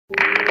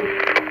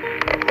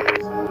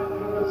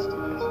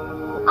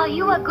Are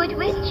you a good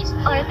witch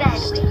or a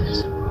bad witch?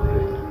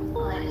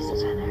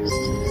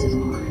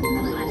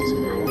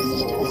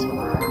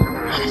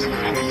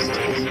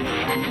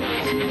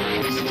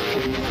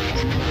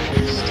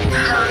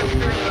 Power of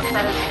 3 will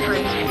set us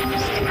free.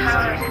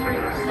 Power of 3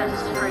 will set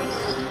us free.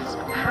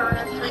 Power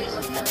of 3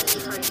 will set us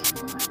free.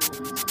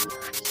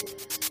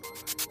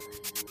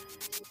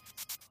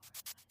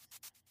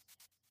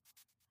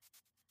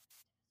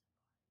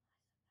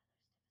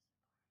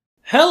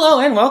 Hello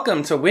and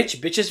welcome to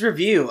Witch Bitches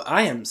Review.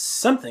 I am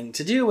something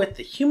to do with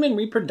the human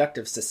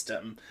reproductive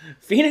system.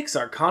 Phoenix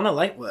Arcana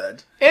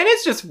Lightwood. And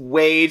it's just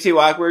way too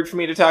awkward for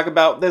me to talk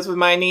about this with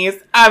my niece.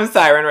 I'm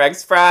Siren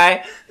Rex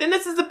Fry. And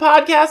this is a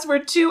podcast where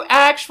two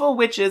actual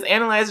witches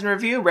analyze and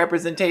review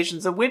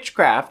representations of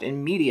witchcraft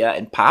in media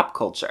and pop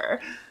culture.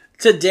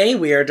 Today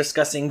we are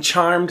discussing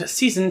Charmed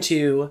Season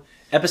 2,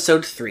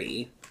 Episode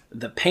 3,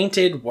 The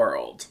Painted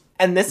World.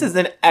 And this is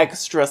an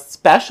extra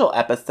special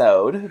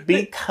episode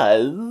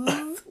because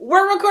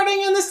we're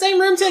recording in the same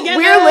room together!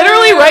 We're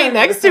literally right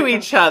next to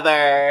each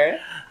other.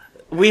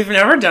 We've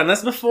never done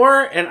this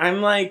before, and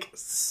I'm like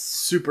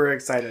super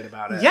excited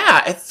about it.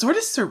 Yeah, it's sort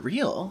of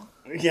surreal.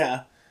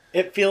 Yeah,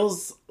 it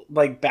feels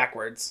like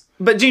backwards.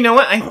 But do you know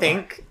what I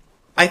think?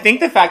 I think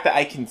the fact that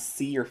I can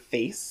see your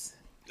face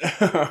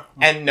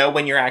and know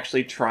when you're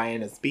actually trying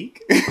to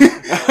speak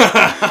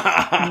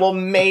will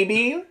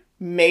maybe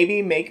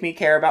make me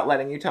care about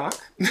letting you talk.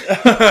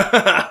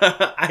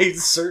 I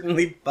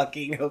certainly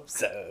fucking hope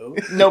so.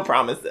 No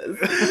promises.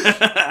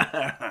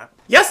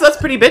 Yes, that's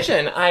pretty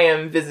bitchin'. I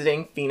am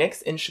visiting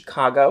Phoenix in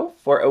Chicago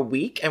for a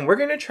week, and we're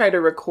going to try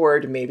to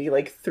record maybe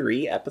like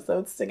 3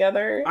 episodes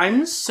together.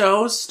 I'm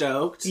so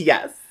stoked.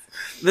 Yes.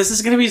 This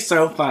is going to be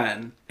so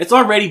fun. It's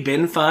already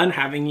been fun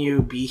having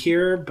you be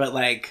here, but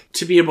like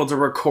to be able to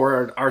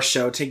record our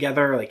show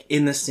together, like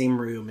in the same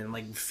room and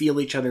like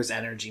feel each other's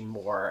energy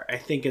more. I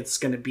think it's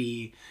going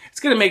to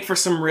make for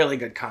some really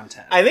good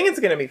content. I think it's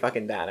going to be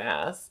fucking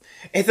badass.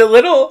 This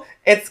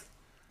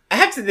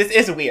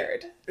is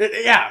weird.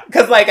 Yeah.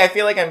 Because, like, I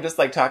feel like I'm just,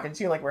 like, talking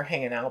to you, like, we're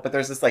hanging out, but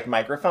there's this, like,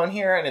 microphone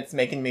here, and it's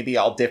making me be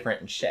all different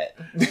and shit.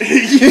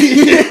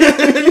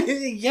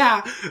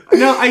 Yeah.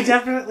 No, I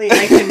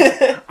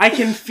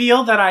can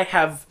feel that I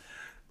have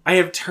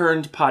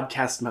turned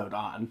podcast mode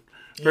on.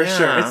 For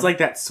sure. It's like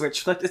that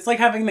switch flip. It's like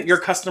having your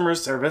customer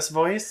service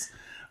voice,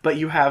 but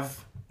you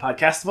have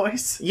podcast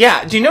voice.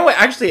 Yeah. Do you know what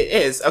actually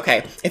it is?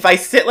 Okay. If I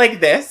sit like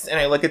this and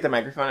I look at the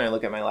microphone and I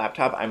look at my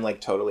laptop, I'm like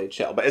totally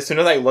chill. But as soon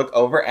as I look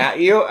over at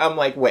you, I'm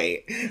like,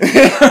 wait.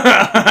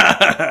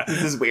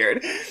 This is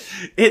weird.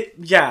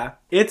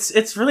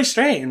 It's really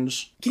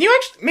strange. Can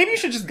you maybe you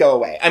should just go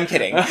away. I'm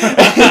kidding.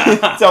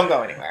 Don't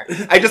go anywhere.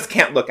 I just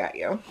can't look at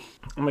you.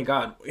 Oh my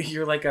god.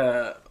 You're like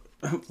an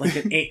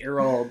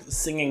 8-year-old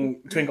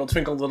singing Twinkle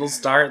Twinkle Little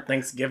Star at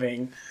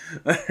Thanksgiving.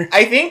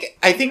 I think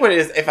what it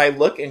is, if I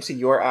look into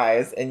your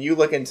eyes and you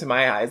look into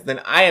my eyes, then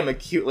I am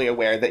acutely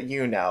aware that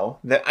you know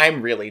that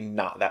I'm really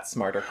not that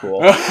smart or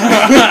cool. Not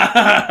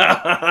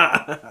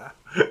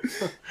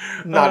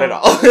at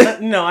all.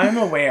 No, I'm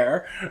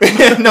aware.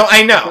 No,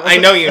 I know. I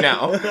know you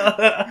know.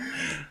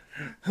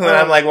 And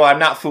I'm like, well, I'm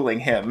not fooling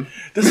him.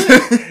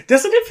 Doesn't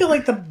it feel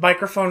like the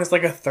microphone is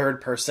like a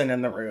third person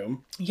in the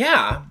room?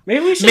 Yeah.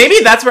 Maybe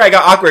that's where I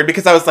got awkward,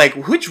 because I was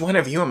like, which one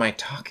of you am I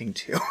talking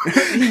to?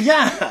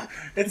 Yeah.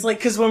 It's like,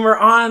 because when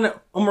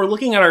we're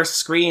looking at our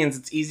screens,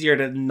 it's easier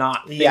to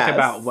not think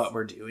about what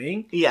we're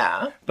doing.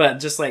 Yeah. But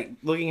just like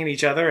looking at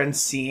each other and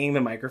seeing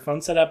the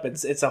microphone set up,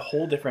 it's a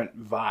whole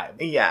different vibe.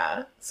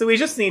 Yeah. So we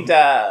just need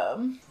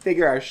to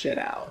figure our shit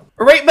out.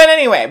 Right, but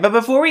anyway,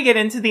 before we get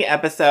into the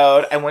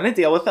episode, I want to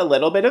deal with a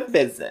little bit of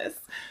business.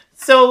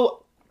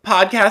 So,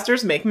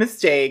 podcasters make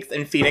mistakes,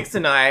 and Phoenix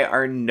and I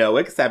are no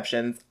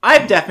exceptions.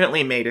 I've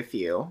definitely made a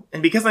few.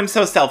 And because I'm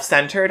so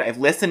self-centered, I've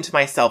listened to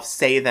myself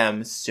say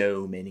them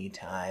so many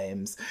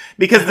times.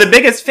 Because the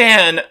biggest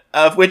fan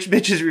of Witch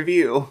Bitches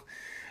Review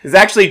is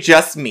actually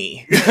just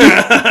me.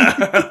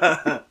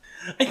 I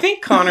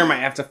think Connor might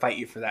have to fight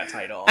you for that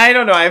title. I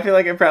don't know. I feel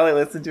like I probably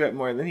listened to it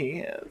more than he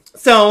has.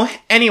 So,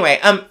 anyway,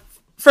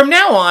 from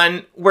now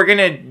on, we're going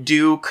to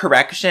do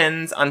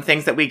corrections on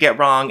things that we get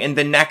wrong in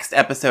the next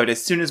episode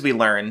as soon as we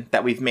learn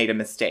that we've made a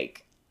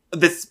mistake.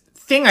 This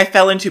thing I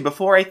fell into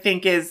before, I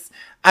think, is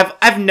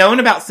I've known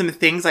about some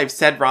things I've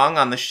said wrong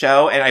on the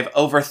show, and I've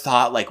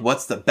overthought, like,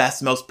 what's the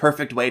best, most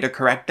perfect way to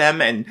correct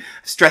them, and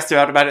stressed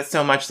out about it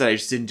so much that I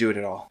just didn't do it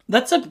at all.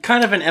 That's a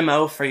kind of an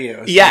MO for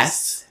you.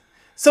 Yes.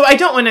 So I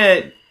don't want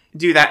to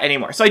do that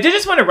anymore. So I did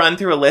just want to run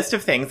through a list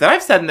of things that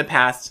I've said in the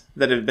past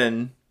that have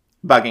been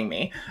bugging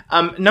me.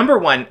 Number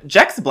 1,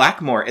 Jex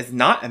Blackmore is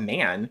not a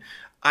man.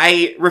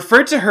 I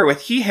referred to her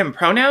with he, him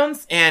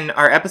pronouns in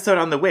our episode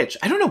on The Witch.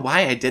 I don't know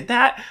why I did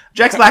that.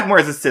 Jex Blackmore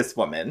is a cis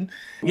woman.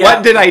 Yeah.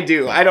 What did I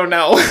do? I don't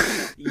know.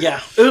 Yeah.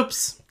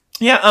 Oops.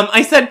 Yeah,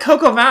 I said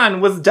Coco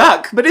Van was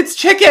duck, but it's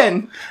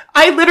chicken.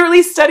 I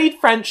literally studied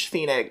French,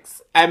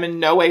 Phoenix. I'm in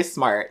no way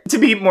smart. To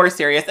be more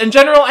serious, in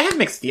general, I have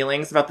mixed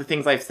feelings about the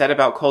things I've said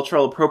about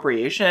cultural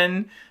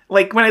appropriation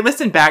like, when I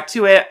listen back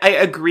to it, I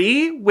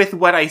agree with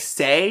what I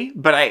say,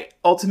 but I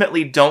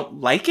ultimately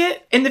don't like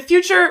it. In the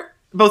future,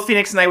 both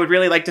Phoenix and I would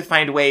really like to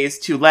find ways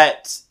to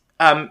let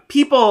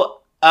people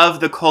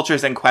of the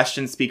cultures in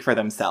question speak for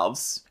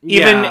themselves.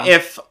 Even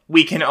if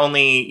we can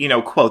only,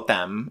 quote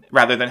them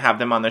rather than have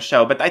them on the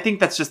show. But I think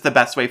that's just the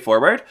best way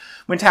forward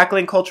when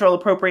tackling cultural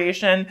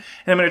appropriation. And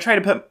I'm going to try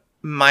to put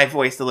my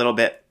voice a little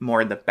bit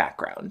more in the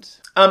background.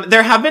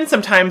 There have been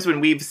some times when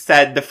we've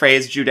said the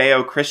phrase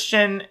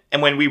Judeo-Christian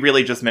and when we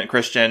really just meant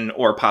Christian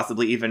or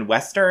possibly even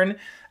Western.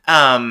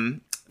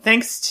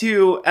 Thanks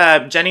to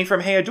Jenny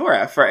from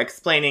Heodora for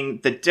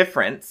explaining the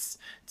difference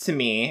to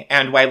me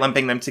and why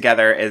lumping them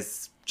together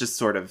is just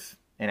sort of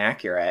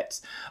inaccurate.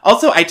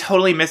 Also, I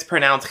totally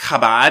mispronounced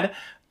Chabad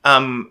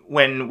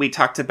when we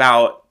talked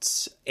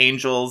about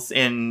angels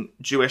in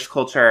Jewish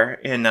culture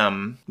in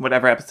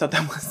whatever episode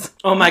that was.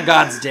 Oh my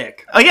God's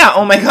dick. Oh yeah,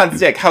 oh my God's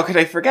dick. How could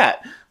I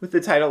forget with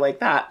the title like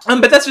that?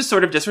 But that's just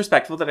sort of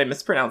disrespectful that I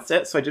mispronounced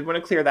it, so I did want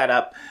to clear that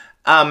up.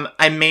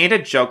 I made a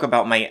joke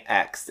about my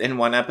ex in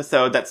one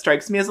episode that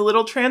strikes me as a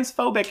little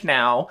transphobic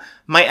now.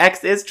 My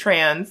ex is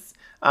trans.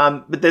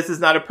 But this is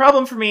not a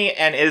problem for me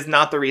and is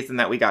not the reason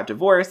that we got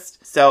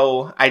divorced.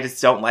 So I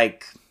just don't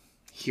like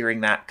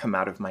hearing that come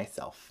out of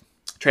myself.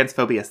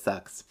 Transphobia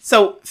sucks.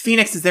 So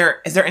Phoenix, is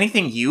there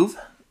anything you've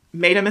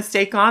made a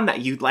mistake on that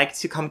you'd like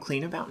to come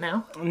clean about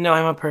now? No,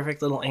 I'm a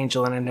perfect little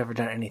angel and I've never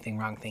done anything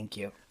wrong. Thank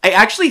you. I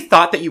actually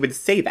thought that you would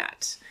say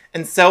that.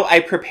 And so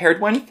I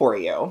prepared one for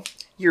you.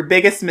 Your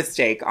biggest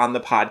mistake on the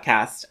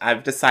podcast.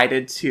 I've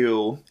decided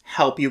to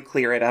help you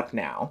clear it up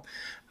now.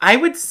 I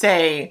would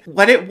say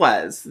what it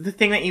was, the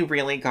thing that you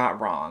really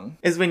got wrong,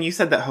 is when you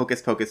said that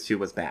Hocus Pocus 2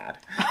 was bad.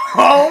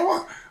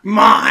 Oh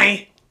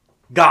my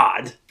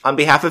God. On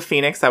behalf of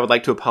Phoenix, I would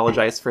like to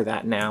apologize for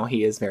that now.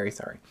 He is very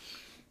sorry.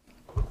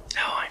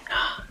 No, I'm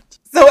not.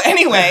 So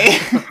anyway,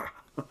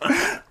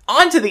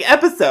 on to the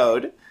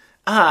episode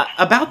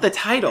about the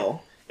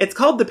title. It's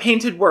called The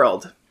Painted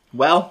World.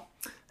 Well,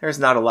 there's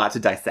not a lot to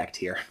dissect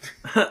here.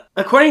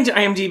 According to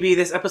IMDb,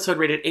 this episode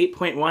rated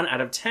 8.1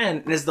 out of 10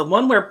 and is the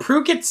one where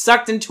Prue gets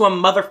sucked into a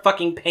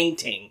motherfucking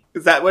painting.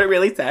 Is that what it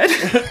really said?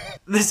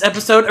 This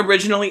episode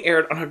originally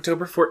aired on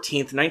October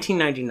 14th,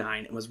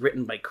 1999 and was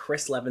written by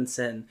Chris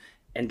Levinson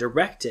and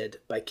directed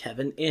by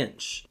Kevin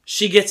Inch.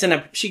 She gets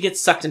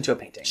sucked into a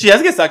painting. She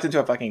does get sucked into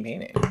a fucking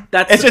painting.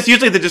 It's just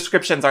usually the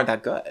descriptions aren't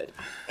that good.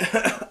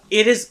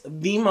 It is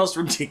the most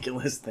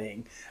ridiculous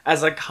thing.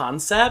 As a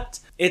concept,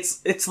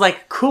 it's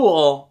like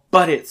cool,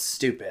 but it's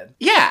stupid.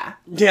 Yeah.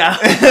 Yeah.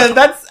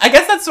 I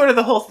guess that's sort of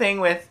the whole thing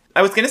with,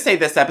 I was going to say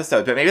this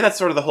episode, but maybe that's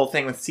sort of the whole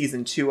thing with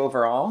season 2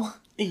 overall.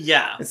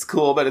 Yeah. It's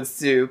cool, but it's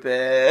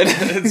stupid.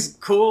 It's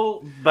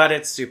cool, but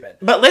it's stupid.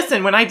 But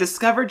listen, when I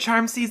discovered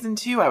Charm Season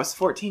 2, I was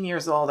 14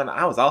 years old, and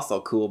I was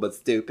also cool, but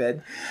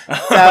stupid.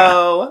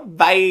 So,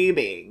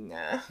 vibing.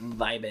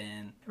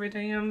 Every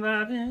day I'm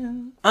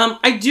vibing.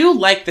 I do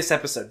like this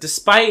episode,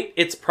 despite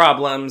its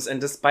problems and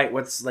despite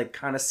what's, like,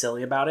 kind of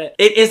silly about it.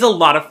 It is a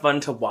lot of fun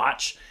to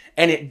watch,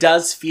 and it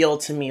does feel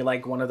to me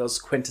like one of those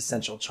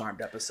quintessential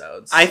Charmed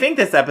episodes. I think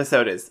this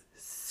episode is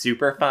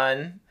super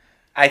fun.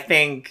 I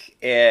think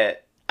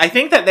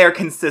that they're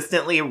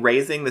consistently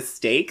raising the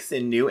stakes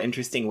in new,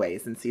 interesting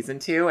ways in season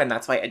 2, and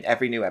that's why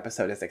every new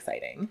episode is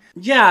exciting.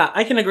 Yeah,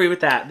 I can agree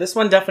with that. This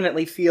one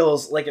definitely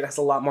feels like it has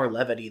a lot more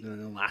levity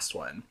than the last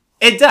one.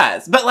 It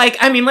does, but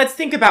let's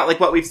think about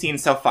what we've seen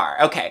so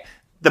far. Okay,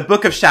 the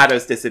Book of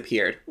Shadows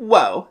disappeared.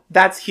 Whoa,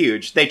 that's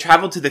huge. They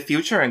traveled to the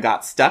future and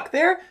got stuck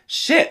there?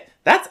 Shit,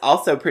 that's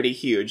also pretty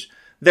huge.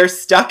 They're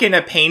stuck in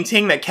a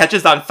painting that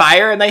catches on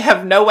fire and they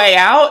have no way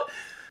out?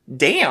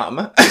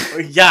 Damn.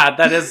 Yeah,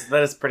 that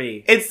is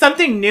pretty. It's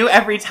something new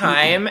every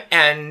time,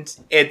 and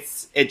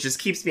it just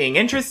keeps being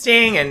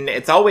interesting, and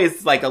it's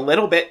always a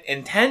little bit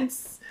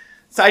intense.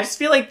 So I just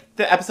feel like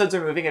the episodes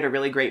are moving at a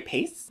really great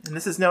pace, and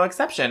this is no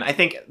exception. I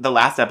think the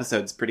last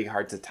episode's pretty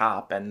hard to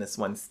top, and this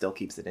one still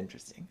keeps it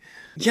interesting.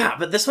 Yeah,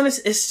 but this one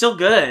is still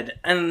good,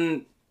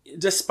 and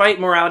despite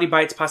Morality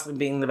Bites possibly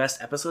being the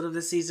best episode of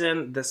the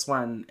season, this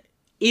one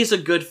is a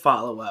good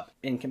follow-up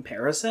in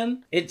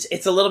comparison.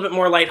 It's a little bit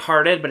more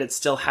lighthearted, but it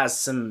still has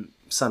some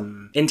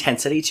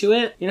intensity to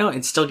it.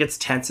 It still gets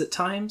tense at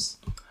times.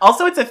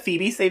 Also, it's a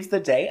Phoebe Saves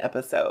the Day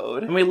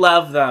episode. And we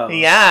love those.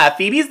 Yeah,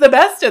 Phoebe's the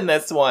best in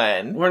this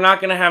one. We're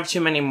not going to have too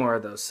many more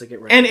of those, so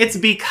get ready. And it's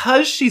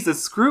because she's a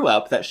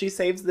screw-up that she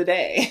saves the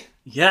day.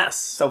 Yes.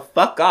 So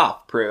fuck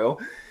off, Prue.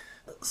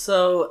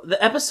 So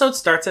the episode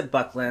starts at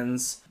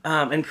Buckland's,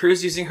 and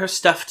Prue's using her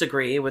stuff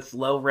degree with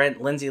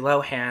low-rent Lindsay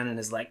Lohan and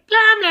is like, blah,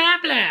 blah,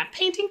 blah,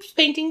 paintings.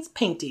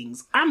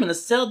 I'm going to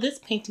sell this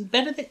painting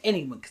better than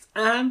anyone because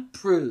I'm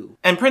Prue.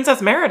 And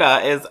Princess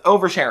Merida is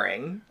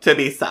oversharing to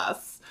be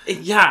sus.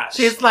 Yeah.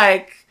 She's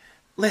like,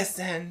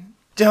 listen,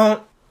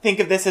 don't think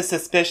of this as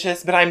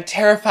suspicious, but I'm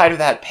terrified of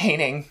that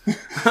painting.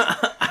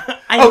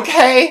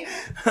 Okay?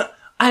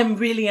 I'm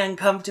really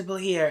uncomfortable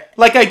here.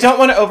 I don't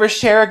want to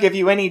overshare or give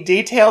you any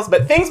details,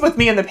 but things with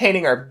me in the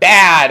painting are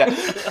bad.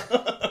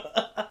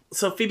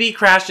 So Phoebe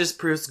crashes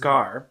Prue's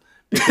car.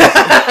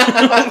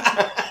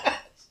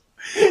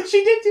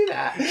 She did do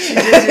that. She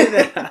did do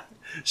that.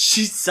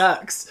 She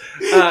sucks.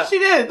 She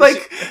did.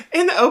 Like,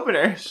 in the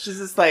opener, she's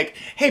just like,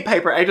 hey,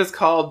 Piper, I just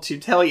called to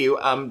tell you,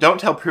 don't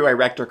tell Prue I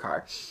wrecked her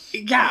car.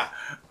 Yeah.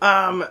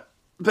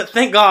 But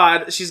thank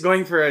God she's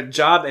going for a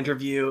job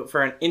interview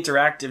for an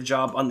interactive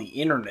job on the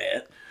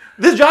internet.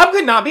 The job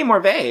could not be more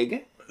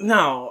vague.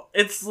 No,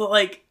 it's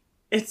like,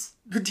 it's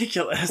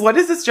ridiculous. What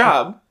is this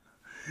job?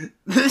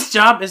 This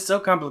job is so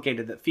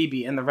complicated that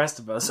Phoebe and the rest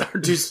of us are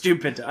too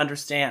stupid to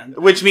understand.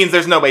 Which means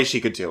there's no way she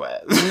could do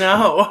it.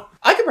 No.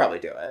 I could probably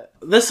do it.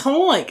 This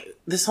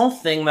whole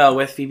thing, though,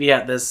 with Phoebe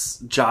at this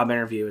job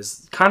interview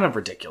is kind of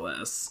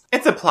ridiculous.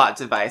 It's a plot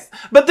device.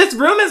 But this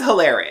room is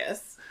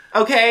hilarious.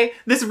 Okay?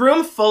 This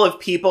room full of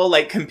people,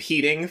 like,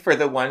 competing for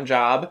the one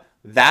job,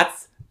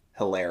 that's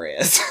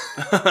hilarious.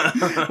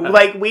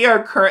 Like, we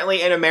are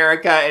currently in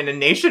America in a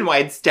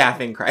nationwide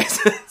staffing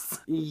crisis.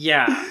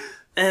 Yeah.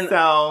 And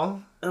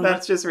so,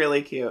 that's just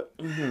really cute.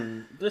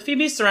 Mm-hmm. But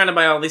Phoebe's surrounded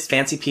by all these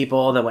fancy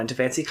people that went to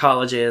fancy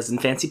colleges,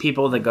 and fancy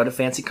people that go to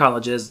fancy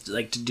colleges,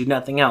 like, to do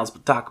nothing else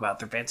but talk about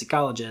their fancy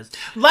colleges.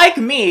 Like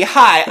me.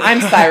 Hi,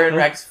 I'm Siren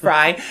Rex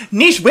Fry,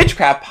 niche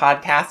witchcraft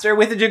podcaster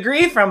with a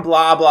degree from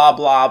blah, blah,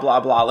 blah, blah,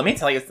 blah. Let me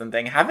tell you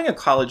something. Having a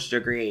college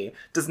degree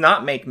does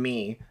not make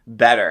me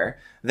better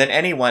than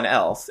anyone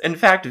else. In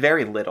fact,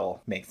 very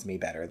little makes me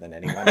better than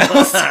anyone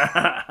else.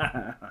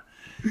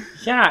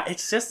 Yeah,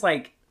 it's just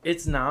like,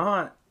 it's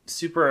not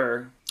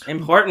super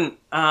important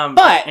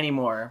but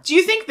anymore. Do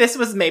you think this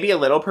was maybe a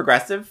little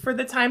progressive for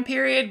the time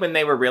period when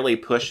they were really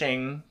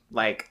pushing,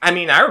 like, I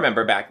mean, I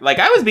remember back, like,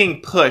 I was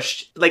being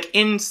pushed, like,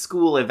 in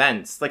school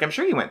events. Like, I'm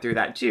sure you went through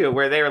that, too,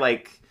 where they were,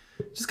 like,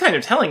 just kind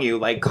of telling you,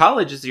 like,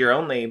 college is your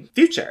only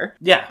future.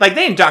 Yeah. Like,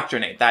 they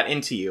indoctrinate that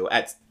into you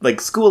at,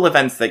 like, school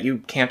events that you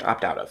can't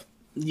opt out of.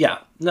 Yeah.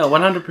 No,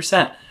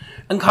 100%.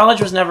 And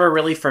college was never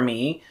really for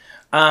me.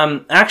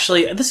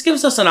 Actually, this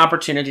gives us an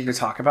opportunity to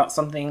talk about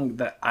something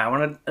that I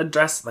want to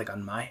address, like,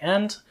 on my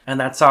end. And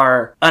that's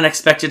our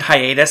unexpected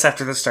hiatus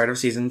after the start of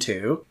season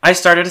 2. I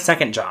started a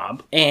second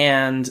job,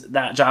 and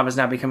that job is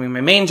now becoming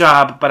my main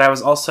job, but I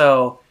was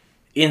also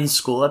in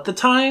school at the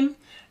time,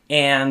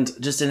 and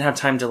just didn't have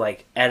time to,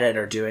 like, edit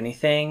or do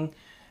anything.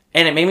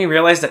 And it made me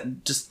realize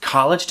that just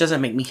college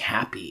doesn't make me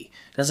happy.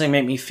 It doesn't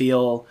make me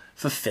feel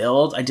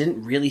fulfilled. I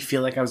didn't really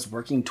feel like I was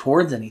working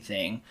towards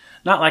anything.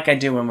 Not like I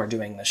do when we're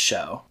doing this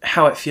show.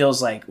 How it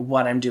feels like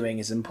what I'm doing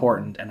is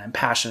important and I'm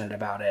passionate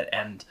about it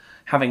and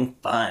having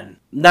fun.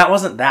 That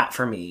wasn't that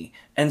for me.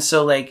 And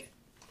so, like,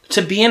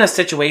 to be in a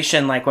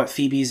situation like what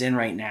Phoebe's in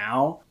right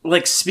now,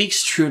 like,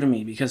 speaks true to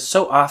me, because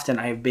so often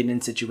I've been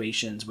in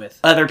situations with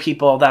other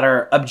people that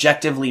are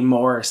objectively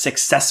more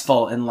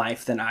successful in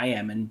life than I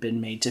am and been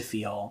made to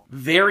feel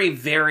very,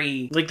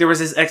 very, like, there was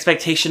this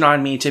expectation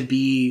on me to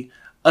be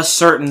a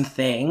certain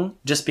thing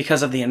just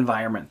because of the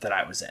environment that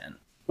I was in.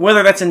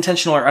 Whether that's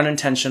intentional or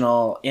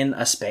unintentional in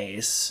a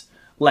space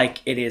like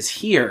it is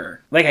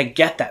here, like, I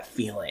get that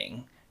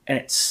feeling. And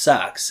it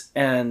sucks.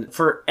 And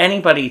for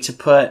anybody to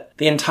put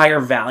the entire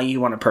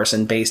value on a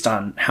person based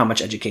on how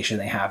much education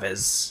they have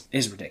is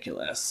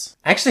ridiculous.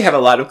 I actually have a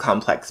lot of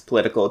complex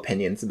political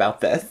opinions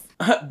about this.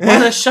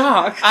 What a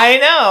shock. I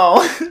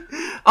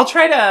know. I'll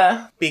try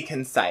to be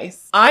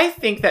concise. I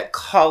think that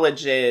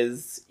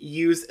colleges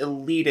use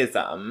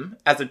elitism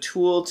as a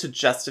tool to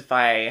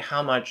justify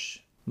how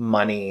much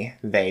money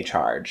they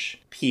charge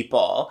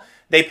people.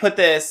 They put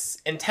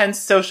this intense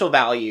social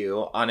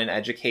value on an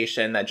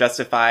education that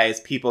justifies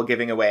people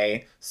giving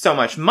away so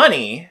much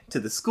money to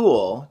the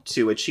school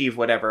to achieve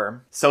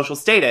whatever social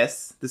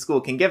status the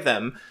school can give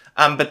them.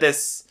 But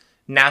this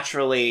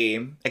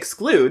naturally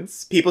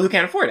excludes people who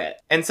can't afford it.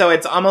 And so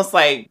it's almost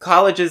like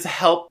colleges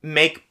help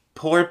make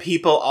poor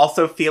people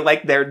also feel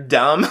like they're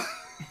dumb.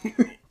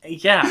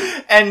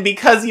 Yeah. And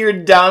because you're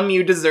dumb,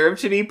 you deserve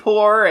to be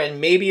poor, and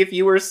maybe if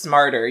you were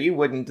smarter, you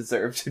wouldn't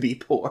deserve to be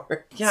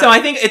poor. Yeah. So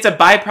I think it's a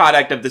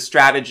byproduct of the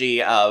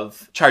strategy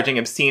of charging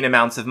obscene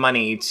amounts of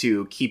money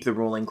to keep the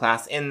ruling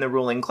class in the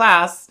ruling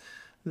class.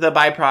 The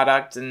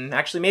byproduct, and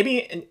actually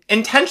maybe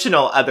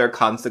intentional other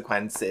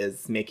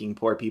consequences, making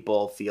poor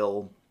people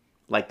feel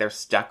like they're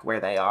stuck where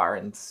they are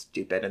and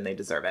stupid and they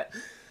deserve it.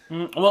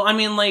 Well, I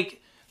mean,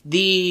 like,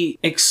 the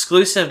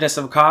exclusiveness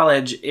of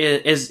college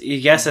is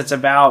yes, it's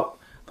about,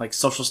 like,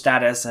 social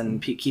status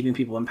and keeping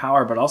people in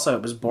power, but also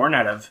it was born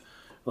out of,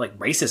 like,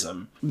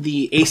 racism.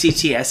 The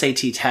ACT,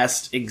 SAT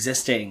test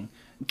existing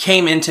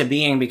came into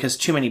being because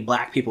too many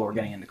black people were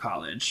getting into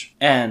college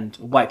and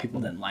white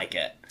people didn't like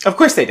it. Of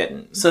course they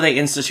didn't. So they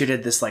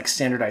instituted this, like,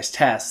 standardized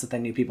test that they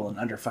knew people in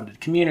underfunded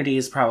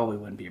communities probably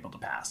wouldn't be able to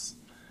pass.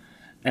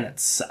 And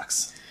it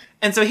sucks.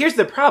 And so here's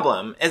the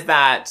problem, is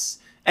that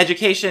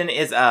education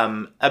is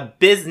a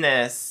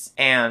business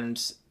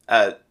and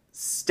a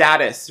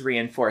status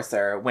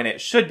reinforcer when it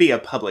should be a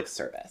public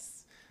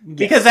service. Yes.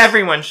 Because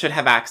everyone should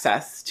have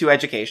access to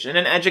education,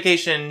 and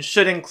education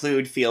should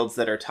include fields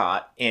that are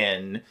taught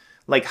in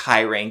like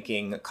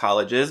high-ranking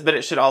colleges, but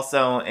it should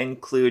also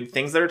include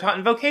things that are taught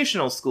in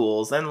vocational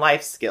schools and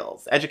life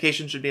skills.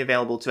 Education should be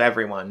available to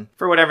everyone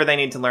for whatever they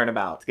need to learn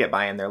about to get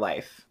by in their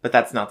life. But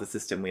that's not the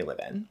system we live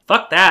in.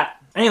 Fuck that.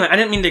 Anyway, I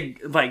didn't mean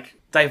to, like,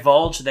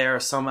 divulge there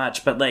so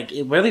much, but, like,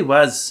 it really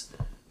was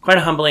quite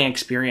a humbling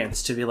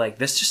experience to be like,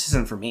 this just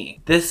isn't for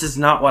me. This is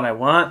not what I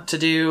want to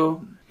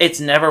do. It's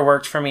never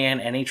worked for me in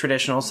any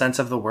traditional sense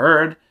of the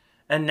word.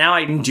 And now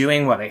I'm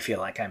doing what I feel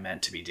like I'm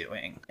meant to be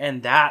doing.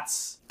 And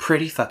that's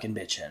pretty fucking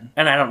bitchin'.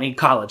 And I don't need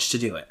college to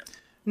do it.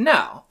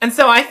 No. And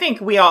so I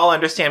think we all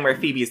understand where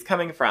Phoebe's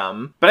coming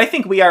from. But I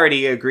think we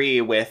already agree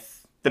with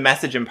the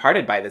message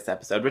imparted by this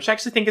episode, which I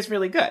actually think is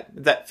really good.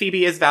 That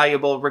Phoebe is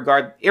valuable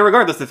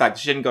irregardless of the fact that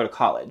she didn't go to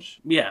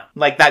college. Yeah.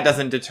 Like, that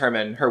doesn't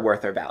determine her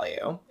worth or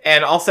value.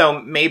 And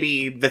also,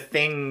 maybe the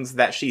things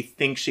that she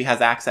thinks she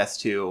has access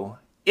to,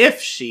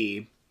 if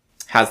she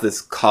has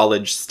this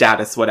college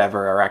status,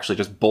 whatever, are actually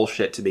just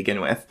bullshit to begin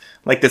with.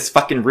 Like this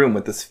fucking room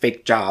with this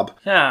fake job.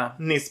 Yeah.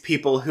 And these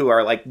people who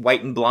are like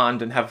white and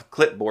blonde and have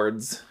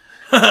clipboards.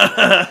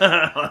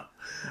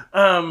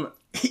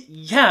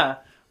 Yeah.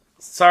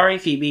 Sorry,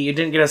 Phoebe, you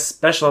didn't get a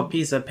special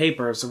piece of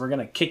paper, so we're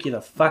gonna kick you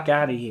the fuck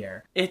out of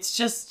here. It's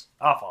just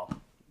awful.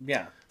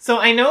 Yeah. So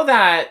I know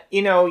that,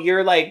 you know,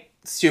 you're like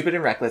stupid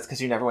and reckless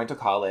because you never went to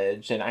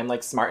college, and I'm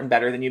like smart and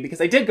better than you because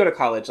I did go to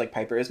college like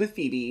Piper is with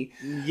Phoebe.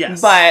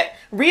 Yes. But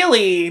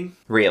really,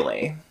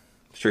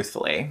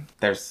 truthfully,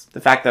 there's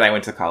the fact that I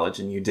went to college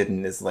and you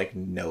didn't is like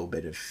no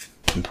bit of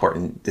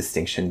important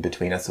distinction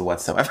between us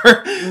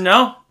whatsoever.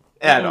 No.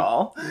 At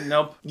all.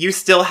 Nope. You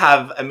still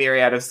have a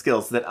myriad of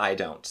skills that I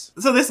don't.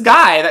 So this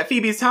guy that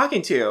Phoebe's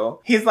talking to,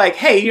 he's like,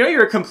 hey, you know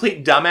you're a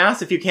complete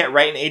dumbass if you can't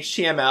write in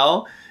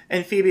HTML?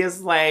 And Phoebe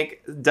is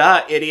like,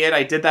 duh, idiot,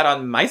 I did that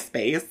on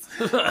MySpace.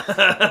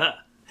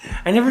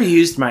 I never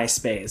used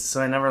MySpace, so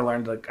I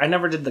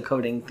never did the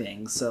coding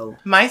thing, so.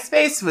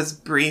 MySpace was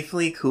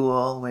briefly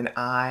cool when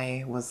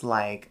I was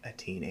like a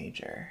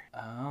teenager.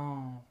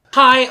 Oh.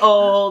 Hi,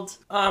 old.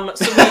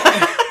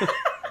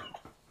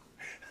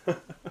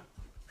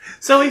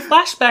 So we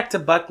flash back to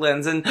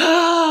Buckland's and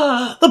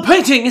the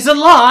painting is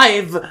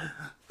alive!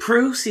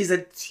 Prue sees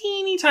a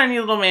teeny tiny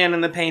little man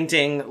in the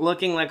painting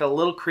looking like a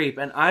little creep,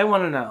 and I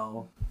want to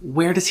know,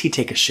 where does he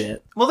take a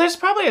shit? Well, there's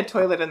probably a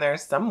toilet in there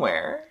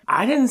somewhere.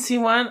 I didn't see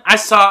one. I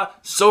saw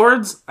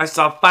swords, I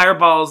saw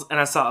fireballs, and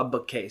I saw a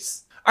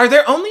bookcase. Are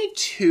there only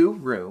 2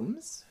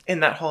 rooms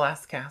in that whole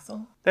ass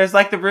castle? There's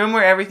like the room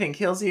where everything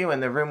kills you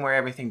and the room where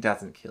everything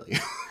doesn't kill you.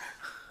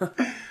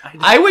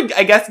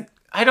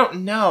 I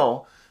don't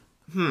know.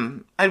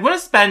 I'd want to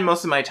spend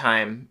most of my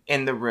time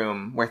in the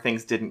room where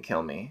things didn't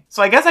kill me.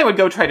 So I guess I would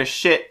go try to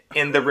shit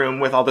in the room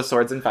with all the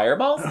swords and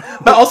fireballs.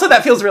 But also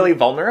that feels really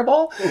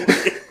vulnerable.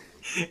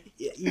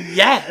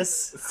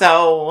 Yes.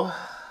 So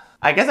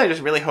I guess I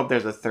just really hope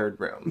there's a 3rd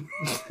room.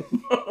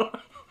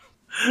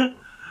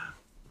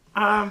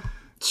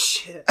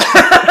 Shit.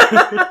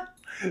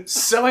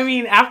 So, I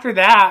mean, after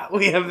that,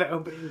 we have the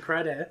opening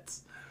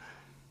credits.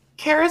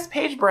 Karis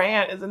Paige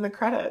Bryant is in the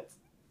credits.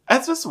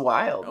 That's just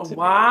wild to me.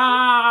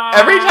 Wow.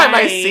 Every time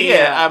I see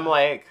it, I'm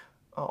like,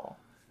 oh.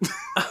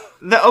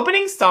 The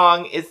opening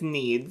song is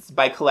Needs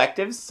by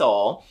Collective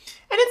Soul.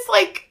 And it's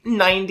like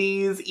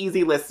 90s,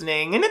 easy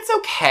listening, and it's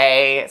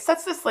okay. It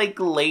sets this like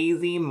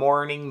lazy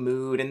morning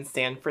mood in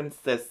San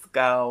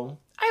Francisco.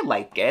 I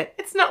like it.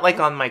 It's not like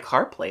on my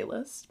car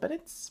playlist, but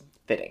it's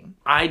fitting.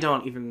 I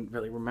don't even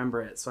really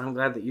remember it, so I'm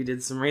glad that you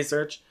did some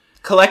research.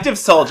 Collective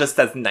Soul just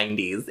says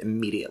 90s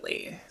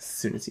immediately, as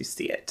soon as you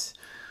see it.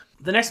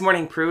 The next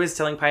morning, Prue is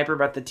telling Piper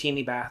about the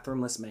teeny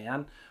bathroomless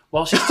man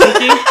while she's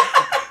taking...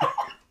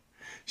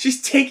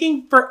 she's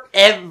taking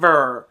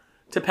forever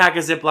to pack a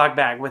Ziploc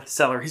bag with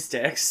celery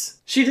sticks.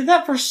 She did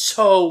that for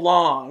so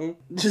long.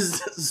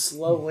 Just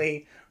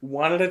slowly,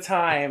 one at a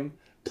time,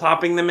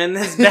 plopping them in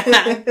this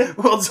bag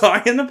while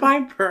talking to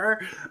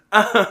Piper.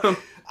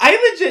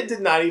 I legit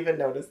did not even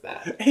notice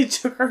that. It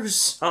took her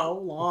so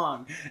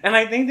long. And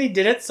I think they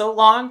did it so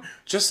long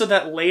just so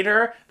that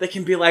later they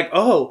can be like,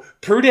 oh,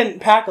 Prue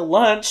didn't pack a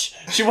lunch.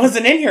 She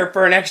wasn't in here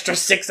for an extra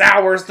 6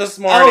 hours this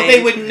morning. Oh,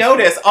 they would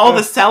notice all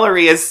the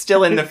celery is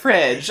still in the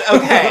fridge.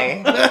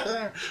 Okay.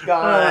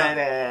 Got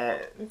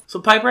it.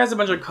 So Piper has a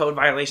bunch of code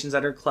violations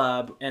at her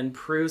club, and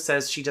Prue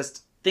says she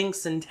just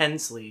thinks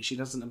intensely. She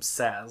doesn't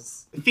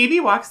obsess. Phoebe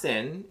walks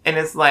in and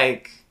is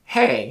like,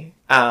 hey,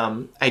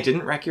 I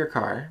didn't wreck your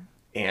car.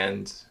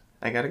 And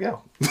I gotta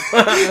go.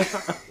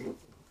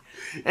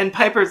 And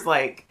Piper's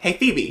like, hey,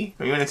 Phoebe,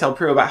 are you going to tell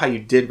Prue about how you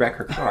did wreck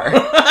her car?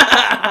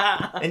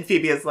 And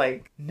Phoebe is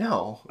like,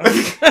 no.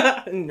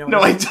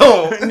 No, I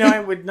don't. No, I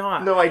would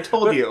not. No, I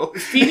told you.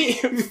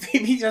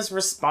 Phoebe just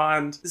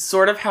respond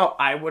sort of how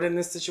I would in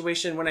this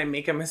situation when I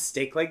make a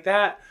mistake like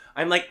that.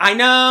 I'm like, I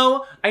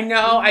know,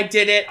 I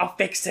did it. I'll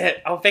fix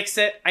it.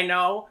 I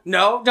know.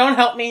 No, don't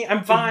help me.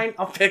 I'm fine.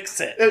 I'll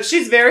fix it.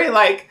 She's very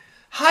like,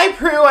 hi,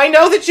 Prue, I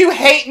know that you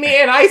hate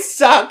me and I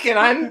suck and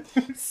I'm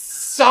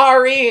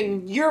sorry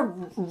and you're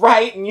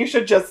right and you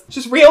should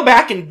just reel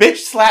back and bitch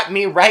slap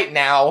me right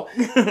now.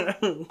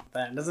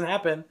 That doesn't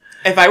happen.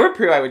 If I were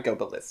Prue, I would go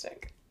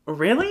ballistic.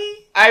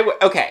 Really?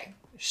 Okay.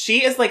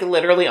 She is like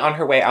literally on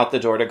her way out the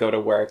door to go to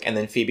work, and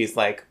then Phoebe's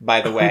like,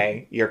 by the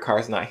way, your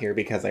car's not here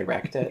because I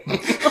wrecked it.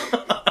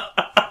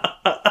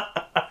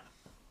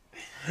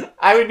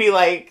 I would be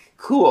like,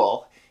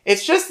 cool.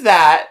 It's just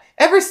that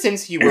ever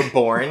since you were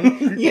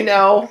born, you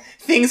know,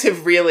 things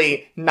have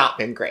really not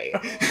been great.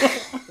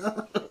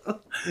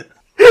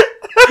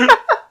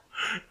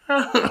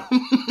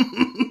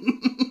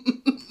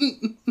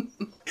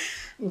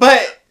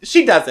 But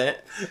she doesn't.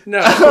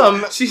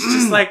 No. She's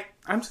just like,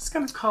 I'm just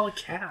gonna call a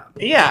cab.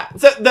 Yeah.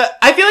 So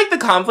I feel like the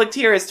conflict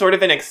here is sort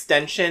of an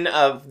extension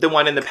of the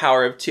one in The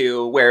Power of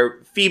Two, where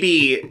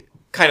Phoebe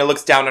kind of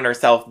looks down on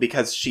herself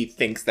because she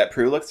thinks that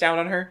Prue looks down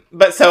on her.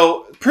 But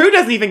so Prue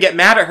doesn't even get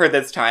mad at her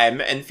this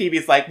time, and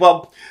Phoebe's like,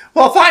 well,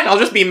 fine, I'll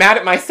just be mad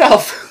at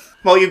myself.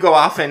 Well, you go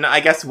off and I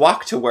guess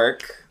walk to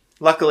work.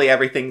 Luckily,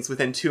 everything's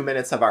within 2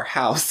 minutes of our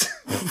house.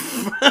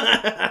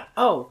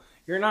 Oh,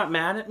 you're not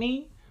mad at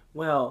me?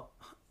 Well,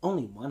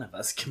 only one of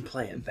us can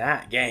play at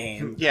that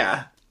game.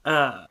 Yeah.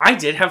 I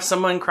did have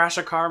someone crash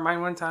a car of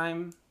mine one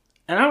time,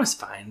 and I was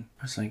fine.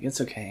 I was like,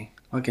 it's okay.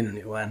 I'll get a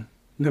new one.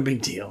 No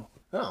big deal.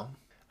 Oh.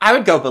 I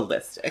would go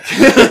ballistic.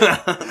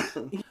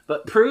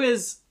 But Prue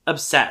is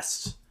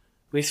obsessed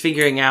with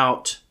figuring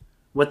out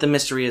what the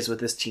mystery is with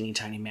this teeny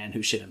tiny man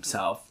who shit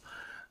himself.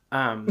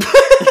 Well,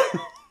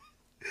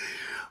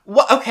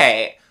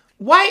 okay.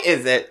 Why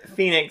is it,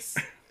 Phoenix...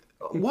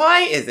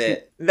 Why is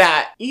it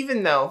that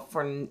even though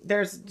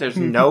there's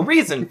no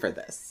reason for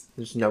this,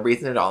 there's no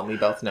reason at all, and we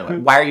both know it.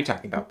 Why are you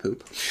talking about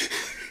poop?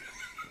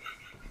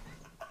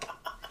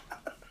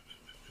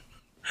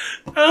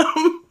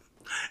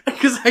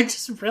 Because I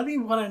just really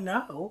want to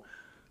know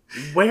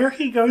where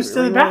he goes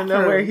to the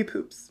bathroom. Where he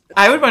poops.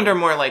 I would wonder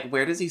more like,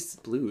 where does he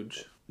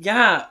splooge?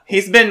 Yeah.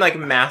 He's been like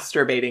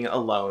masturbating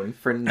alone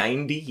for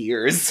 90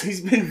 years.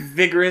 He's been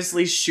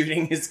vigorously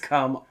shooting his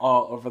cum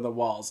all over the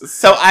walls.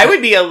 So I would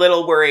be a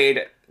little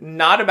worried,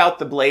 not about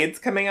the blades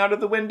coming out of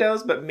the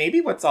windows, but maybe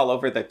what's all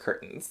over the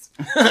curtains.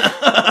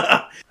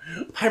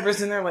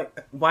 Piper's in there like,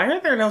 why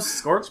are there no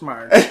scorch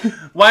marks?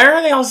 Why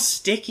are they all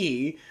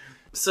sticky?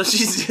 So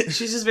she's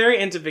just very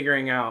into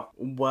figuring out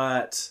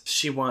what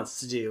she wants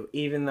to do,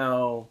 even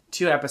though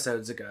 2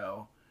 episodes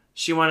ago,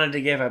 she wanted to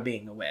give up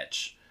being a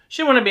witch. She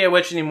didn't want to be a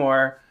witch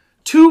anymore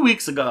 2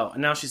 weeks ago.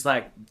 And now she's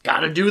like,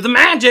 gotta do the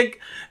magic.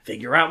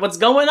 Figure out what's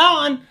going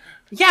on.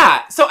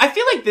 Yeah, so I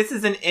feel like this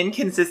is an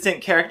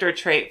inconsistent character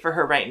trait for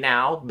her right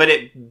now, but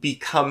it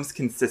becomes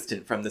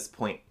consistent from this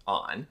point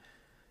on.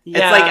 Yeah.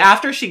 It's like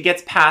after she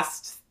gets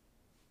past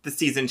the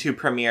season 2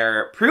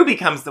 premiere, Prue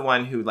becomes the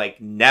one who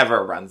like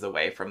never runs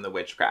away from the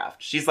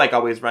witchcraft. She's like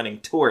always running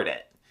toward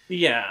it.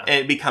 Yeah. And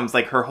it becomes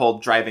like her whole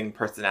driving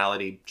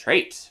personality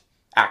trait,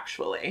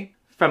 actually,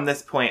 from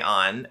this point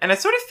on. And I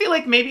sort of feel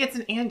like maybe it's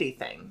an Andy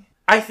thing.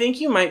 I think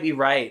you might be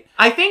right.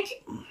 I think...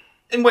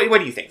 And what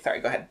do you think? Sorry,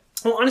 go ahead.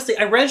 Well, honestly,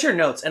 I read your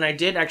notes, and I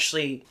did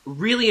actually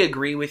really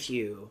agree with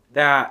you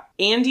that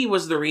Andy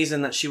was the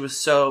reason that she was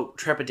so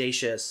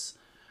trepidatious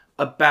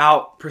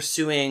about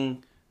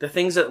pursuing the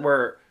things that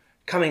were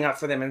coming up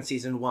for them in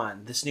season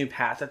 1, this new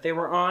path that they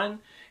were on.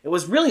 It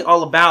was really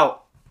all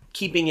about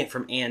keeping it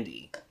from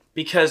Andy.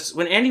 Because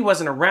when Andy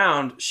wasn't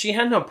around, she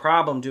had no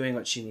problem doing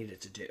what she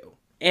needed to do.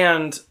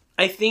 And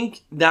I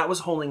think that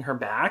was holding her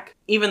back.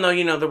 Even though,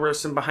 you know, there were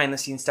some behind the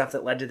scenes stuff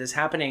that led to this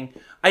happening,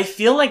 I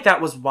feel like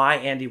that was why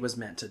Andy was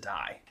meant to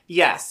die.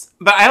 Yes,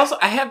 but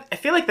I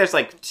feel like there's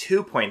like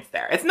 2 points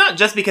there. It's not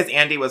just because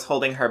Andy was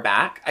holding her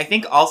back. I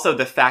think also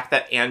the fact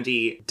that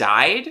Andy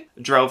died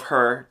drove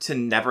her to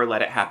never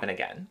let it happen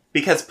again.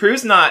 Because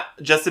Prue's not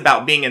just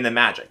about being in the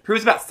magic.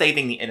 Prue's about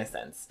saving the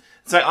innocents.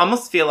 So I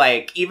almost feel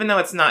like, even though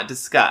it's not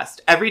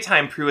discussed, every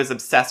time Prue is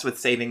obsessed with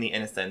saving the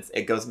innocents,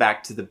 it goes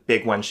back to the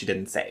big one she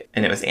didn't save.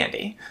 And it was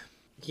Andy.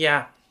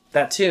 Yeah,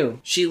 that too.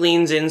 She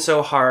leans in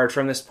so hard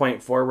from this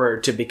point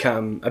forward to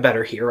become a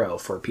better hero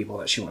for people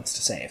that she wants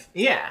to save.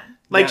 Yeah.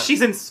 Like, Yeah.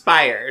 she's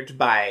inspired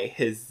by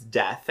his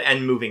death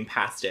and moving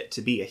past it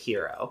to be a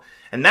hero.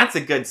 And that's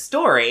a good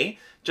story,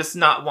 just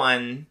not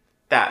one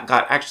that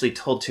got actually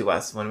told to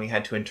us when we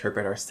had to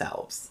interpret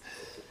ourselves.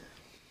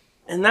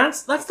 And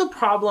that's the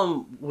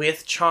problem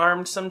with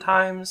Charmed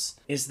sometimes,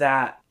 is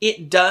that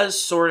it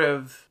does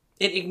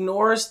it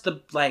ignores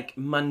the, like,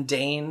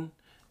 mundane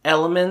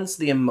elements,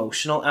 the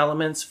emotional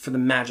elements, for the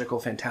magical,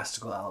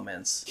 fantastical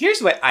elements.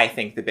 Here's what I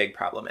think the big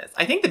problem is.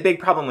 I think the big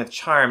problem with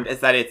Charmed is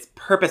that it's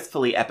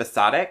purposefully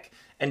episodic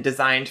and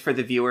designed for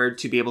the viewer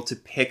to be able to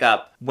pick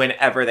up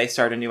whenever they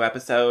start a new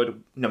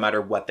episode, no matter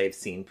what they've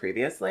seen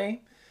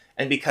previously.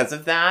 And because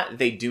of that,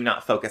 they do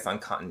not focus on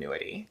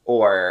continuity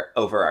or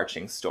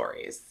overarching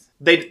stories.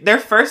 Their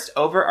first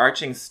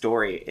overarching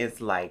story is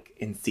like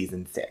in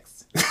season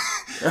 6.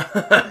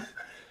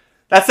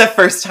 That's the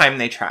first time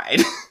they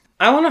tried.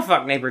 I want to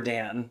fuck Neighbor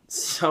Dan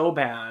so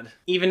bad.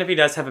 Even if he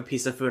does have a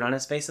piece of food on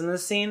his face in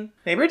this scene.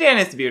 Neighbor Dan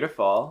is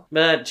beautiful.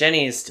 But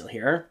Jenny is still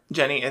here.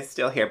 Jenny is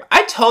still here. But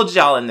I told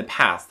y'all in the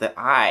past that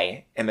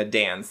I am a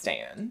Dan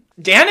stan.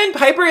 Dan and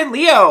Piper and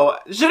Leo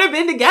should have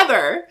been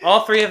together.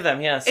 All 3 of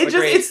them, yes.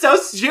 It's so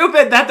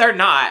stupid that they're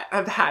not.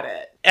 I've had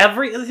it.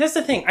 Here's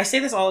the thing. I say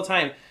this all the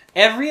time.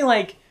 Every,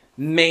 like,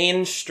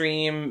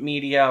 mainstream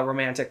media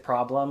romantic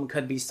problem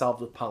could be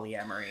solved with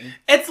polyamory.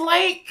 It's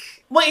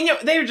like, well, you know,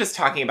 they were just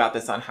talking about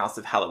this on House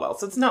of Hallowell,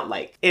 so it's not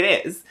like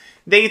it is.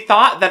 They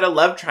thought that a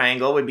love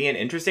triangle would be an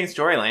interesting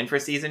storyline for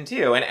season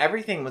 2, and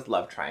everything was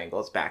love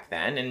triangles back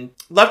then, and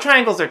love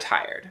triangles are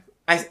tired.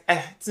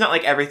 It's not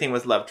like everything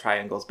was love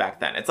triangles back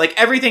then. It's like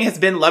everything has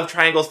been love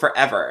triangles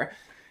forever.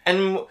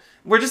 And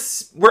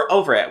we're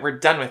over it. We're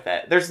done with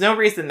it. There's no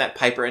reason that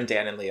Piper and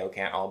Dan and Leo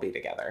can't all be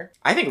together.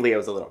 I think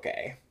Leo's a little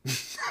gay.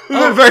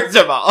 First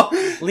of all.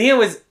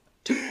 Leo is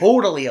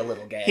totally a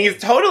little gay. He's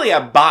totally a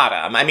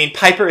bottom. I mean,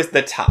 Piper is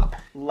the top.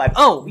 Let's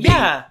be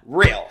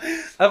real.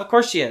 Of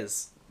course she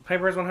is.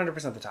 Piper is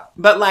 100% the top.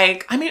 But,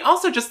 like, I mean,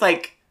 also just,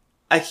 like,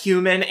 a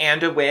human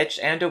and a witch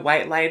and a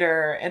white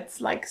lighter.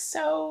 It's, like,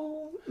 so...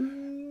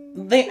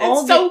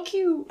 It's so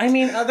cute. I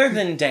mean, other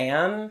than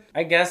Dan,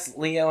 I guess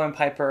Leo and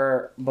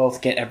Piper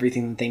both get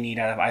everything that they need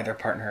out of either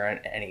partner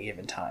at any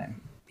given time.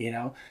 You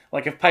know?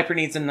 Like, if Piper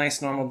needs a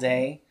nice normal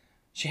day,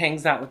 she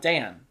hangs out with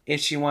Dan.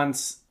 If she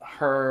wants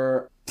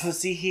her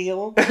pussy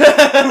healed, she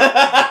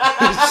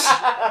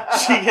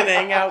can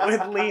hang out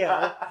with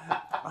Leo.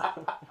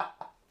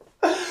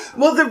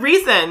 Well, the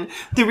reason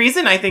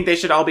I think they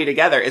should all be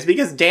together is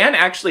because Dan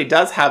actually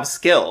does have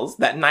skills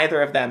that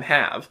neither of them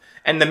have.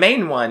 And the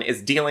main one is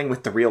dealing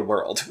with the real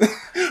world,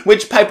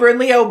 which Piper and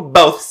Leo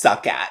both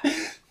suck at.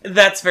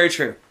 That's very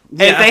true.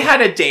 Yeah. If they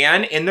had a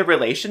Dan in the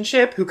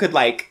relationship who could,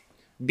 like,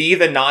 be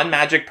the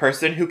non-magic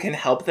person who can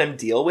help them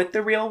deal with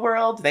the real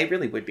world, they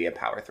really would be a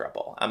power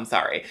throuple. I'm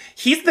sorry.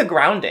 He's the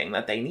grounding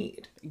that they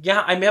need.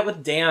 Yeah, I bet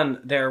with Dan,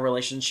 their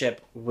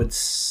relationship would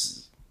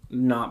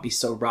not be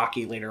so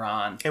rocky later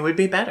on. It would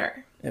be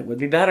better. It would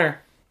be better.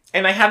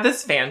 And I have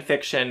this fan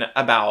fiction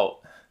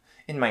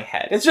in my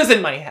head. It's just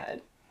in my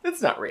head.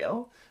 It's not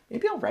real.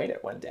 Maybe I'll write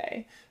it one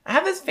day. I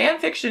have this fan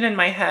fiction in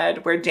my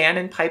head where Dan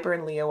and Piper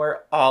and Leo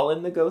are all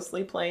in the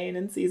ghostly plane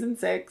in season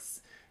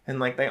 6.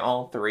 And, like, they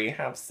all 3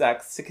 have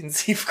sex to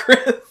conceive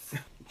Chris.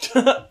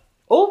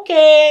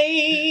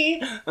 Okay.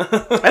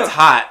 That's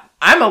hot.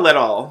 I'm a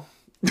little...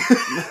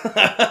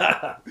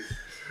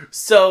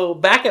 So,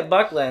 back at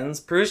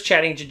Buckland's, Prue's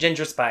chatting to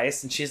Ginger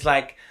Spice, and she's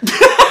like,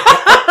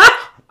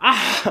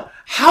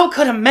 how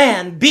could a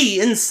man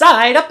be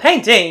inside a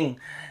painting?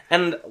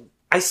 And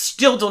I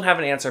still don't have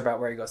an answer about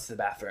where he goes to the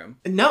bathroom.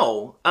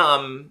 No.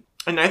 And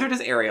neither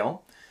does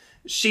Ariel.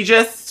 She's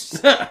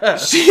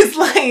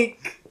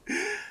like,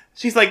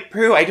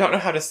 Prue, I don't know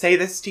how to say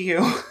this to you.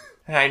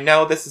 And I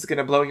know this is going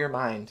to blow your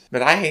mind.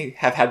 But I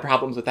have had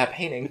problems with that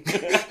painting.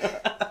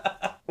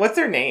 What's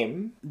her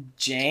name?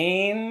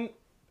 Jane...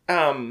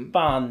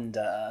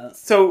 Fonda.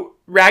 So,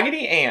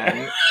 Raggedy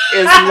Ann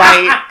is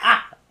like...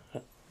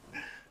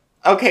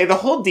 Okay, the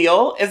whole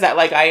deal is that,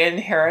 like, I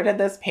inherited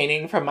this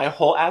painting from my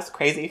whole ass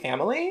crazy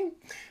family,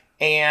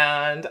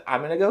 and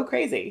I'm gonna go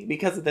crazy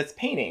because of this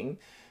painting.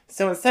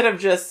 So instead of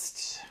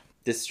just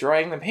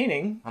destroying the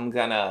painting, I'm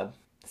gonna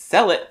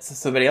sell it so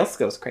somebody else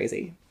goes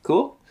crazy.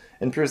 Cool?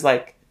 And Prue's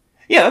like,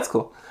 yeah, that's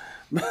cool.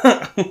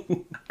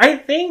 I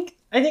think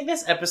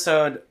this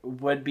episode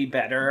would be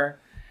better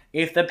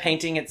if the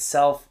painting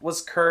itself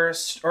was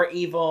cursed or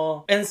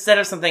evil, instead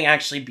of something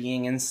actually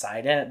being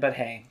inside it, but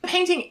hey. The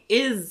painting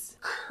is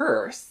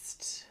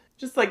cursed,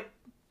 just like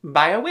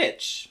by a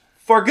witch.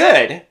 For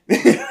good.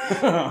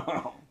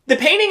 The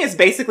painting is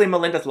basically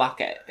Melinda's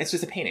locket. It's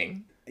just a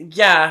painting.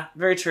 Yeah,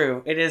 very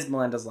true. It is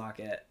Melinda's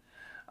locket.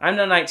 I'm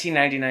no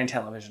 1999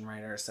 television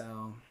writer,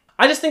 so...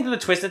 I just think that the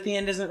twist at the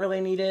end isn't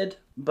really needed,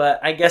 but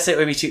I guess it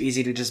would be too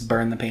easy to just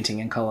burn the painting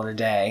and call it a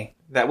day.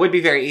 That would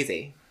be very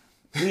easy.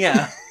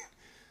 Yeah.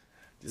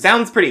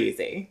 Sounds pretty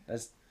easy.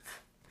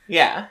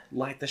 Yeah.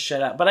 Light the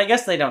shit up. But I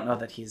guess they don't know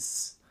that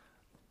he's...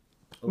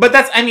 But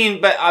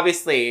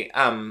obviously,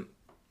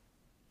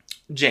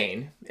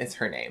 Jane is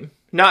her name.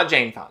 Not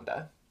Jane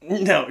Fonda.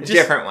 No.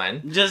 Different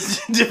one.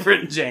 Just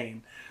different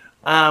Jane.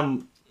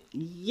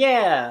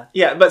 Yeah.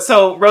 Yeah, but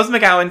so Rose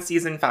McGowan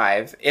season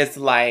 5 is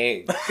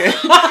like...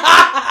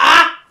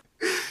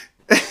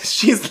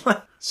 she's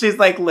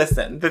like,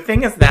 listen, the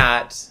thing is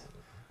that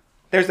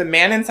there's a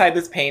man inside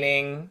this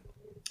painting.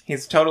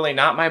 He's totally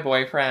not my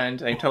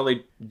boyfriend, and I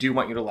totally do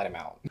want you to let him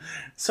out.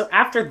 So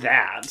after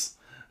that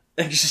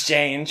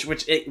exchange,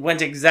 which it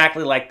went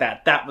exactly like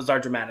that, that was our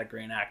dramatic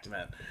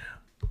reenactment.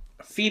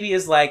 Phoebe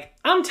is like,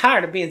 I'm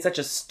tired of being such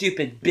a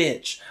stupid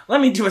bitch. Let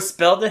me do a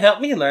spell to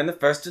help me learn the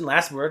first and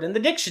last word in the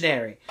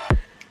dictionary.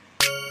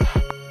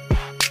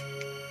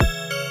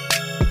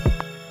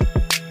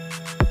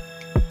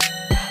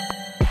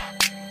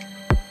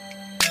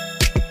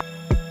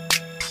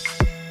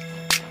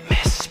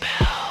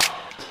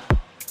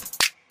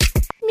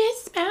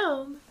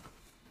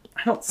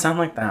 I don't sound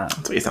like that.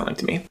 That's what you sound like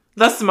to me.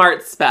 The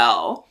smart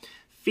spell.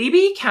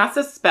 Phoebe casts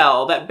a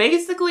spell that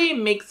basically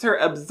makes her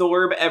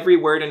absorb every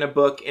word in a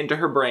book into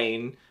her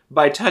brain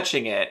by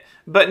touching it,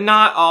 but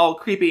not all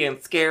creepy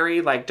and scary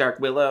like Dark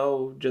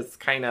Willow, just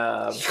kind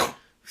of...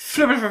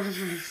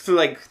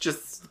 like,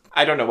 just...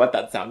 I don't know what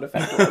that sound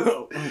effect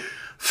was.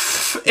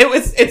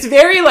 It's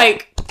very,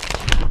 like...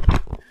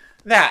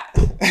 That.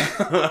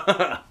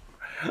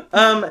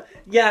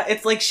 Yeah,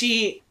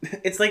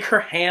 it's like her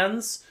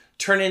hands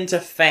turn into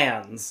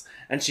fans,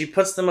 and she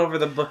puts them over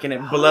the book and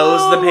it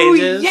blows the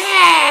pages.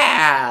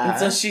 Yeah! And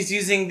so she's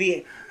using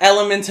the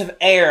element of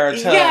air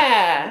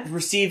to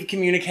receive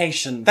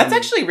communication. That's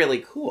actually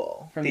really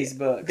cool. From these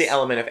books. The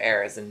element of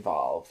air is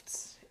involved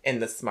in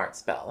the smart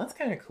spell. That's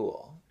kind of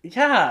cool.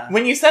 Yeah.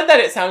 When you said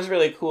that, it sounds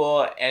really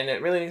cool, and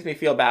it really makes me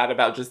feel bad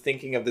about just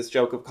thinking of this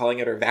joke of calling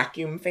it her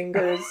vacuum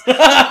fingers.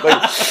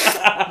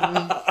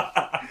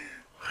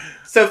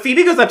 So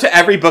Phoebe goes up to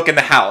every book in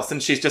the house,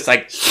 and she's just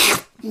like...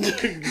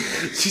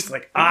 She's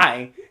like,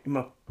 I am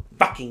a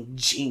fucking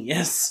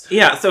genius.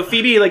 Yeah, so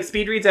Phoebe, like,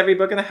 speed reads every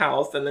book in the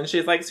house, and then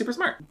she's, like, super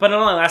smart. But it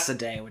only lasts a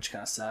day, which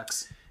kind of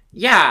sucks.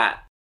 Yeah.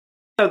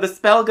 So the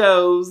spell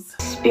goes...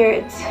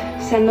 Spirits,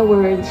 send the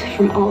words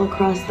from all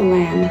across the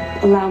land.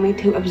 Allow me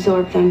to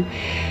absorb them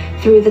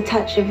through the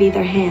touch of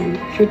either hand.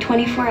 For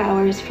 24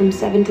 hours from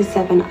 7 to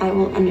 7, I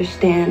will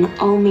understand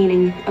all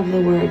meaning of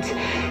the words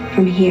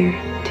from here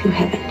to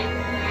heaven.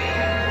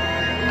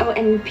 Oh,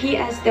 and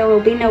P.S. there will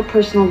be no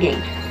personal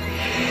gain.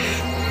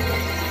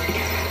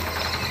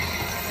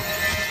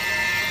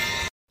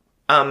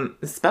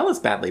 The spell is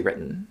badly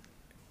written.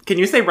 Can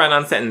you say run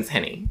on sentence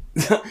Henny?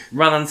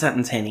 Run on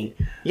sentence Henny.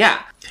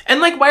 Yeah. And,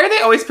 like, why are they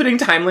always putting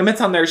time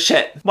limits on their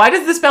shit? Why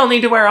does the spell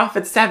need to wear off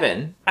at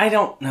 7? I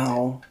don't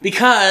know.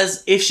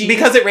 Because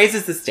it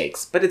raises the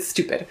stakes, but it's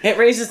stupid. It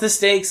raises the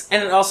stakes,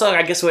 and it also,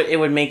 I guess, it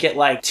would make it,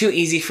 like, too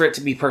easy for it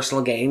to be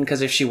personal gain,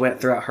 because if she went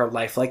throughout her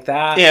life like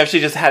that... Yeah, if she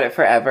just had it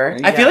forever.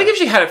 Yeah. I feel like if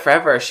she had it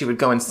forever, she would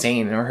go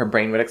insane, or her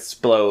brain would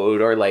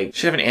explode, or, like,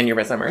 she'd have an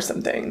aneurysm or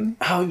something.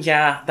 Oh,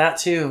 yeah, that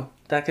too.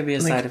 That could be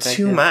a side effect.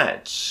 Too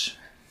much.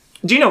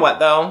 Do you know what,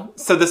 though?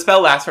 So the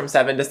spell lasts from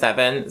 7 to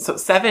 7. So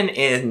 7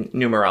 in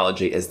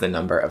numerology is the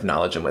number of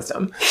knowledge and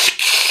wisdom.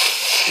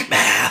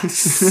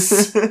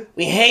 Maths.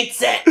 We hate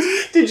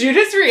it. Did you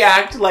just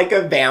react like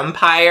a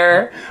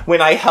vampire when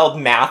I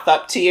held math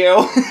up to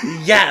you?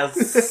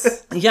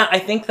 Yes. Yeah, I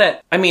think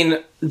that, I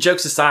mean,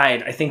 jokes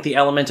aside, I think the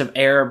element of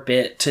air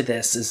bit to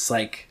this is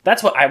like,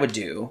 that's what I would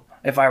do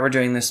if I were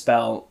doing this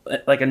spell,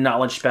 like a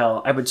knowledge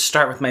spell. I would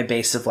start with my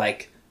base of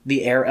like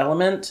the air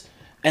element,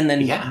 and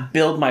then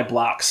build my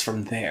blocks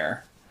from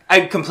there.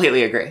 I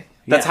completely agree.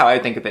 That's how I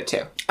think of it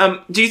too.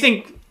 Do you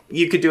think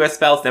you could do a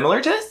spell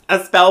similar to this?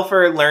 A spell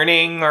for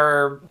learning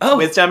or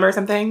wisdom or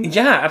something?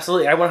 Yeah,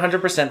 absolutely. I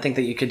 100% think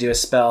that you could do a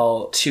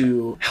spell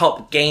to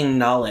help gain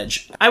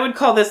knowledge. I would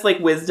call this like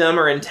wisdom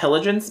or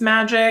intelligence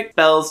magic.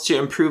 Spells to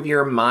improve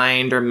your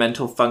mind or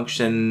mental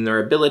function or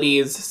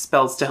abilities.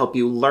 Spells to help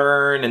you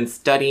learn and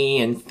study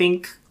and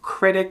think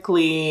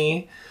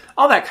critically.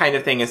 All that kind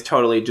of thing is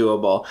totally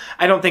doable.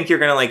 I don't think you're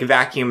going to, like,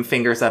 vacuum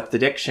fingers up the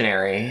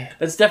dictionary.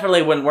 That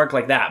definitely wouldn't work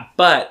like that.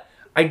 But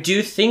I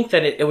do think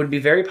that it would be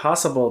very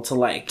possible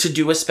to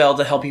do a spell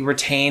to help you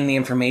retain the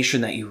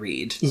information that you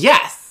read.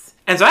 Yes.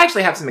 And so I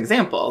actually have some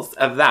examples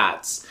of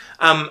that.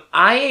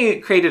 I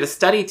created a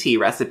study tea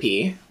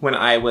recipe when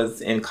I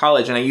was in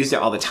college, and I used it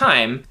all the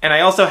time. And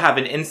I also have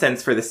an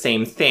incense for the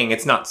same thing.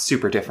 It's not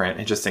super different.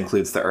 It just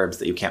includes the herbs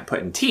that you can't put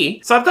in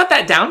tea. So I've got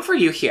that down for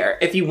you here.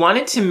 If you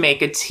wanted to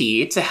make a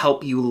tea to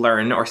help you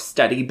learn or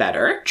study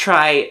better,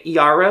 try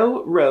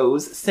yarrow,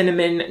 rose,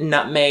 cinnamon,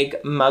 nutmeg,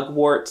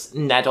 mugwort,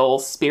 nettle,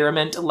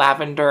 spearmint,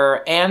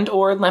 lavender, and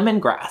or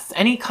lemongrass.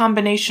 Any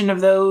combination of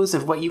those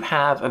of what you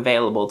have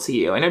available to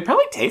you. And it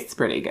probably tastes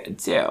pretty good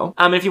too.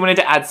 If you wanted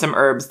to add some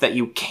herbs that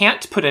you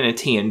can't put in a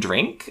tea and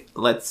drink,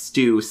 let's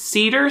do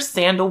cedar,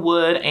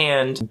 sandalwood,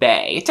 and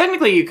bay.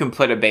 Technically, you can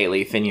put a bay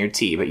leaf in your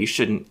tea, but you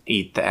shouldn't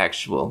eat the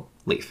actual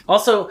leaf.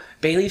 Also,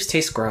 bay leaves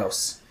taste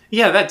gross.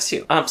 Yeah, that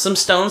too. Some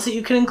stones that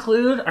you can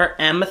include are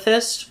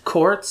amethyst,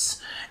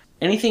 quartz,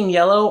 anything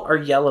yellow or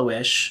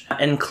yellowish,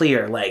 and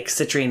clear, like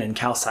citrine and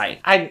calcite.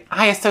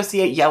 I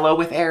associate yellow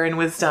with air and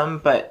wisdom,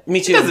 but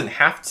me too. It doesn't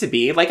have to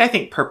be. Like, I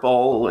think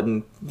purple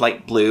and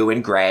light blue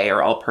and gray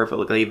are all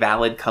perfectly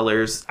valid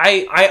colors.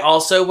 I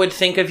also would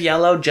think of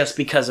yellow just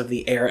because of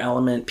the air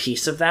element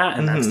piece of that,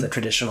 and that's the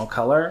traditional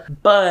color.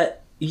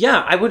 But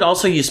yeah, I would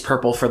also use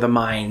purple for the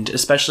mind,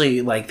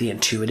 especially like the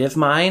intuitive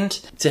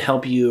mind, to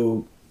help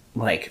you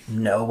like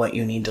know what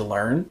you need to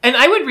learn. And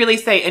I would really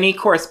say any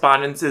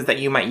correspondences that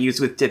you might use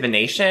with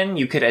divination,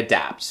 you could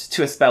adapt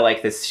to a spell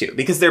like this too,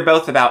 because they're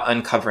both about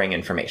uncovering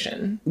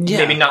information. Yeah.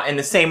 Maybe not in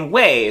the same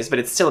ways, but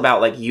it's still about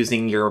like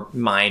using your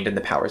mind and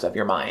the powers of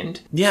your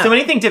mind. Yeah. So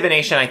anything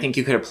divination, I think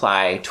you could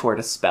apply toward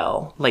a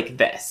spell like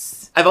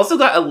this. I've also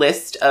got a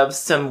list of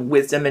some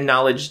wisdom and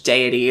knowledge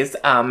deities.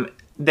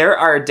 There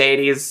are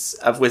deities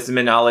of wisdom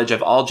and knowledge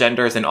of all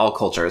genders and all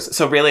cultures.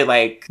 So really,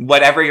 like,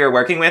 whatever you're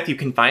working with, you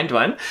can find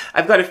one.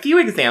 I've got a few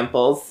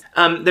examples.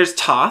 There's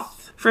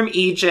Thoth from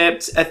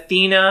Egypt,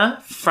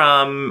 Athena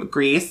from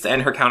Greece,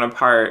 and her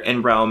counterpart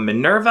in Rome,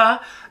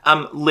 Minerva.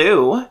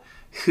 Lu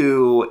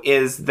who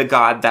is the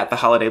god that the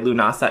holiday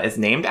Lunasa is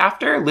named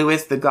after. Lu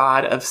is the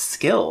god of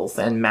skills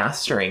and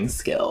mastering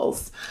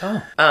skills.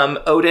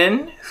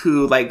 Odin,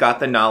 who like got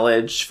the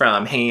knowledge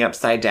from hanging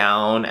upside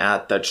down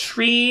at the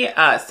tree.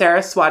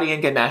 Saraswati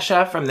and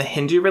Ganesha from the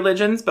Hindu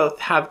religions both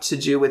have to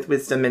do with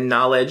wisdom and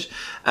knowledge.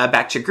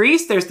 Back to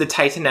Greece, there's the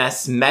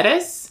Titaness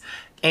Metis.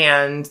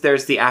 And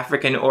there's the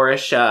African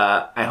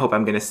Orisha, I hope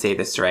I'm going to say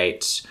this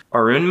right,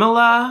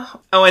 Orunmila.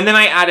 Oh, and then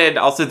I added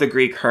also the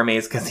Greek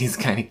Hermes because he's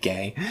kind of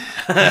gay.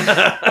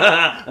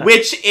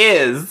 Which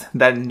is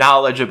the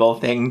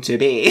knowledgeable thing to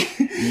be.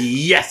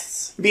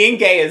 Yes! Being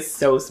gay is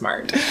so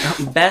smart.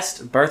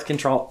 Best birth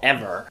control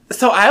ever.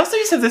 So I also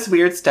used to have this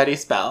weird study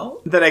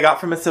spell that I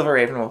got from a Silver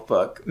Ravenwolf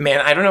book.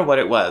 Man, I don't know what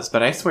it was,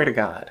 but I swear to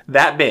God,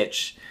 that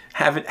bitch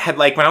had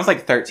like, when I was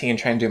like 13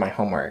 trying to do my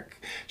homework,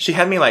 she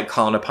had me like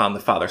calling upon the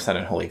Father, Son,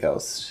 and Holy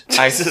Ghost.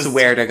 I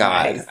swear to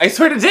God. Christ. I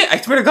swear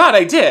to God,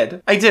 I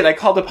did. I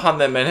called upon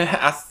them and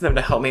asked them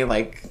to help me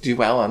like do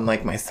well on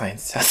like my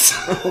science tests.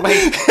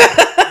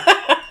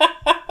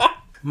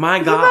 My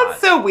God.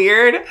 That's so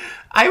weird.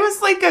 I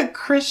was like a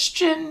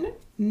Christian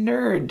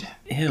nerd.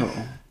 Ew.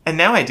 And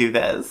now I do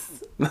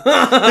this. So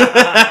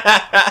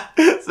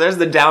there's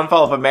the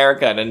downfall of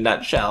America in a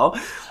nutshell.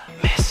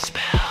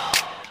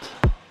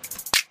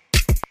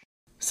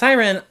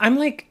 Siren, I'm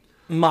like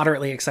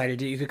moderately excited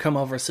that you could come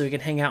over so we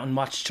can hang out and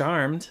watch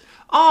Charmed.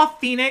 Aw,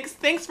 Phoenix,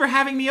 thanks for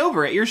having me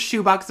over at your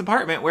shoebox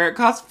apartment where it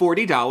cost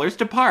 $40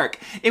 to park.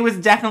 It was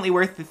definitely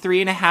worth the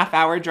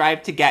 3.5-hour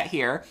drive to get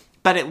here.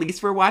 But at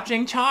least we're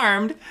watching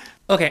Charmed.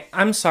 Okay,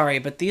 I'm sorry,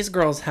 but these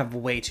girls have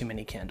way too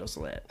many candles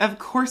lit. Of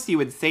course you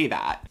would say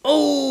that.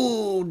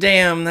 Oh,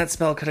 damn, that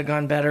spell could have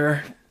gone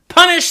better.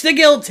 Punish the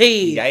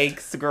guilty!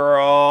 Yikes,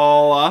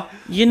 girl.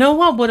 You know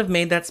what would have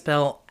made that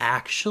spell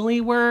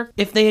actually work?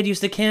 If they had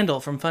used a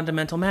candle from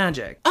Fundamental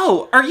Magic.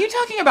 Oh, are you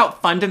talking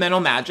about Fundamental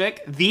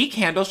Magic, the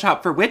candle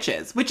shop for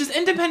witches, which is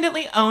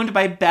independently owned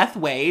by Beth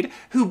Wade,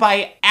 who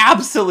by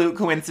absolute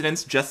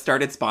coincidence just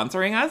started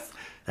sponsoring us?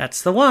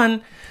 That's the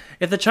one.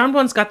 If the Charmed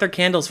ones got their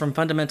candles from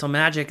Fundamental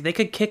Magic, they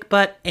could kick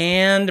butt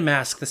and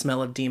mask the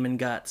smell of demon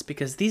guts,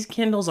 because these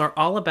candles are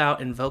all about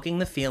invoking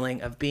the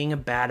feeling of being a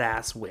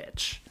badass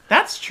witch.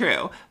 That's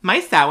true. My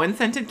Samhain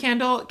scented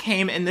candle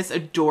came in this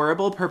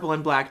adorable purple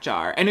and black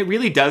jar, and it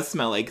really does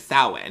smell like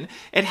Samhain.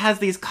 It has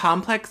these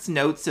complex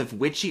notes of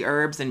witchy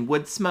herbs and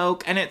wood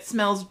smoke, and it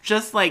smells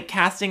just like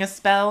casting a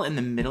spell in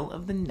the middle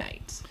of the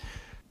night.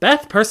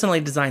 Beth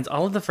personally designs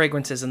all of the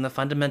fragrances in the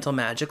Fundamental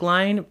Magic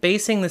line,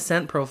 basing the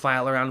scent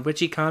profile around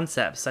witchy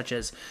concepts such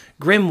as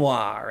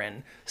grimoire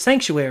and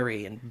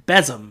sanctuary and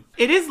besom.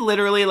 It is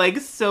literally like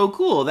so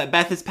cool that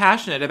Beth is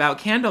passionate about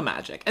candle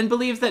magic and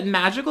believes that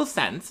magical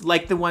scents,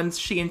 like the ones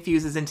she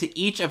infuses into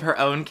each of her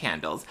own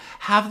candles,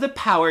 have the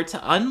power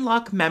to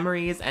unlock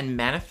memories and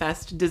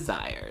manifest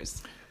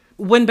desires.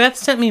 When Beth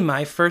sent me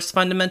my first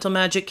Fundamental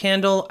Magic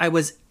candle, I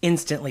was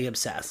instantly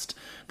obsessed.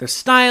 They're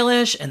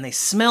stylish and they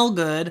smell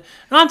good,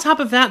 and on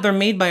top of that, they're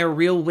made by a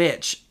real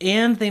witch,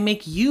 and they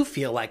make you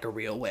feel like a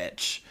real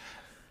witch.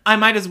 I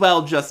might as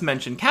well just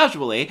mention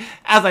casually,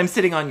 as I'm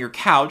sitting on your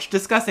couch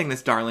discussing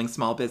this darling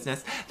small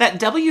business, that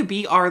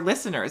WBR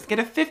listeners get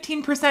a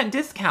 15%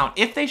 discount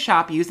if they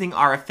shop using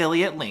our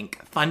affiliate link,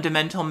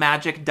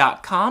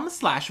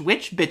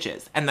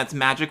 fundamentalmagic.com/witchbitches, and that's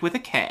magic with a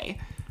K.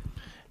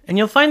 And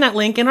you'll find that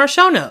link in our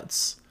show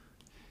notes.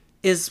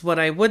 Is what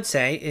I would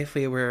say if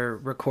we were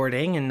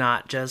recording and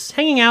not just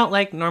hanging out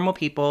like normal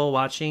people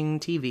watching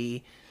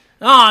TV.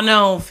 Oh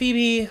no,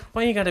 Phoebe,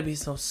 why you gotta be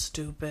so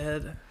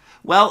stupid?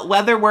 Well,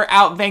 whether we're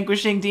out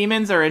vanquishing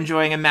demons or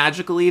enjoying a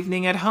magical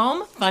evening at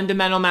home,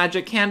 Fundamental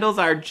Magic candles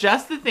are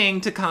just the thing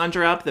to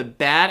conjure up the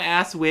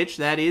badass witch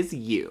that is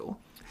you.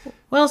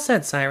 Well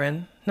said,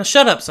 Siren. Now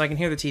shut up so I can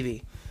hear the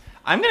TV.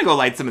 I'm gonna go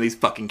light some of these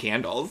fucking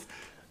candles.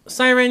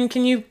 Siren,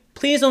 can you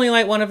please only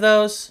light one of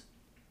those?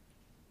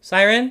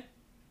 Siren?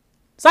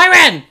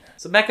 Siren!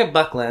 So back at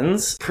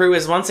Buckland's, Prue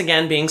is once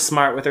again being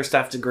smart with her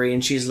stuffed degree,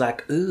 and she's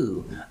like,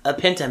 ooh, a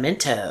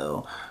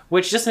pentamento.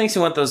 Which just makes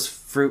me want those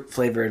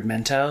fruit-flavored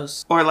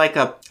Mentos. Or like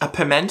a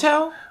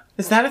pimento?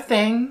 Is that a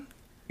thing?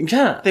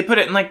 Yeah. They put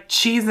it in like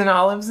cheese and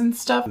olives and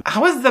stuff.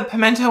 How is the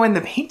pimento in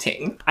the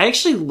painting? I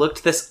actually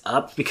looked this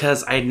up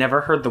because I had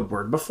never heard the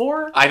word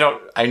before. I know.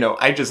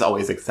 I just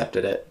always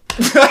accepted it.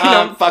 I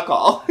don't fuck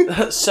all.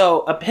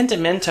 So a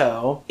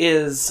pentamento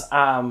is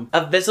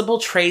a visible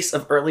trace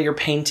of earlier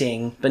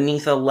painting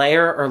beneath a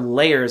layer or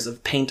layers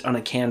of paint on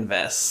a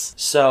canvas.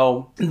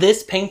 So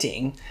this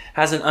painting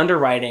has an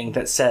underwriting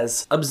that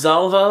says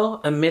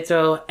absolvo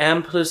amitto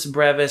amplus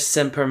brevis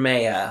semper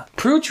mea.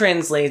 Prue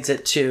translates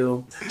it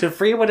to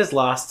free what is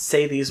lost,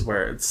 say these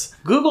words.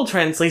 Google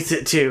translates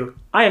it to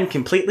I am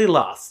completely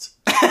lost.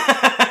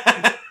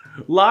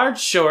 Large,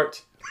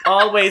 short,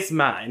 always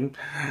mine.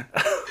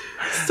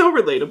 So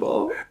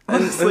relatable.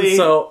 Honestly. And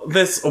so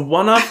this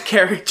one-off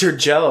character,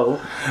 Joe,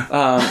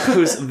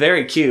 who's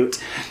very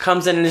cute,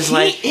 comes in and is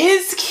like... He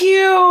is cute!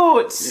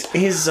 cute.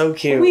 He's so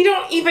cute. We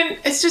don't even,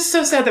 it's just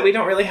so sad that we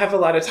don't really have a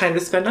lot of time to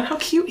spend on how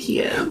cute he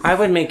is. I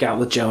would make out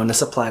with Joe in a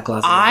supply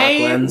closet.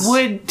 I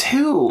would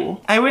too.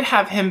 I would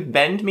have him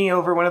bend me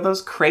over one of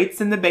those crates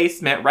in the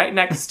basement right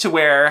next to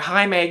where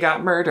Jaime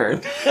got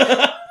murdered.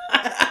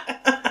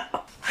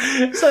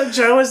 So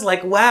Joe is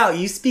like, wow,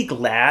 you speak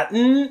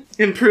Latin?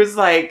 And Prue's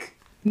like,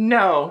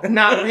 no,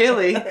 not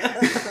really.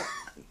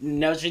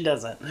 No, she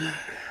doesn't.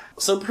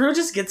 So Prue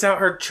just gets out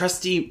her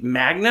trusty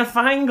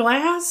magnifying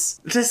glass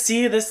to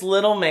see this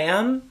little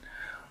man.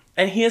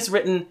 And he has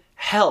written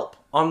help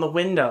on the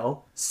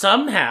window.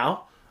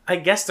 Somehow, I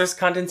guess there's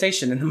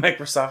condensation in the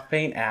Microsoft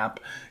Paint app.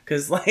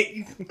 Because,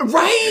 like...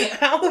 Right?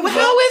 How is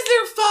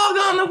there fog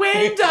on the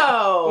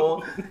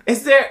window?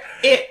 Is there...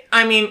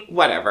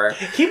 whatever.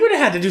 He would have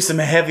had to do some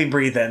heavy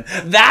breathing.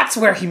 That's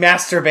where he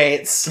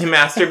masturbates. He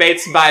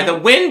masturbates by the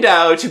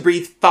window to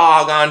breathe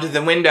fog onto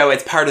the window.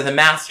 It's part of the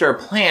master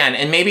plan.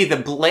 And maybe the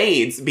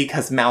blades,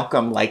 because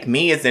Malcolm, like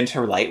me, is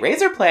into light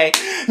razor play,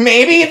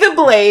 maybe the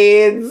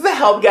blades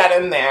help get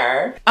him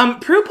there.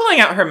 Prue pulling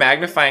out her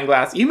magnifying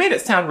glass, you made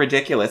it sound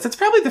ridiculous. It's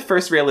probably the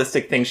first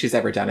realistic thing she's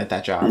ever done at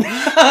that job.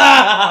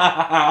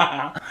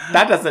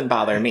 That doesn't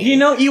bother me. You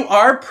know, you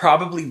are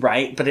probably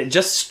right, but it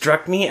just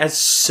struck me as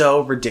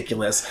so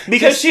ridiculous.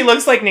 Because she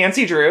looks like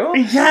Nancy Drew?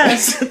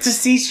 Yes! To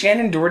see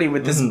Shannon Doherty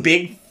with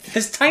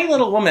this tiny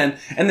little woman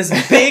and this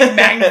big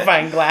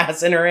magnifying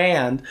glass in her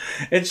hand.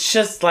 It's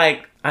just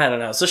like, I don't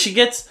know. So she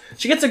gets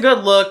a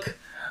good look.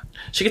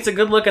 She gets a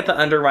good look at the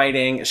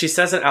underwriting. She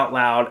says it out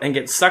loud and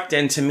gets sucked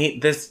in to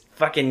meet this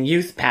fucking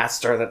youth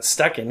pastor that's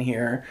stuck in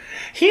here.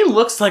 He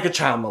looks like a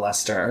child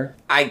molester.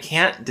 I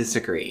can't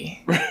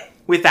disagree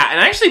with that.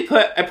 And I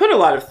put a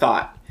lot of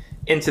thought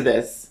into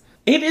this.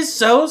 It is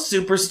so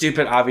super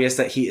stupid obvious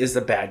that he is the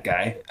bad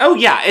guy. Oh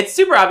yeah, it's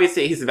super obvious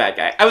that he's a bad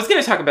guy. I was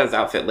going to talk about his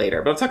outfit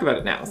later, but I'll talk about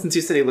it now, since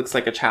you said he looks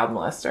like a child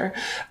molester.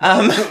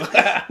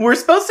 We're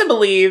supposed to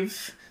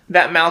believe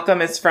that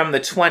Malcolm is from the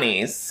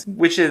 20s,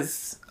 which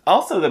is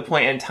also the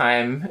point in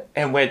time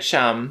in which,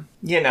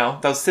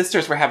 those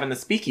sisters were having the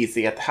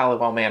speakeasy at the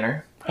Halliwell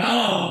Manor.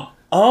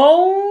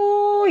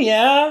 Oh,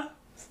 yeah.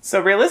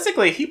 So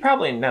realistically, he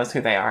probably knows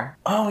who they are.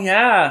 Oh,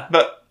 yeah.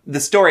 But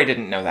the story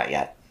didn't know that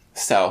yet.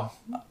 So,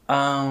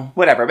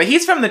 whatever. But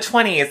he's from the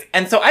 20s,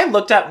 and so I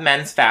looked up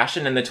men's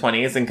fashion in the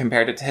 20s and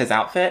compared it to his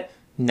outfit.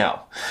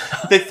 No.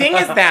 The thing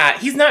is that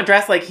he's not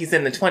dressed like he's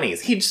in the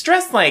 20s. He's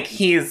dressed like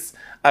he's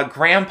a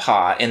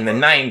grandpa in the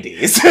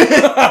 90s.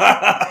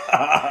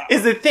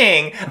 Is the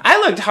thing. I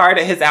looked hard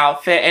at his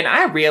outfit, and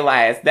I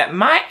realized that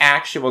my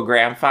actual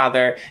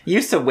grandfather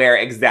used to wear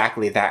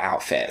exactly that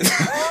outfit.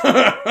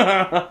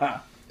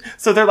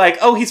 So they're like,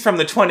 oh, he's from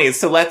the 20s,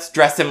 so let's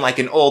dress him like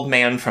an old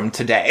man from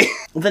today.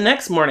 The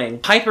next morning,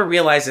 Piper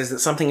realizes that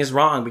something is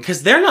wrong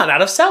because they're not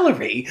out of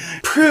celery.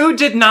 Prue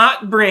did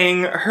not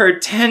bring her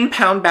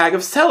 10-pound bag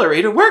of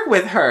celery to work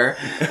with her.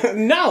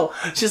 No.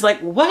 She's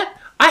like, what?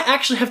 I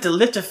actually have to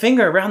lift a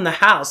finger around the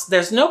house.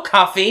 There's no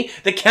coffee.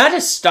 The cat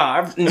is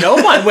starved. No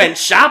one went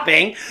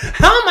shopping.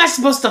 How am I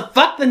supposed to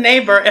fuck the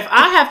neighbor if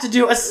I have to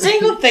do a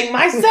single thing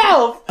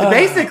myself?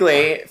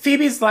 Basically,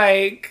 Phoebe's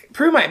like,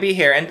 Prue might be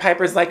here, and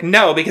Piper's like,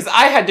 no, because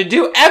I had to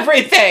do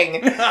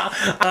everything.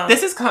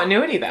 This is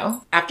continuity,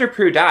 though. After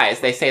Prue dies,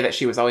 they say that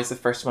she was always the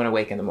first one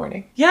awake in the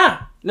morning.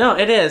 Yeah, no,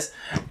 it is.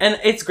 And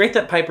it's great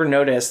that Piper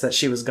noticed that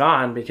she was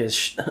gone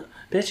because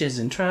bitch is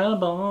in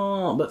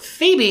trouble. But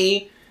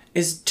Phoebe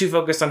is too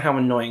focused on how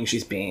annoying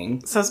she's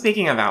being. So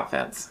speaking of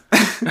outfits,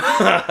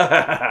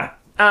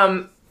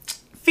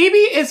 Phoebe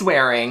is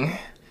wearing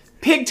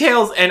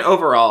pigtails and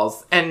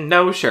overalls and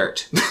no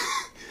shirt.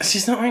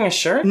 She's not wearing a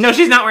shirt? No,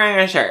 she's not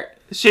wearing a shirt.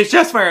 She's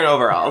just wearing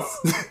overalls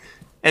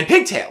and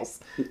pigtails.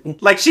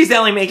 Like she's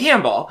Ellie Mae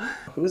Campbell.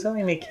 Who's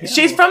Ellie Mae Campbell?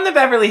 She's from the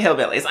Beverly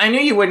Hillbillies. I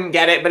knew you wouldn't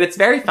get it, but it's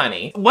very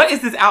funny. What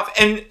is this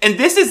outfit? And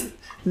this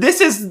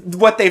is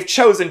what they've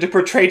chosen to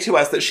portray to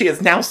us, that she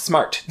is now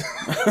smart.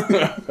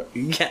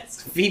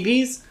 Yes,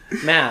 Phoebe's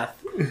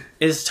math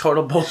is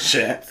total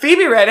bullshit.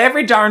 Phoebe read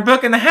every darn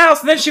book in the house,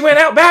 and then she went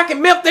out back and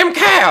milked them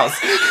cows.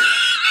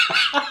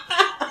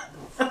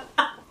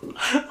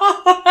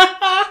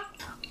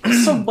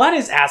 So what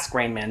is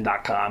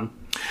AskRainman.com?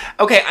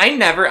 Okay, I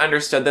never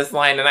understood this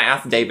line, and I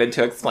asked David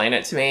to explain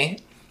it to me.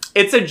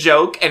 It's a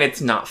joke, and it's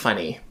not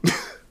funny.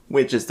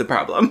 Which is the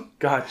problem.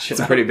 Gotcha.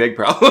 It's a pretty big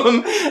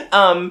problem.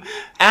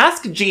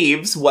 Ask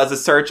Jeeves was a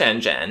search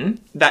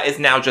engine that is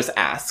now just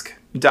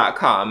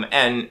ask.com.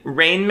 And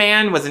Rain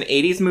Man was an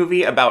 80s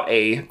movie about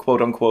a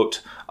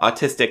quote-unquote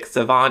autistic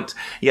savant.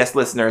 Yes,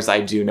 listeners,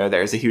 I do know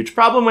there's a huge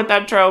problem with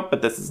that trope,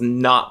 but this is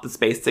not the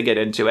space to get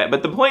into it.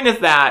 But the point is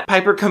that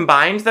Piper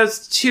combined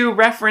those two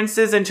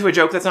references into a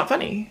joke that's not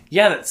funny.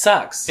 Yeah, that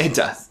sucks. It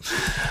does.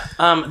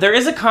 There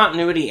is a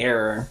continuity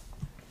error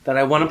that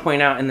I want to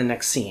point out in the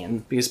next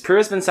scene, because Prue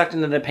has been sucked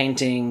into the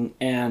painting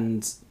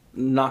and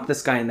knocked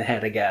this guy in the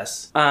head, I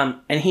guess.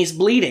 And he's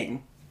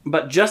bleeding.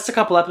 But just a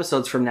couple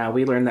episodes from now,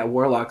 we learn that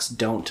warlocks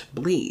don't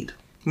bleed.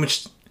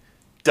 Which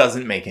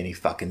doesn't make any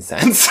fucking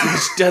sense.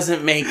 Which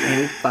doesn't make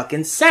any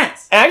fucking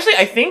sense. Actually,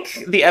 I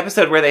think the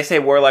episode where they say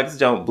warlocks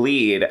don't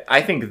bleed,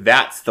 I think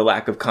that's the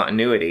lack of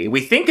continuity.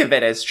 We think of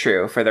it as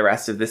true for the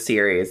rest of the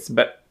series,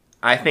 but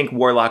I think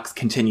warlocks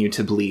continue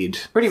to bleed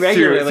pretty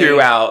regularly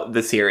throughout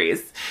the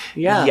series.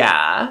 Yeah.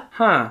 Yeah.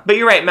 Huh. But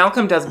you're right,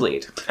 Malcolm does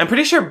bleed. I'm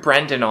pretty sure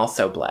Brendan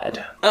also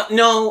bled.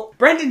 No,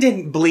 Brendan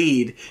didn't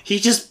bleed.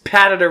 He just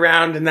patted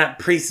around in that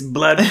priest's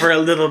blood for a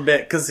little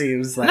bit because he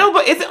was like... No,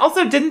 but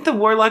didn't the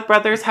Warlock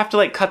brothers have to,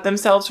 like, cut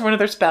themselves for one of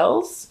their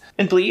spells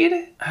and bleed?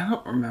 I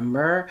don't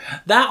remember.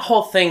 That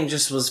whole thing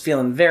just was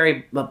feeling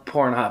very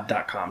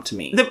Pornhub.com to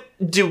me.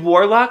 Do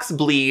warlocks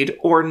bleed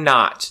or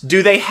not?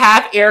 Do they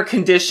have air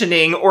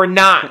conditioning or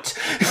not?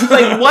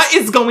 Like, what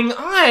is going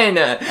on?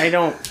 I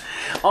don't...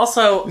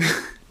 Also,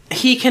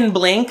 he can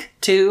blink,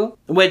 too,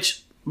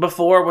 which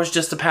before was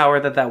just a power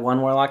that one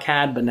warlock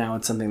had, but now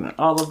it's something that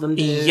all of them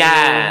do.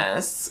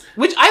 Yes.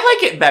 Which I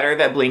like it better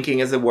that blinking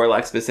is a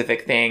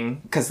warlock-specific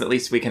thing, because at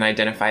least we can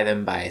identify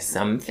them by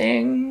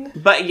something.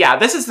 But yeah,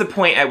 this is the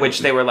point at which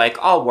they were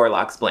like, all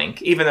warlocks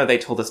blink, even though they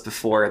told us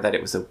before that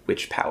it was a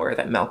witch power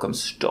that Malcolm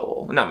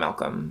stole. Not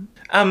Malcolm.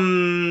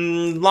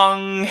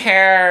 Long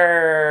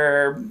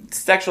hair,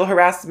 sexual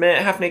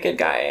harassment, half-naked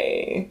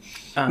guy.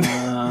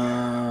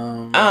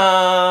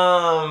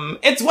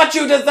 It's what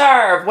you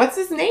deserve. What's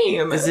his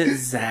name? Is it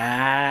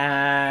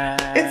Zach?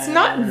 It's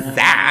not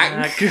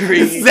Zach. Zach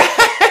is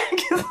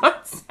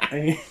not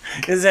Zach.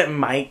 Is it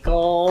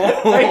Michael?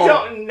 I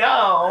don't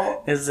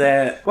know. Is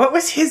it... What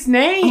was his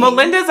name?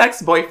 Melinda's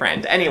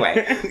ex-boyfriend.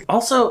 Anyway.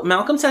 Also,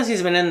 Malcolm says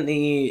he's been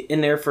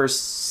in there for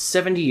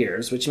 70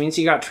 years, which means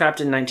he got trapped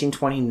in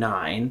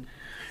 1929.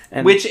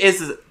 Which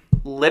is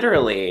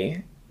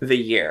literally the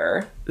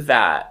year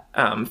that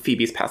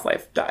Phoebe's past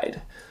life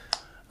died.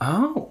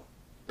 Oh.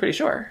 Pretty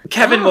sure.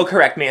 Kevin will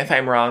correct me if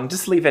I'm wrong.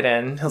 Just leave it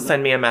in. He'll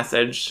send me a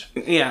message.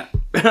 Yeah.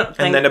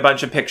 And then a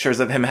bunch of pictures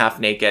of him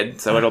half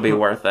naked, so it'll be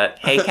worth it.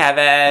 Hey,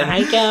 Kevin.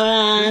 Hi,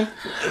 Kevin.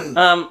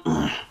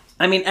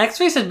 I mean,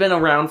 X-rays had been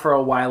around for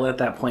a while at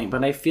that point,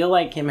 but I feel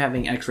like him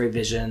having X-ray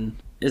vision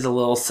is a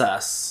little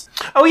sus.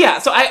 Oh, yeah.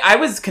 So I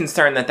was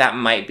concerned that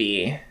might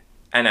be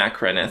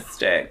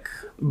anachronistic.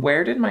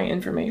 Where did my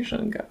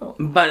information go?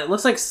 But it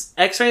looks like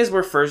X-rays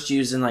were first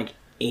used in, like,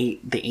 the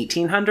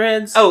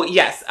 1800s. Oh,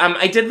 yes.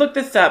 I did look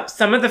this up.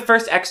 Some of the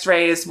first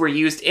X-rays were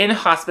used in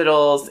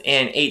hospitals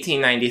in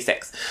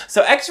 1896.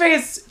 So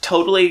X-rays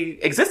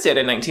totally existed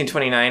in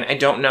 1929. I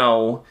don't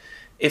know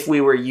if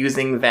we were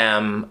using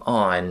them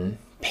on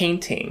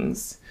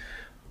paintings.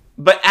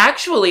 But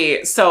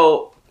actually,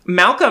 so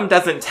Malcolm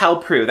doesn't tell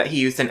Prue that he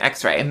used an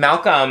X-ray.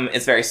 Malcolm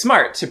is very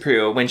smart to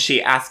Prue. When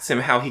she asks him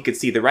how he could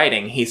see the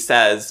writing, he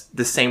says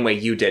the same way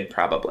you did,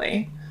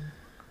 probably.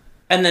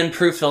 And then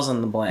Prue fills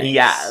in the blanks.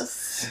 Yes.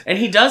 And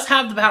he does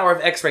have the power of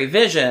X-ray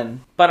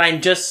vision, but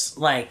I'm just,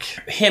 like,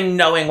 him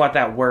knowing what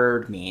that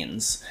word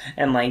means.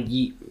 And, like,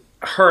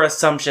 her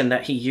assumption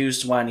that he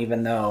used one,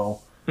 even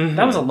though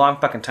that was a long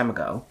fucking time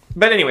ago.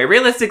 But anyway,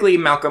 realistically,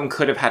 Malcolm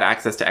could have had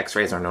access to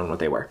X-rays or known what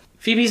they were.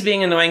 Phoebe's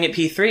being annoying at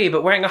P3,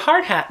 but wearing a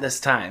hard hat this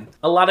time.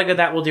 A lot of good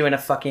that will do in a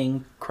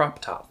fucking crop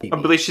top. I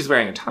believe she's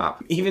wearing a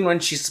top. Even when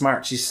she's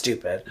smart, she's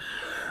stupid.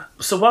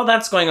 So while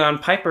that's going on,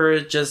 Piper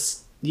just...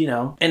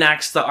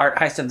 enacts the art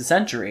heist of the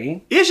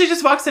century. Yeah, she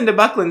just walks into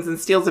Buckland's and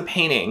steals a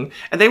painting.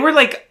 And they were,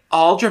 like,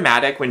 all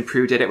dramatic when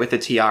Prue did it with the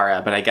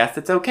tiara, but I guess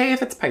it's okay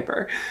if it's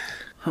Piper.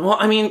 Well,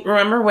 I mean,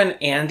 remember when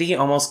Andy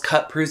almost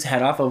cut Prue's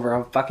head off over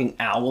a fucking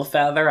owl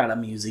feather at a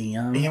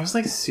museum? Yeah, I was,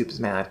 like, super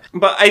mad.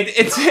 But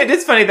it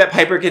is funny that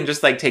Piper can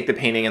just, like, take the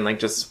painting and, like,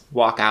 just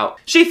walk out.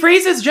 She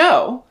freezes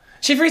Joe.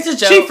 She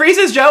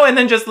freezes Joe and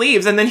then just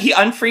leaves, and then he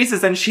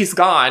unfreezes and she's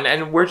gone,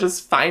 and we're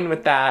just fine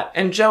with that.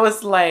 And Joe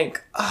is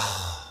like,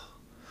 oh...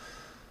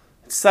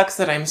 Sucks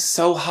that I'm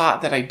so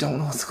hot that I don't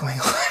know what's going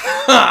on.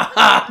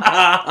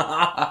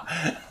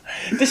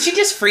 Does she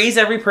just freeze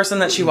every person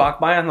that she walked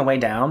by on the way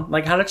down?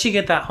 Like, how did she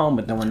get that home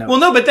but no one knows?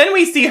 Well, no, but then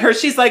we see her.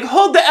 She's like,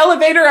 hold the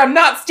elevator. I'm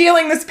not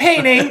stealing this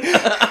painting.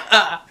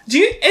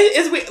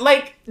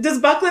 Does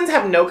Buckland's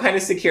have no kind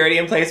of security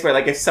in place where,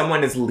 like, if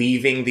someone is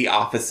leaving the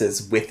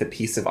offices with a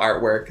piece of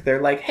artwork,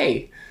 they're like,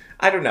 hey...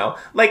 I don't know.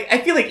 Like, I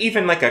feel like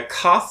even, like, a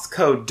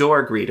Costco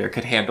door greeter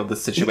could handle the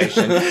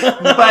situation.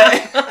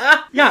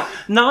 But... yeah,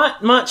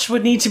 not much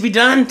would need to be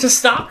done to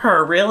stop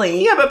her,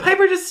 really. Yeah, but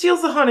Piper just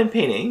steals the haunted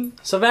painting.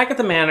 So back at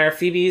the manor,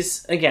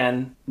 Phoebe's,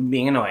 again,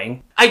 being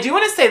annoying. I do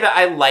want to say that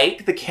I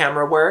like the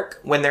camera work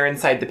when they're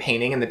inside the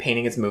painting and the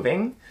painting is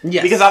moving.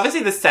 Yes. Because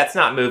obviously the set's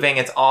not moving,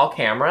 it's all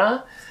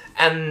camera.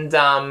 And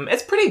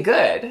it's pretty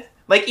good.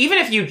 Like, even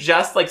if you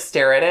just, like,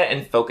 stare at it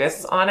and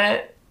focus on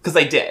it, because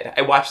I did.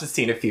 I watched the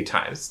scene a few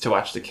times to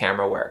watch the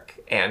camera work.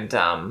 And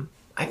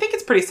I think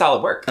it's pretty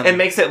solid work. It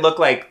makes it look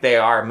like they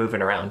are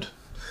moving around.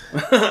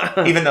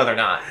 Even though they're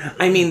not.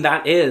 I mean,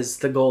 that is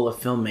the goal of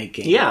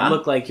filmmaking. Yeah.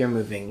 Look like you're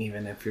moving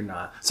even if you're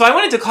not. So I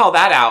wanted to call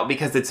that out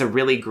because it's a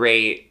really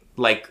great,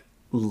 like,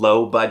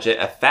 low-budget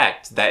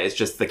effect that is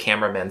just the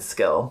cameraman's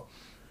skill.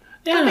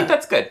 Yeah. I think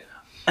that's good.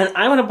 And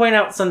I want to point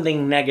out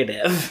something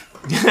negative.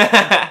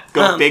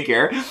 Go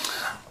figure.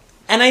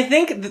 And I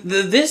think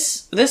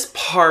this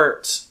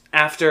part,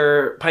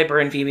 after Piper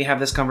and Phoebe have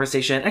this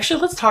conversation, actually,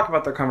 let's talk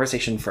about their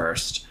conversation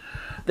first.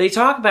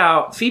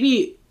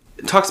 Phoebe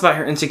talks about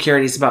her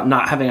insecurities about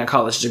not having a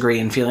college degree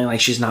and feeling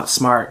like she's not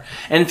smart,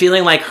 and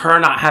feeling like her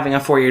not having a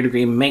 4-year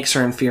degree makes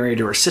her inferior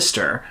to her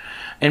sister.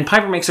 And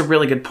Piper makes a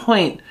really good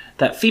point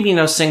that Phoebe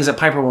knows things that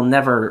Piper will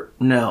never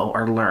know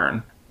or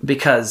learn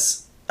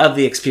because of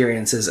the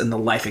experiences and the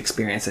life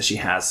experience that she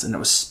has, and it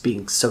was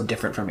being so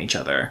different from each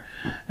other.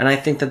 And I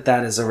think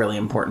that is a really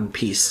important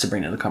piece to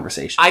bring to the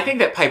conversation. I think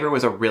that Piper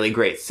was a really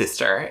great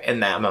sister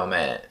in that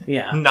moment.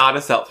 Yeah. Not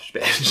a selfish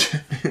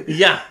bitch.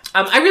 Yeah.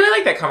 I really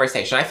like that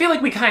conversation. I feel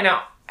like we kind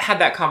of had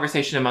that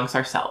conversation amongst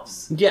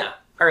ourselves Yeah.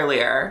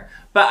 earlier.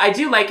 But I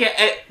do like it.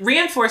 It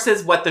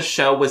reinforces what the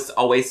show was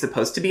always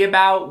supposed to be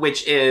about,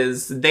 which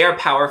is they are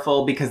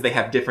powerful because they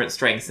have different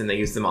strengths and they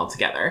use them all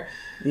together.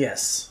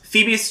 Yes.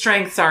 Phoebe's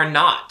strengths are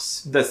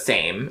not the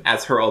same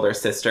as her older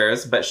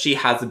sisters, but she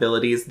has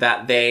abilities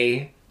that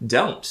they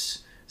don't.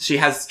 She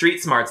has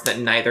street smarts that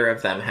neither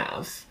of them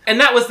have. And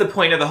that was the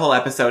point of the whole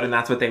episode, and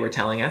that's what they were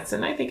telling us,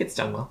 and I think it's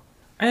done well.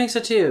 I think so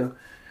too.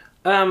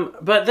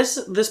 But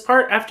this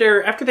part,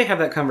 after they have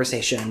that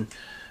conversation,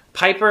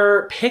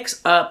 Piper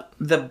picks up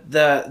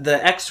the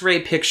X-ray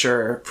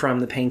picture from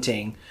the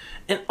painting,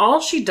 and all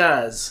she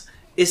does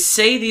is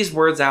say these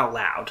words out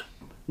loud.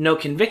 No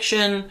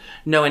conviction,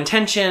 no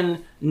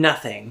intention,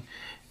 nothing.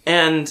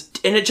 And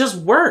it just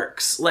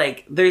works.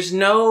 Like, there's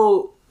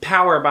no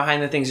power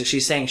behind the things that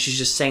she's saying. She's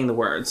just saying the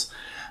words.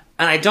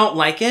 And I don't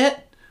like it,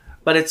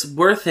 but it's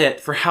worth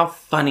it for how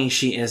funny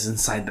she is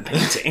inside the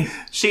painting.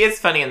 She is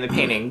funny in the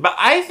painting, but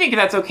I think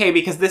that's okay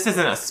because this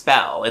isn't a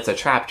spell. It's a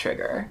trap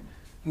trigger.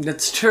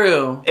 That's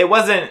true. It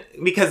wasn't,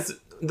 because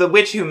the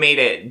witch who made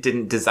it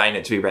didn't design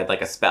it to be read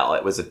like a spell.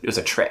 It was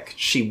a trick.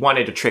 She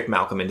wanted to trick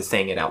Malcolm into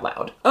saying it out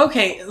loud.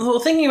 Okay, well,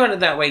 thinking about it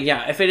that way,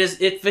 yeah. If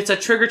it's a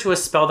trigger to a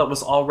spell that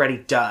was already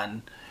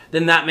done,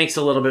 then that makes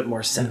a little bit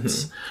more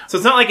sense. Mm-hmm. So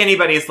it's not like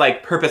anybody's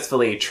like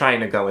purposefully trying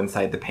to go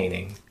inside the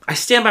painting. I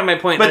stand by my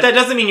point. But that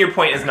doesn't mean your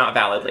point is not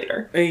valid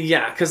later.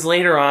 Yeah, because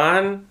later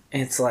on,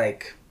 it's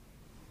like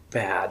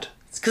bad.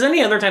 Because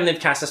any other time they've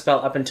cast a spell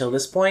up until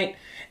this point,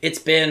 it's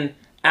been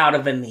out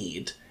of a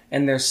need.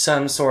 And there's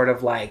some sort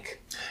of like...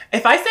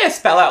 If I say a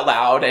spell out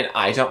loud and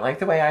I don't like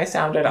the way I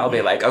sounded, I'll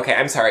be like, okay,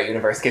 I'm sorry,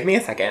 universe, give me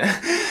a second.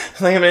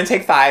 Like, I'm going to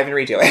take 5 and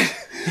redo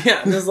it.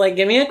 Yeah, just like,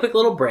 give me a quick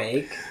little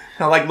break.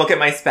 I'll like look at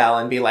my spell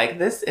and be like,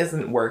 this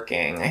isn't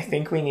working. I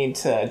think we need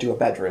to do a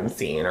bedroom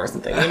scene or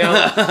something, you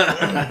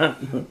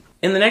know?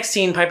 In the next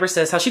scene, Piper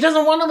says how she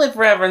doesn't want to live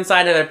forever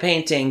inside of a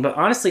painting, but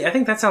honestly, I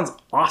think that sounds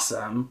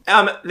awesome.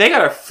 They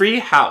got a free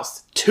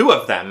house. 2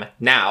 of them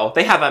now.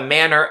 They have a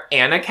manor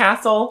and a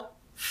castle.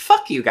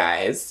 Fuck you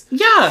guys.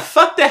 Yeah.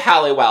 Fuck the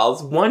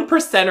Halliwells.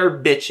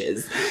 1%er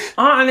bitches.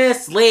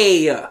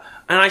 Honestly. And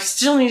I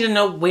still need to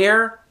know,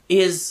 where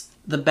is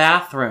the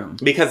bathroom?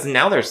 Because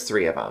now there's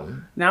 3 of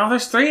them. Now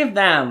there's 3 of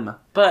them.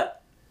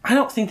 But I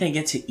don't think they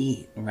get to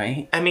eat,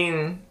 right? I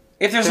mean...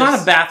 If there's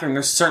not a bathroom,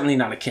 there's certainly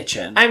not a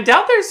kitchen. I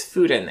doubt there's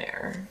food in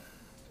there.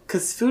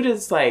 Because food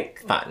is,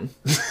 like, fun.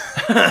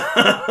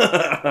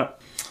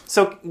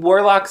 So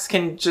warlocks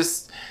can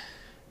just...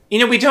 You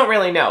know, we don't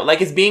really know.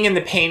 Like, is being in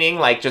the painting,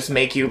 like, just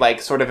make you,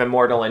 like, sort of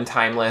immortal and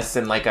timeless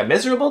in, like, a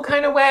miserable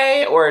kind of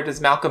way? Or does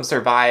Malcolm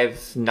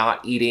survive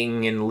not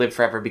eating and live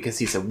forever because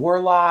he's a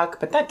warlock?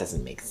 But that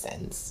doesn't make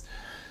sense.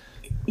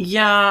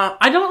 Yeah,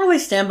 I don't really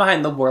stand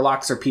behind the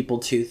warlocks are people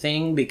too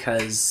thing,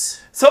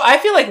 because... So I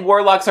feel like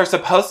warlocks are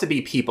supposed to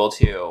be people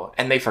too,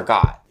 and they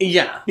forgot.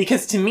 Yeah.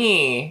 Because to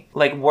me,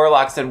 like,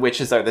 warlocks and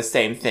witches are the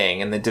same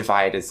thing, and the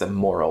divide is a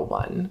moral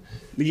one.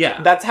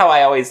 Yeah. That's how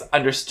I always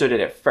understood it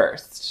at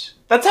first.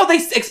 That's how they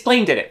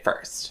explained it at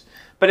first.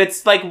 But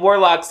it's like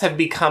warlocks have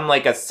become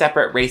like a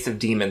separate race of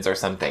demons or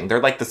something.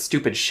 They're like the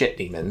stupid shit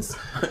demons.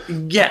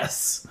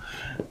 Yes.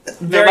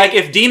 They're like,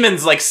 if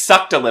demons like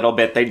sucked a little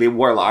bit, they'd be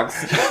warlocks.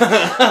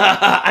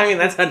 I mean,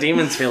 that's how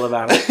demons feel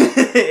about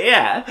it.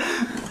 Yeah.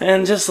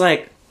 And just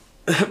like,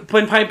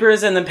 when Piper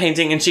is in the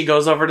painting and she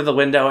goes over to the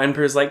window and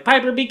Prue's like,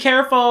 Piper, be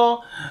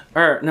careful.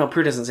 Or, no,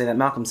 Prue doesn't say that.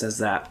 Malcolm says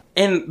that.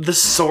 And the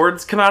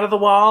swords come out of the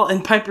wall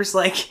and Piper's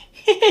like,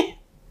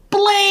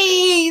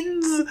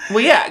 blades! Well,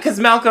 yeah, because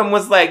Malcolm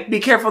was like, be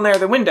careful near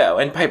the window.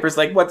 And Piper's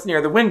like, what's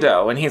near the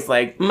window? And he's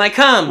like, my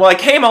cum. Well, I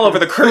came all over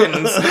the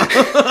curtains.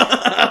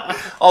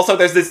 Also,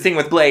 there's this thing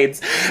with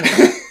blades.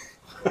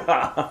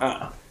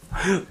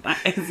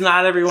 It's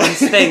not everyone's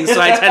thing, so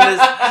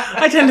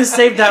I tend to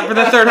save that for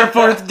the 3rd or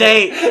 4th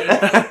date.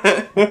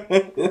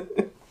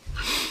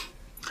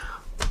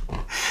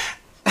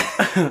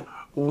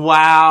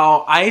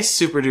 Wow, I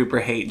super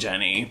duper hate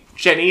Jenny.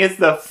 Jenny is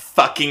the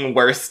fucking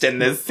worst in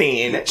this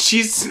scene.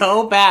 She's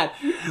so bad.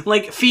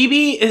 Like,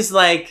 Phoebe is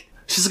like,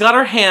 she's got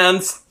her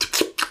hands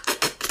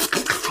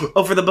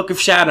over the Book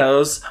of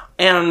Shadows,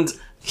 and...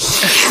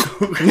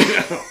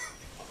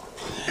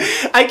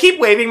 I keep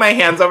waving my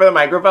hands over the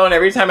microphone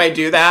every time I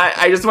do that.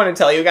 I just want to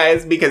tell you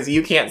guys, because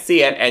you can't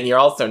see it, and you're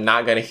also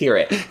not going to hear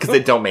it, because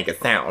it don't make a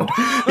sound.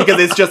 Because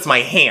it's just my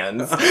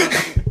hands.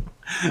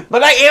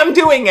 But I am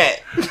doing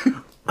it!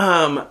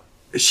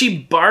 she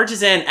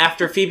barges in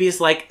after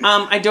Phoebe's like,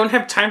 I don't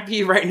have time for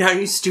you right now,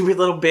 you stupid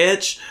little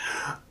bitch.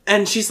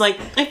 And she's like,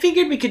 I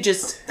figured we could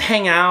just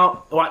hang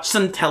out, watch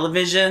some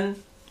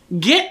television.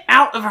 Get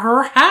out of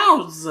her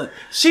house.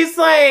 She's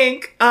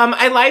like,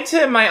 I lied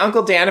to my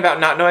Uncle Dan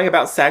about not knowing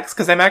about sex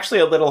because I'm actually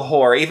a little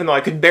whore, even though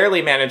I could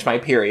barely manage my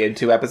period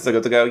 2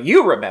 episodes ago.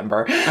 You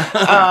remember.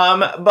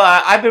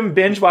 But I've been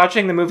binge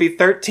watching the movie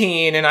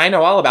 13 and I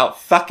know all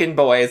about fucking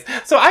boys.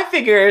 So I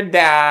figured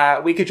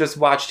that we could just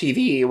watch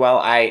TV while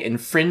I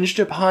infringed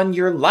upon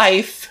your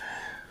life.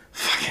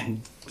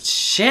 Fucking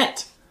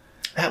shit.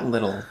 That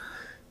little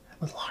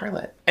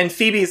harlot. And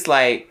Phoebe's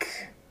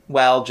like,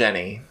 well,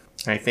 Jenny,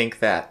 I think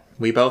that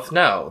we both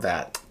know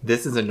that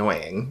this is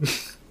annoying.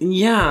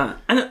 Yeah.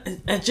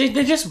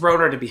 They just wrote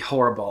her to be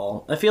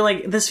horrible. I feel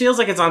like this feels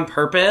like it's on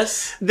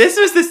purpose.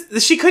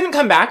 She couldn't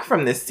come back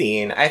from this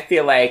scene. I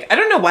feel like, I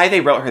don't know why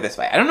they wrote her this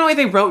way. I don't know why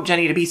they wrote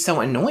Jenny to be so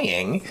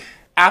annoying.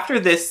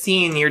 After this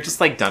scene, you're just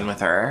like done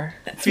with her.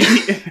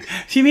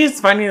 Phoebe is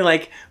finally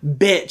like,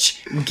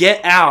 bitch,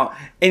 get out.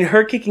 And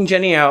her kicking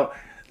Jenny out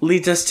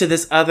leads us to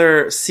this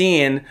other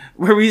scene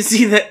where we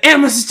see that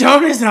Emma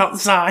Stone is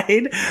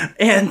outside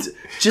and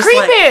just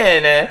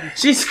creeping. Like,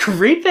 she's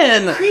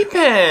creeping.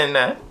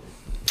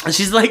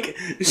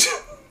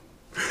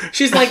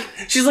 She's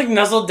like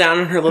nuzzled down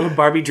in her little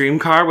Barbie dream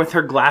car with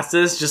her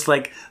glasses just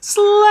like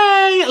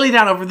slightly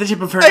down over the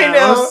tip of her nose. I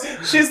know.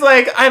 She's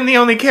like, I'm the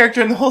only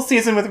character in the whole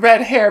season with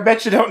red hair.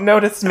 Bet you don't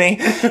notice me.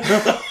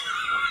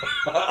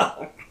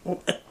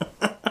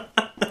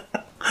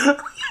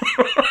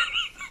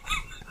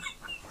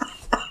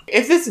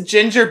 If this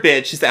ginger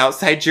bitch is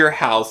outside your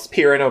house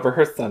peering over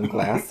her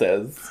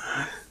sunglasses,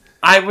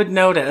 I would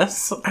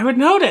notice.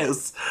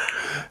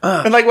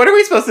 And like, what are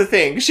we supposed to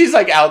think? She's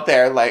like out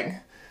there like,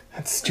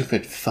 that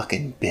stupid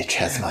fucking bitch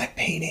has my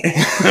painting.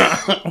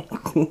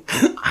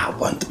 I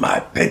want my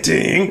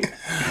painting.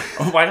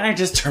 Why did I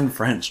just turn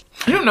French?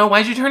 I don't know.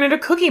 Why'd you turn into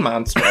Cookie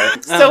Monster?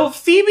 So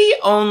Phoebe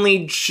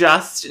only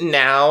just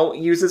now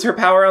uses her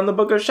power on the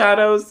Book of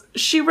Shadows.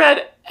 She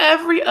read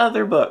every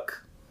other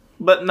book,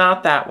 but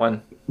not that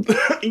one.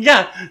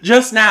 Yeah,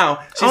 just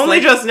now. She's Only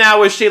like, just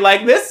now was she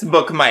like, this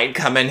book might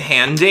come in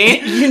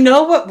handy. You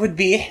know what would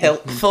be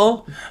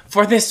helpful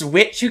for this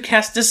witch who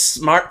cast a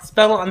smart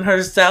spell on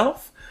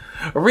herself?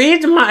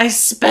 Read my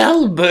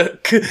spell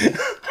book.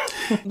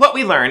 What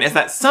we learn is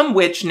that some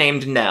witch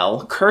named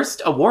Nell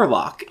cursed a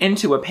warlock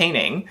into a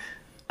painting.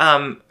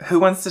 Who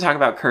wants to talk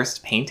about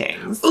cursed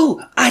paintings?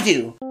 Ooh, I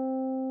do.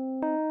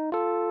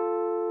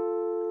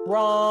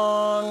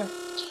 Wrong.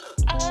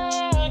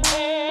 I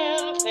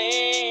can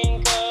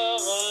think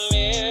of a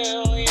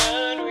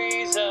million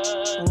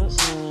reasons.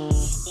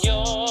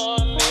 You're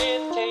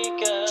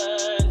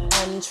mistaken.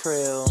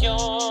 Untrue.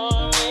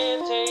 You're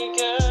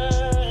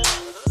mistaken.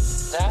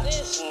 That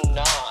is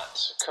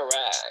not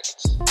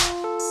correct.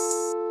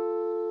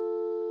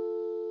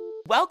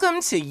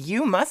 Welcome to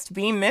You Must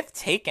Be Myth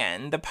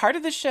Taken, the part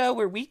of the show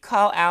where we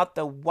call out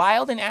the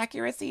wild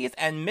inaccuracies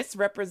and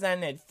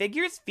misrepresented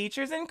figures,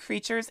 features, and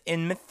creatures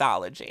in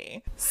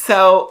mythology.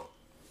 So,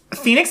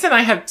 Phoenix and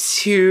I have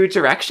 2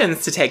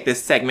 directions to take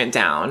this segment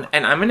down,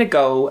 and I'm going to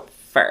go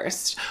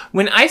first.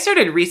 When I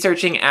started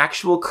researching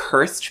actual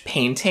cursed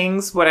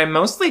paintings, what I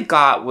mostly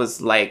got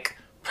was like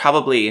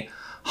probably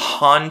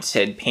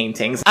haunted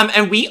paintings.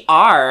 And we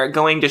are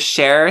going to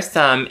share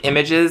some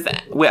images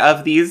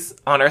of these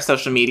on our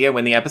social media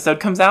when the episode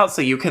comes out,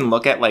 so you can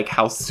look at like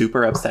how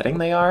super upsetting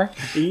they are.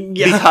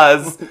 Yeah.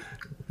 Because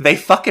they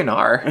fucking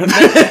are.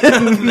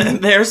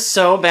 They're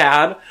so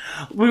bad.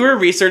 We were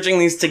researching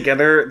these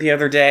together the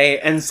other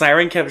day, and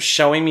Siren kept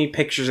showing me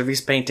pictures of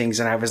these paintings,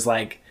 and I was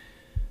like,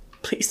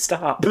 please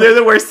stop. They're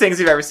the worst things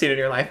you've ever seen in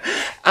your life.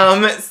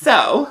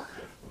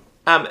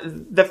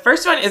 The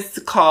first one is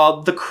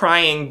called The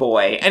Crying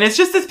Boy, and it's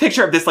just this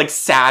picture of this, like,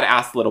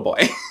 sad-ass little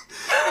boy.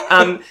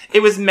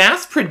 It was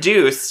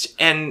mass-produced,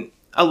 and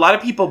a lot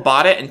of people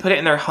bought it and put it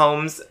in their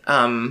homes,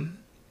 I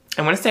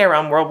want to say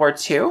around World War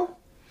II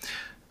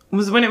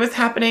was when it was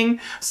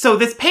happening. So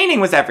this painting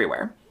was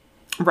everywhere,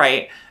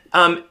 right?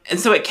 And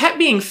so it kept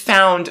being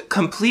found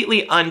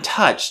completely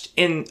untouched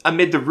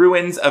amid the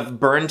ruins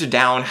of burned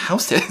down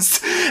houses.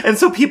 And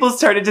so people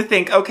started to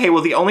think, okay,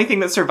 well, the only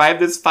thing that survived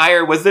this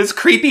fire was this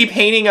creepy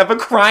painting of a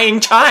crying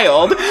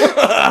child.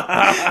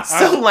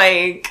 So,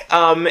 like,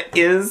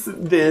 is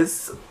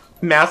this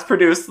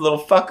mass-produced little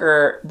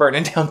fucker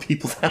burning down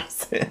people's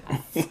houses?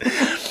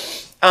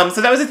 So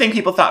that was a thing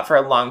people thought for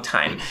a long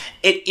time.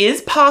 It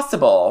is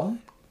possible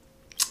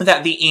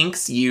that the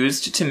inks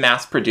used to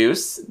mass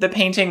produce the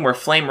painting were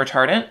flame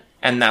retardant,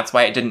 and that's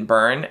why it didn't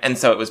burn. And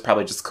so it was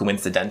probably just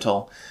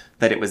coincidental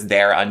that it was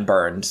there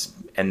unburned,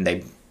 and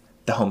the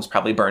homes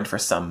probably burned for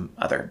some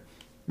other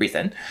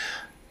reason.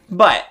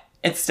 But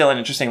it's still an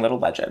interesting little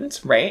legend,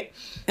 right?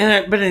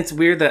 But it's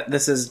weird that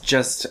this is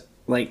just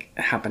like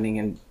happening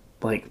in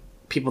like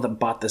people that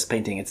bought this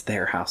painting, it's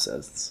their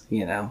houses,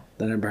 you know,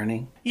 that are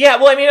burning. Yeah,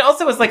 well, I mean, it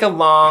also was like a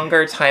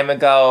longer time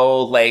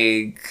ago.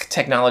 Like,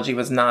 technology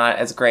was not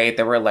as great.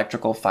 There were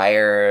electrical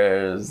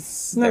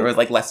fires. There was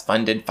like less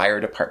funded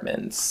fire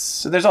departments.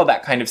 So there's all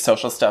that kind of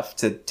social stuff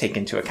to take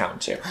into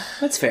account too.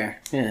 That's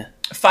fair. Yeah.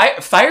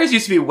 Fires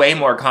used to be way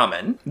more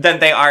common than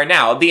they are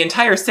now. The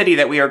entire city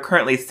that we are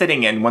currently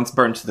sitting in once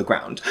burned to the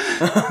ground.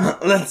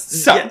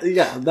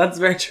 Yeah, that's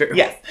very true.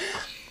 Yes.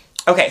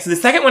 Okay, so the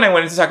second one I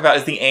wanted to talk about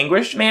is The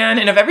Anguished Man.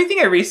 And of everything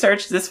I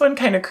researched, this one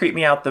kind of creeped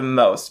me out the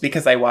most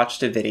because I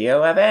watched a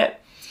video of it.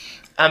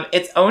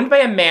 It's owned by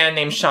a man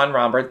named Sean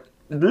Robert.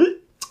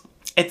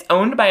 It's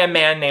owned by a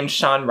man named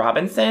Sean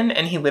Robinson,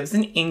 and he lives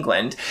in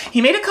England.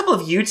 He made a couple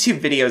of YouTube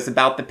videos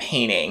about the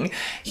painting.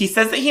 He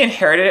says that he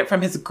inherited it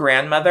from his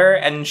grandmother,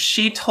 and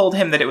she told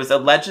him that it was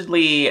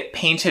allegedly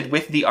painted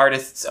with the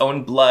artist's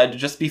own blood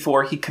just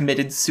before he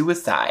committed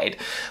suicide.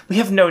 We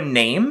have no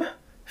name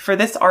for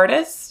this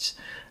artist,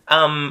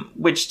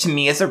 which to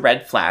me is a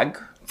red flag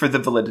for the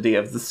validity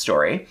of the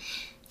story.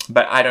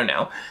 But I don't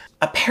know.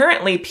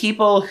 Apparently,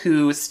 people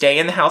who stay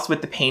in the house with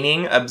the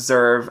painting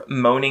observe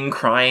moaning,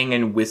 crying,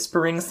 and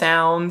whispering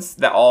sounds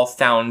that all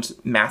sound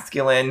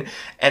masculine,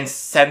 and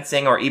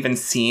sensing or even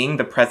seeing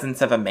the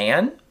presence of a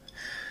man,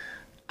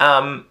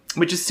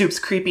 which is super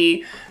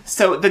creepy.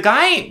 So the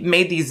guy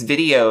made these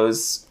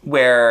videos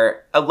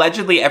where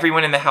allegedly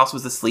everyone in the house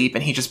was asleep,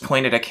 and he just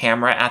pointed a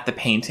camera at the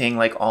painting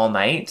like all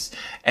night.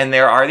 And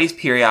there are these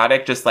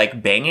periodic just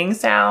like banging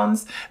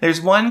sounds.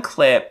 There's one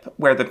clip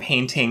where the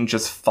painting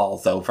just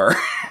falls over.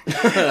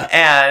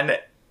 And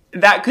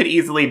that could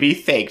easily be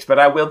faked, but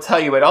I will tell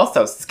you it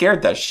also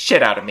scared the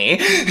shit out of me.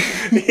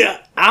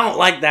 Yeah, I don't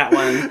like that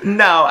one.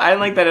 No, I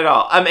don't like that at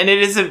all. And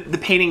the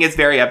painting is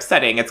very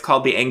upsetting. It's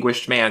called The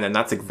Anguished Man, and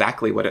that's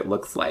exactly what it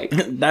looks like.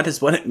 That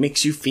is what it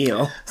makes you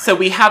feel. So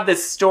we have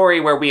this story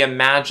where we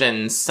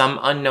imagine some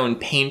unknown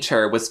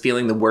painter was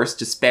feeling the worst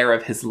despair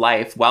of his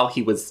life. While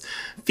he was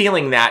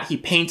feeling that, he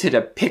painted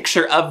a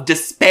picture of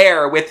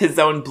despair with his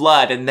own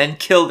blood and then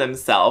killed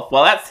himself.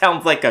 Well, that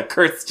sounds like a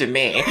curse to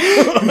me.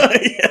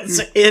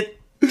 Yes, it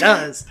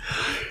does.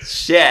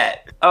 Shit.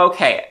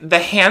 Okay, The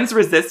Hands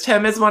Resist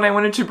Him is one I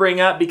wanted to bring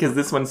up because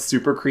this one's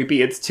super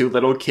creepy. It's two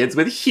little kids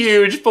with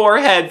huge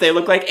foreheads. They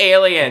look like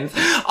aliens.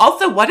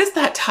 Also, what is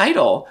that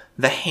title?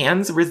 The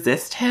Hands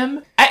Resist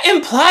Him? It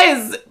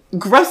implies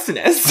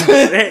grossness.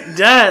 It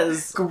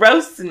does.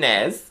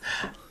 Grossness.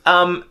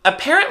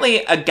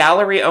 Apparently, a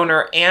gallery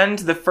owner and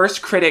the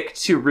first critic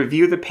to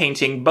review the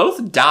painting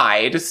both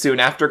died soon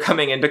after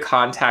coming into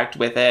contact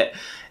with it.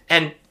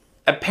 And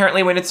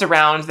apparently when it's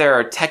around, there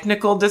are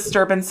technical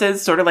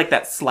disturbances, sort of like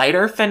that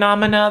slider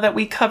phenomena that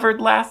we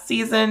covered last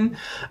season.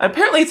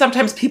 Apparently,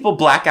 sometimes people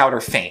black out or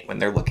faint when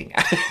they're looking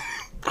at it.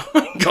 Oh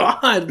my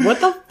god,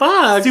 what the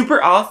fuck?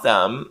 Super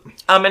awesome.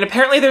 And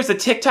apparently there's a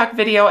TikTok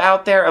video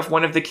out there of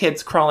one of the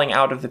kids crawling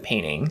out of the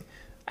painting.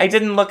 I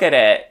didn't look at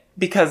it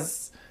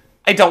because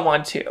I don't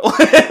want to.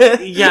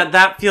 Yeah,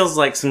 that feels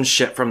like some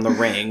shit from The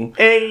Ring.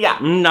 Yeah.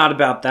 I'm not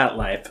about that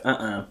life.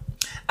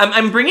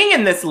 I'm bringing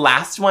in this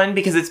last one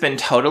because it's been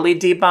totally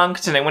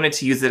debunked, and I wanted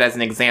to use it as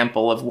an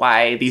example of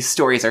why these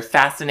stories are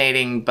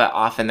fascinating, but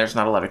often there's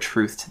not a lot of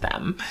truth to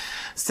them.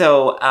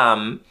 So,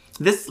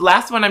 this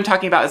last one I'm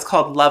talking about is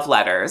called Love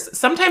Letters.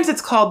 Sometimes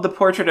it's called The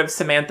Portrait of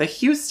Samantha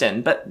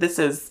Houston, but this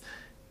is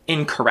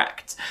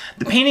incorrect.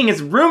 The painting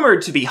is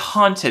rumored to be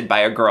haunted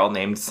by a girl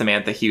named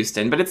Samantha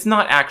Houston, but it's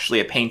not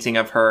actually a painting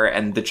of her,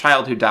 and the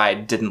child who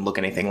died didn't look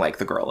anything like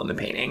the girl in the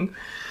painting.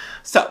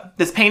 So,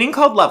 this painting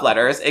called Love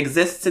Letters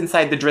exists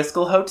inside the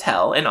Driscoll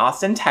Hotel in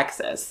Austin,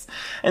 Texas.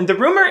 And the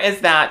rumor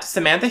is that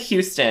Samantha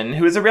Houston,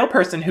 who is a real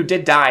person who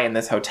did die in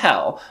this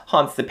hotel,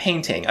 haunts the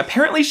painting.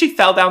 Apparently, she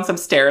fell down some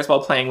stairs while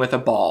playing with a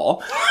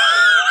ball.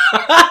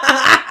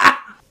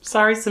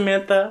 Sorry,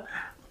 Samantha.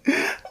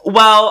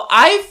 Well,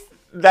 if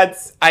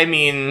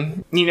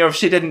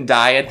she didn't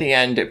die at the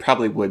end, it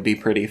probably would be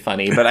pretty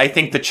funny. But I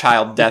think the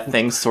child death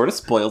thing sort of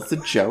spoils the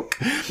joke.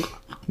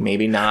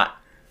 Maybe not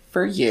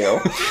for you.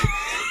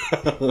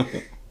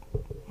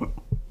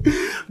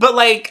 But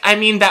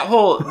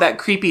that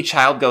creepy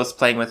child ghost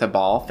playing with a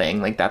ball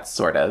thing, like that's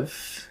sort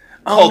of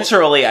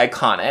culturally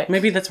iconic.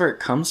 Maybe that's where it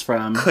comes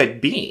from. Could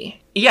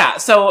be. Yeah,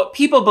 so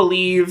people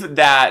believe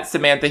that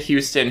Samantha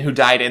Houston, who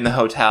died in the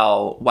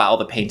hotel while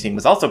the painting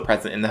was also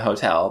present in the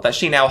hotel, that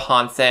she now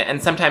haunts it.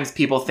 And sometimes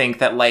people think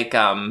that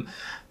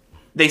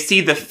they see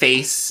the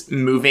face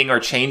moving or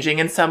changing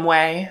in some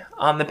way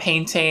on the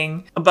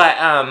painting. But,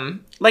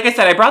 like I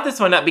said, I brought this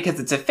one up because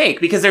it's a fake,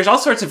 because there's all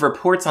sorts of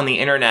reports on the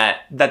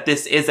internet that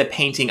this is a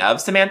painting of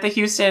Samantha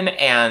Houston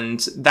and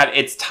that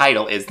its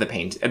title is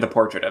The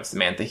Portrait of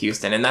Samantha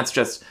Houston. And that's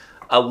just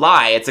a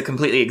lie. It's a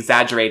completely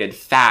exaggerated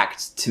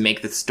fact to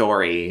make the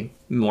story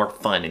more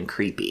fun and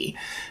creepy.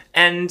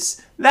 And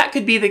that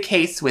could be the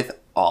case with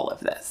all of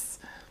this.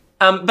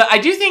 But I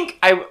do think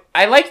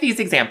I like these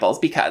examples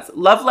because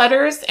Love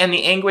Letters and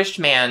The Anguished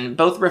Man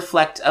both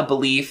reflect a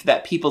belief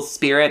that people's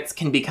spirits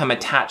can become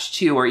attached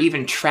to or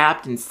even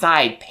trapped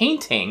inside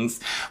paintings,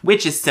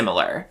 which is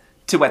similar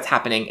to what's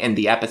happening in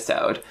the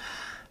episode.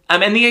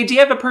 And the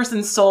idea of a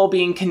person's soul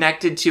being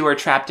connected to or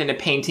trapped in a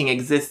painting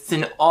exists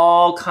in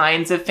all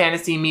kinds of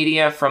fantasy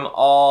media from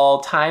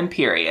all time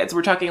periods.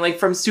 We're talking like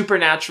from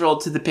Supernatural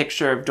to the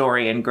picture of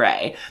Dorian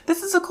Gray.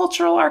 This is a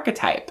cultural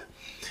archetype.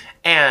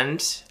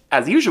 And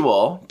as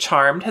usual,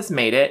 Charmed has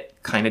made it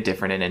kind of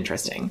different and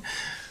interesting.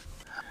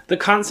 The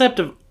concept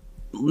of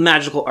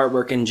magical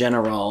artwork in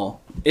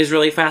general is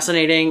really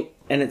fascinating,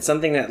 and it's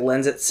something that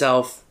lends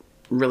itself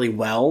really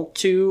well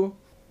to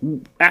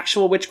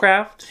actual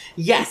witchcraft.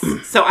 Yes.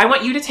 So I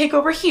want you to take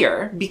over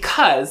here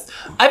because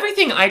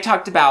everything I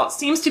talked about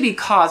seems to be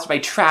caused by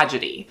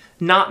tragedy,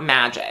 not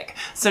magic.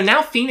 So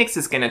now Phoenix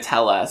is going to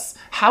tell us,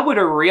 how would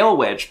a real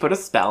witch put a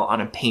spell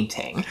on a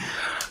painting?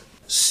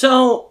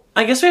 So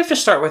I guess we have to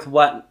start with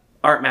what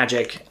art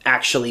magic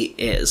actually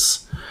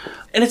is.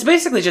 And it's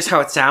basically just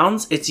how it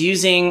sounds. It's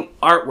using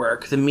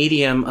artwork, the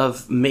medium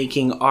of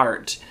making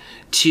art,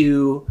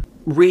 to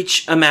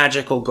reach a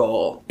magical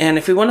goal. And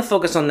if we want to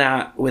focus on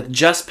that with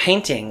just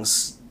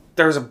paintings,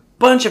 there's a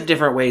bunch of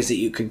different ways that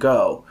you could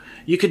go.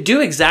 You could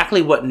do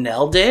exactly what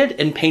Nell did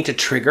and paint a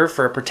trigger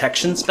for a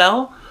protection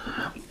spell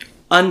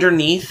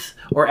underneath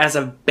or as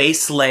a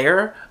base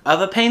layer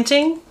of a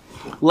painting.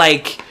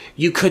 Like,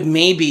 you could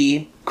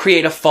maybe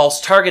create a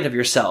false target of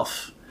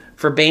yourself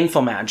for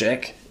baneful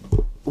magic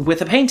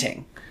with a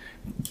painting.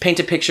 Paint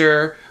a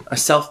picture, a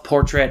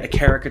self-portrait, a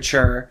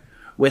caricature,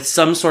 with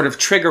some sort of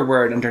trigger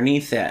word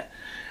underneath it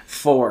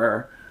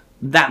for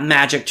that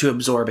magic to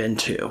absorb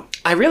into.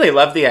 I really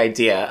love the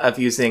idea of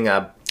using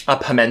a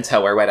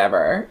pimento or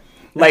whatever.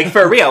 Like,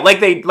 for real,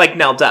 like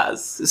Nell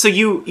does. So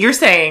you're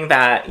saying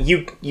that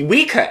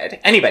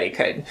anybody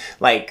could,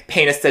 like,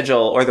 paint a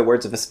sigil or the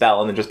words of a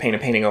spell and then just paint a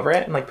painting over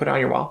it and, like, put it on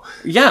your wall?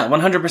 Yeah,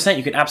 100%.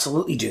 You could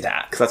absolutely do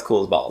that. Because that's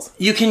cool as balls.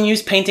 You can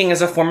use painting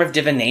as a form of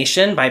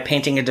divination by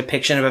painting a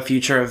depiction of a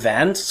future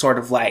event, sort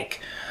of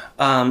like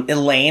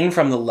Elaine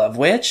from The Love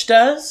Witch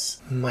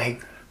does. My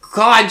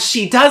God,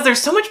 she does.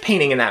 There's so much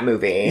painting in that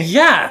movie.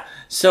 Yeah.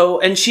 So,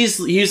 and she's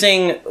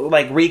using,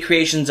 like,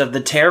 recreations of the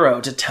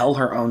tarot to tell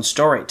her own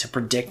story, to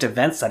predict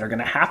events that are going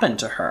to happen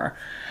to her.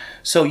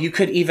 So you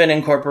could even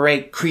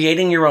incorporate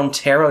creating your own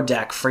tarot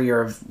deck for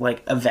your,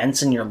 like,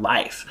 events in your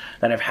life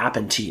that have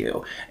happened to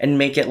you, and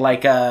make it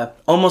like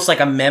almost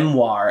like a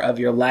memoir of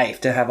your life,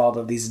 to have all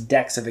of these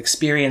decks of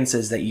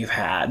experiences that you've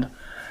had.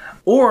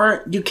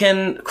 Or you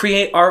can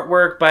create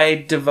artwork by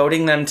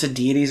devoting them to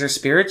deities or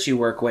spirits you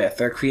work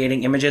with, or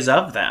creating images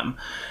of them.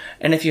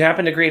 And if you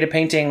happen to create a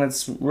painting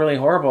that's really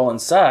horrible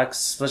and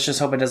sucks, let's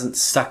just hope it doesn't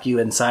suck you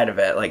inside of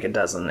it like it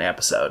does in the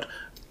episode.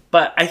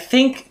 But I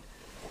think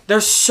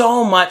there's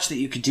so much that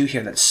you could do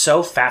here that's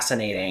so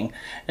fascinating,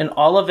 and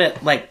all of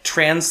it, like,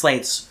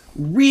 translates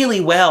really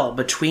well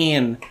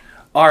between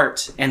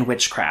art and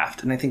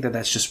witchcraft. And I think that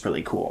that's just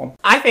really cool.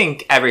 I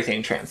think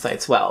everything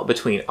translates well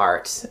between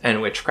art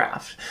and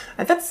witchcraft.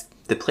 And that's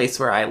the place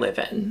where I live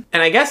in.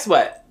 And I guess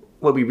what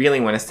we really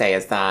want to say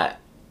is that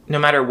no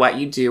matter what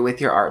you do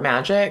with your art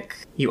magic,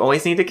 you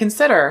always need to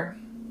consider,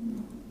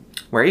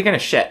 where are you going to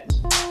shit?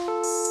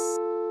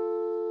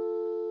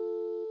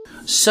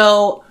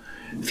 So,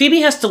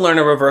 Phoebe has to learn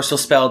a reversal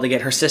spell to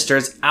get her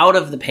sisters out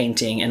of the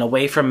painting and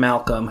away from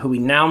Malcolm, who we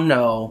now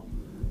know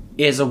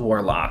is a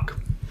warlock,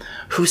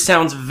 who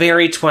sounds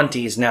very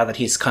 20s now that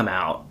he's come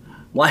out.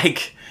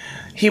 Like,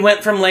 he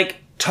went from, like,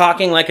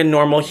 talking like a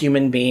normal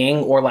human being,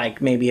 or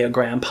like maybe a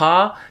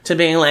grandpa, to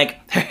being like,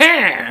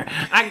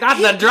 I got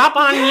the drop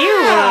on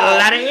you,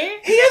 laddie.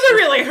 He is a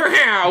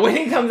really when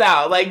he comes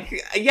out.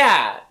 Like,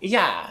 yeah.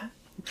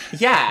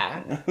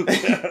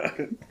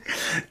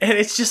 And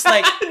it's just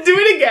like, do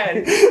it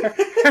again.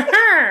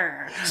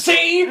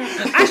 See?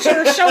 I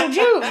should have showed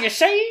you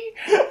see?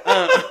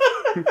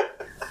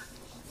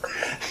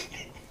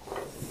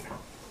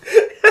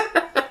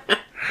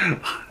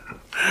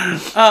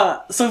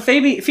 So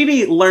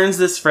Phoebe learns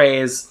this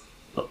phrase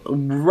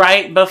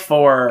right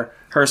before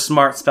her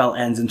smart spell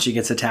ends and she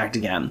gets attacked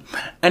again.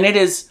 And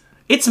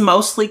it's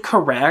mostly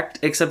correct,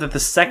 except that the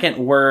second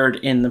word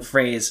in the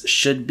phrase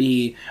should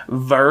be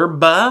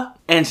verba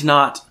and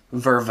not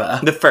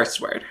verva. The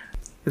first word.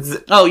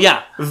 Oh,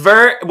 yeah.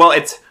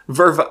 It's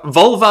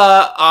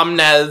vulva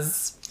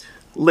omnes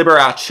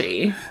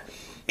liberace.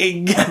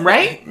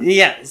 Right?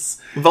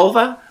 Yes.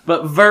 Vulva?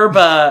 But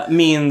verba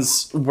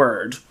means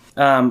word.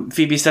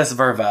 Phoebe says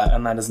verva,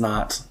 and it's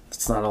not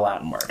a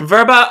Latin word.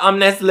 Verba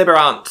omnes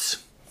liberant.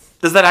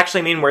 Does that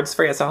actually mean words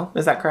for ESL?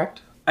 Is that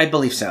correct? I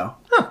believe so.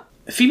 Huh.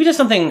 Phoebe does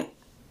something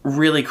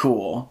really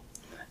cool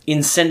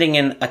in sending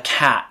in a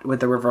cat with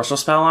the reversal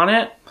spell on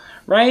it,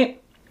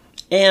 right?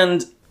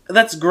 And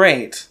that's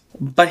great.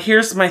 But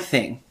here's my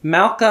thing.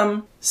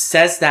 Malcolm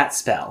says that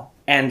spell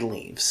and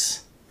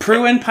leaves.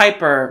 Prue and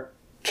Piper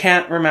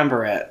can't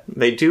remember it.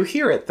 They do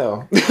hear it,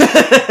 though.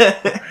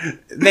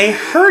 They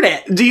heard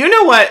it. Do you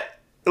know what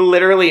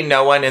literally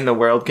no one in the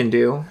world can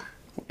do?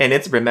 And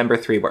it's remember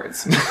 3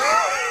 words.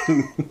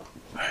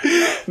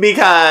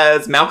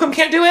 Because Malcolm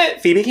can't do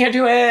it, Phoebe can't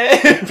do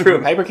it, Prue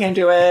and Piper can't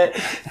do it,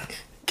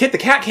 Kit the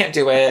cat can't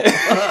do it.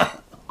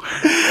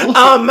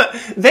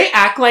 They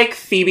act like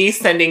Phoebe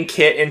sending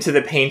Kit into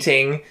the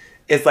painting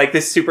is like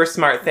this super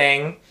smart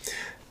thing.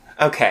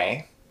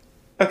 Okay.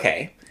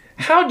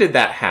 How did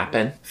that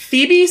happen?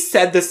 Phoebe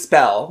said the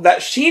spell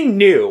that she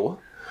knew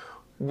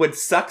would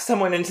suck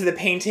someone into the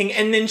painting,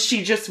 and then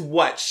she just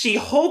She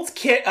holds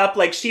Kit up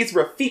like she's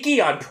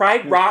Rafiki on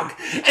Pride Rock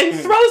and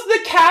throws the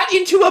cat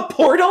into a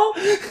portal?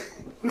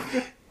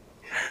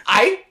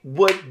 I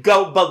would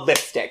go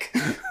ballistic.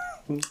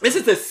 This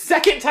is the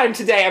second time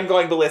today I'm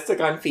going ballistic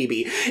on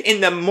Phoebe.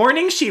 In the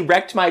morning, she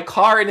wrecked my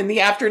car, and in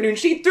the afternoon,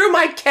 she threw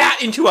my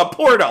cat into a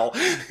portal.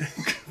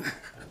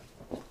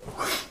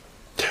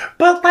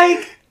 But,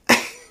 like,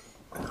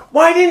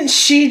 why didn't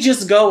she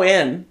just go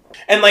in?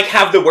 And, like,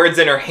 have the words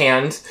in her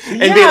hand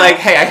and be like,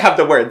 hey, I have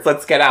the words.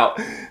 Let's get out.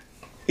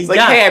 It's like,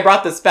 hey, I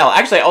brought the spell.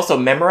 Actually, I also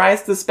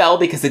memorized the spell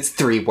because it's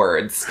 3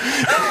 words.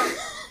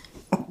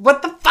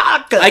 What the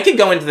fuck? I could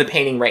go into the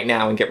painting right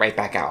now and get right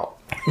back out.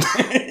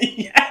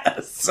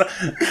 Yes.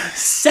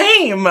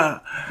 Same.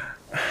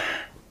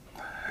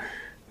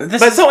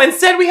 But so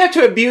instead we have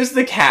to abuse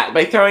the cat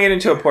by throwing it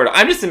into a portal.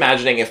 I'm just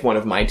imagining if one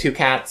of my 2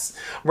 cats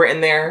were in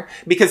there.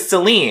 Because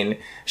Celine,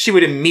 she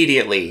would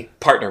immediately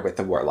partner with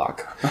the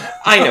warlock.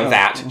 I know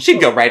that.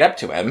 She'd go right up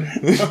to him.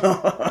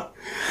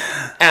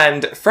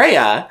 And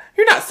Freya,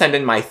 you're not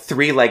sending my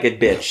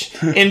 3-legged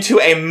bitch into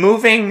a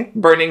moving,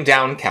 burning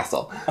down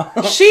castle.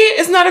 She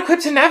is not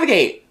equipped to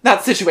navigate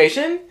that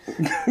situation.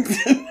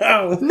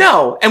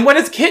 No. And what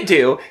does Kit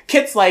do?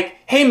 Kit's like,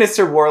 hey,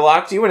 Mr.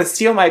 Warlock, do you want to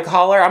steal my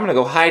collar? I'm going to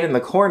go hide in the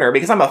corner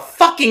because I'm a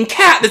fucking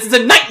cat. This is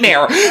a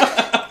nightmare.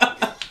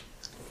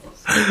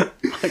 Oh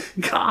my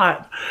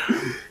God.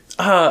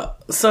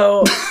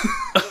 So...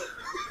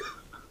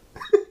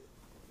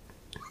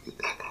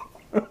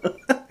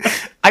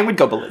 I would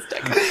go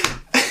ballistic.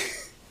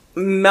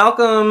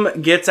 Malcolm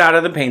gets out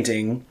of the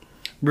painting,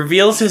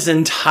 reveals his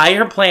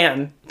entire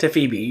plan to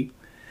Phoebe,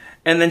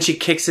 and then she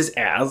kicks his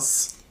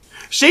ass.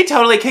 She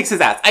totally kicks his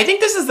ass. I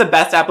think this is the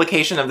best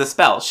application of the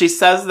spell. She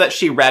says that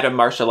she read a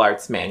martial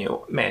arts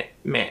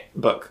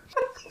book.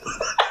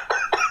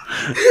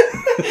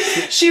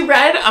 She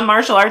read a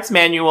martial arts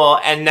manual,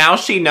 and now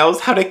she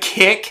knows how to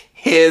kick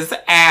his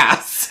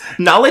ass.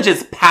 Knowledge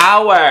is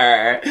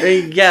power.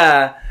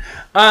 Yeah.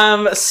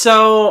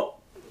 So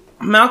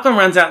Malcolm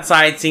runs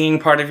outside singing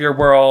Part of Your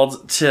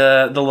World to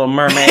The Little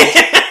Mermaid.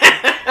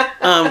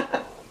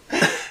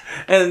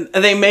 And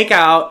they make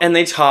out and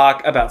they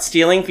talk about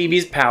stealing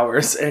Phoebe's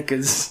powers,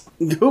 because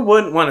who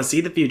wouldn't want to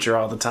see the future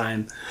all the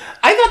time?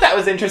 I thought that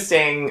was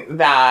interesting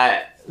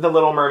that The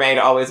Little Mermaid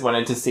always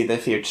wanted to see the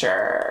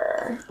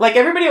future. Like,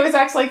 everybody always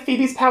acts like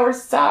Phoebe's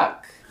powers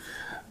suck.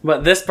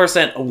 But this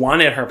person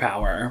wanted her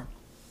power.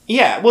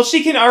 Yeah, well,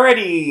 she can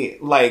already,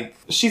 like,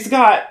 she's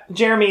got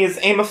Jeremy's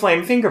Aim of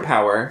Flame finger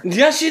power.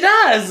 Yes, she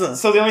does!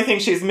 So the only thing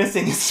she's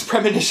missing is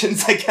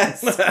premonitions, I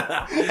guess.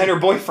 And her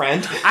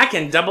boyfriend. I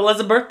can double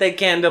as a birthday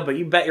candle, but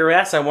you bet your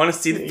ass I want to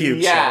see the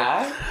future.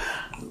 Yeah.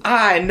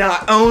 I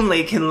not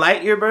only can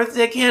light your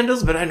birthday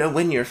candles, but I know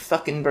when your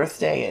fucking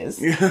birthday is.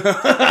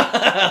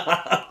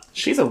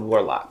 She's a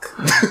warlock.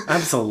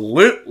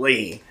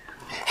 Absolutely.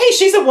 Hey,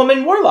 she's a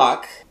woman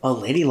warlock. A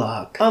lady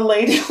lock. A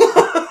lady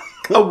lock.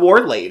 A war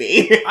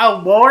lady. A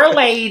war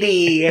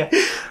lady.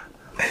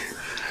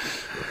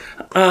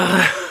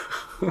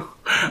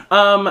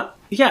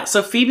 Yeah,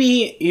 so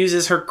Phoebe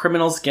uses her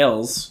criminal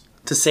skills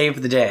to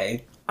save the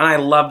day. And I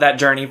love that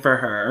journey for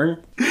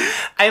her.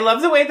 I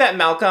love the way that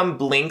Malcolm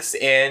blinks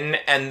in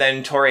and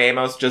then Tori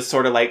Amos just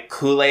sort of like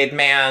Kool-Aid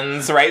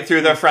Mans right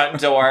through the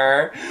front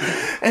door.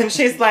 And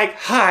she's like,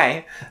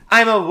 hi,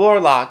 I'm a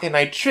warlock and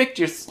I tricked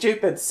your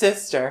stupid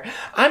sister.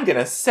 I'm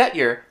gonna set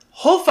your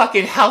whole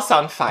fucking house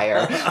on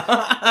fire.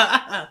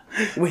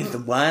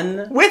 With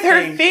one? With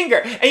her finger.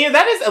 And you know,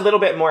 that is a little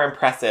bit more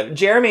impressive.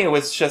 Jeremy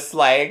was just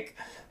like,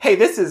 hey,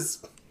 this is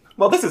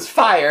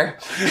fire.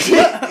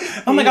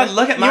 Oh my God,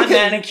 look at my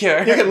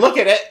manicure. You can look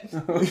at it.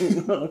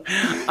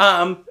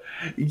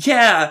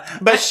 Yeah.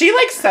 But she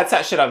like sets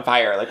that shit on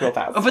fire like real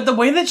fast. But the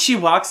way that she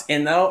walks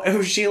in though,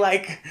 she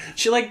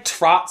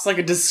trots like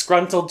a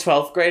disgruntled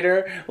 12th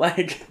grader.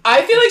 Like,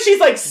 I feel like she's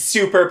like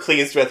super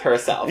pleased with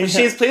herself. Yeah.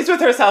 She's pleased with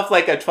herself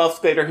like a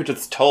 12th grader who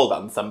just told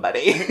on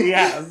somebody.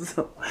 yes.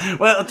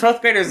 Well, a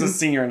 12th grader is a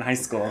senior in high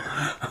school.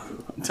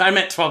 I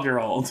meant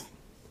 12-year-old.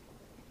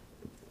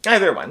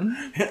 Either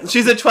one.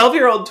 She's a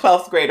 12-year-old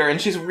 12th grader and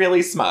she's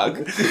really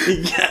smug.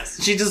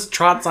 Yes. She just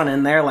trots on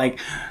in there like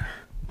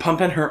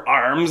pumping her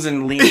arms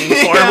and leaning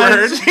forward.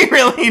 Yeah, she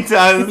really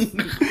does.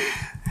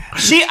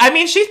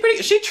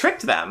 She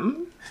tricked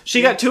them.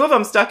 She got 2 of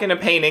them stuck in a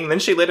painting, then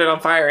she lit it on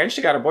fire, and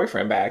she got her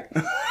boyfriend back.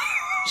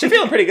 She's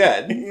feeling pretty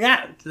good.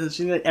 Yeah,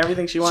 she did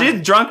everything she wanted.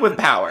 She's drunk with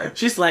power.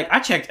 She's like, I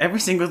checked every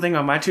single thing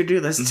on my to-do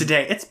list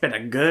today. It's been a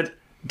good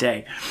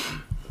day.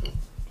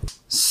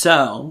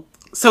 So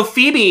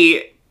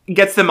Phoebe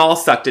gets them all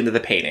sucked into the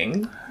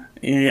painting.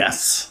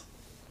 Yes.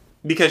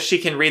 Because she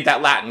can read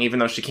that Latin, even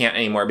though she can't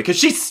anymore. Because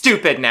she's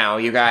stupid now,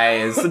 you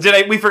guys.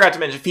 We forgot to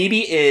mention,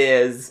 Phoebe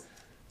is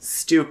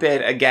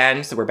stupid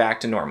again, so we're back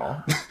to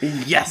normal.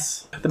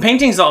 Yes. The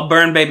painting's all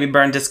burn, baby,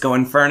 burn, disco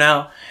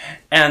inferno.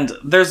 And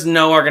there's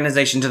no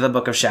organization to the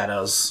Book of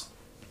Shadows.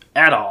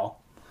 At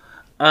all.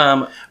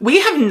 We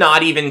have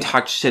not even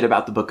talked shit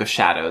about the Book of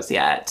Shadows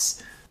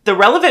yet. The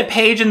relevant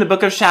page in the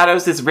Book of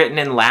Shadows is written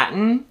in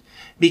Latin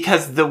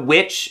because the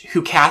witch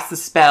who cast the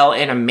spell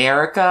in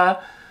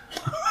America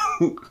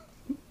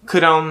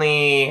could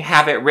only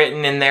have it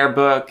written in their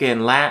book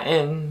in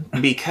Latin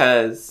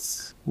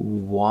because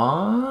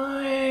why?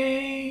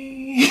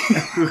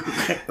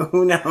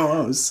 Who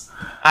knows?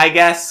 I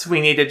guess we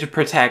needed to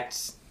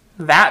protect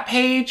that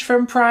page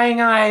from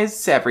prying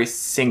eyes. Every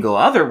single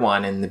other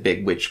one in the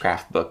big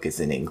witchcraft book is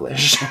in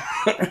English.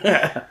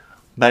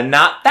 But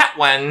not that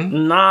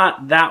one.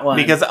 Not that one.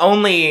 Because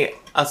only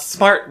a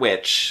smart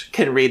witch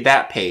can read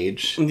that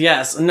page.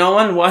 Yes, no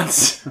one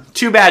wants...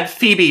 Too bad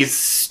Phoebe's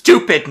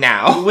stupid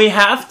now. We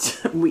have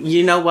to...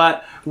 You know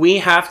what? We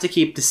have to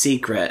keep the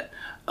secret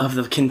of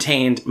the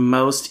contained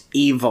most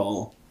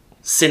evil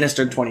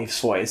Sinister 20's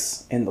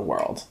voice in the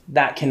world.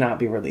 That cannot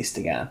be released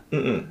again.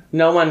 Mm-mm.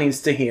 No one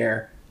needs to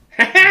hear,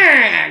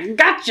 ha-ha,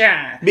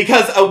 gotcha!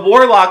 Because a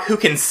warlock who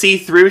can see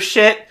through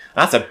shit,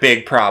 that's a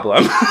big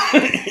problem.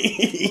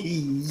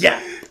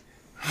 Yeah.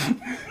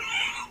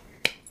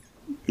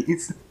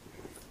 He's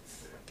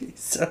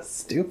so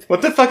stupid.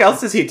 What the fuck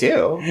else does he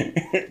do?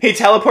 He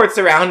teleports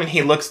around and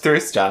he looks through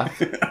stuff.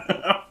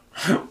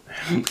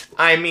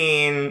 I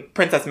mean,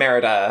 Princess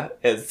Merida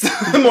is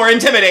more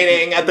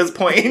intimidating at this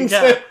point.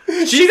 Yeah.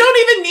 She don't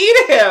even need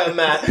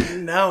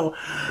him. No.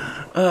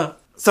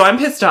 So I'm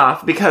pissed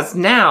off because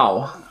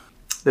now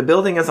the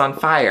building is on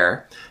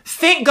fire.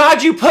 Thank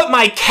God you put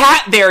my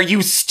cat there,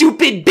 you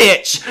stupid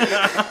bitch.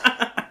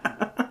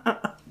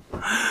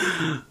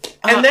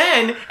 And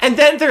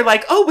then they're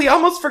like, oh, we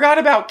almost forgot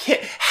about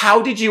Kit.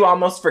 How did you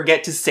almost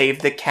forget to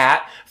save the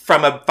cat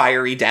from a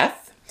fiery death?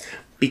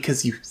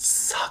 Because you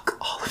suck,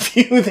 all of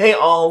you. They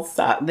all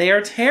suck. They are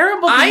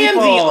terrible people. I am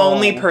the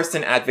only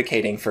person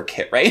advocating for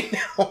Kit right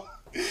now.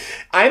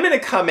 I'm going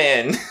to come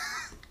in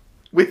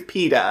with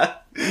PETA,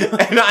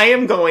 and I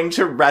am going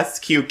to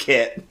rescue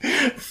Kit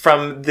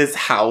from this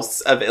house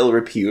of ill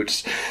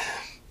repute.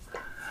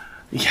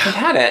 Yeah. I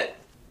had it.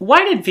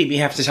 Why did Phoebe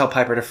have to tell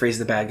Piper to freeze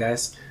the bad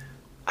guys?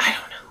 I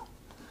don't know.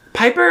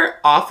 Piper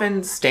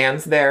often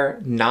stands there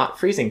not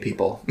freezing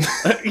people.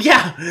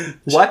 Yeah.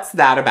 What's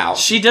that about?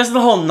 She does the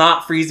whole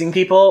not freezing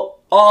people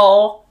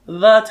all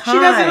the time.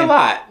 She does it a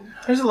lot.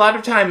 There's a lot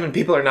of time when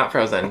people are not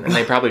frozen, and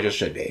they probably just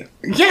should be.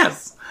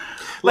 Yes.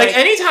 Like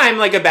anytime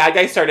like a bad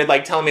guy started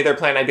like telling me their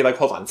plan, I'd be like,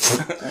 hold on.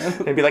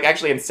 I'd be like,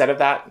 actually, instead of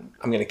that,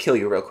 I'm going to kill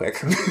you real quick.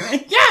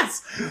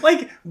 Yes.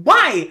 Like,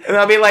 why? And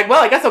I'll be like,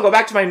 well, I guess I'll go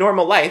back to my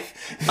normal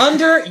life.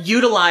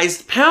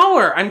 Underutilized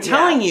power. I'm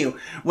telling you,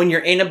 when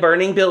you're in a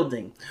burning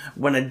building,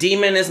 when a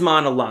demon is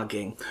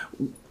monologuing,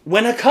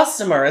 when a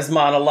customer is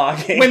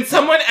monologuing. When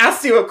someone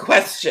asks you a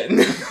question.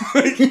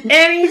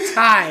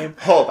 Anytime.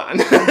 Hold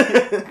on.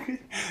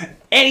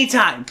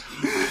 Anytime.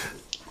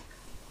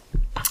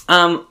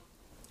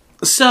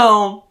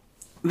 So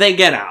they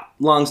get out.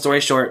 Long story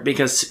short,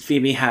 because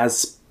Phoebe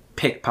has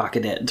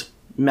pickpocketed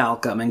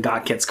Malcolm and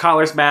got Kit's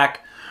collars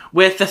back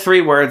with the 3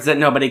 words that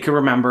nobody could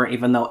remember,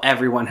 even though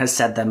everyone has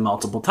said them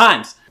multiple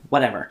times.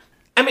 Whatever.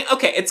 I mean,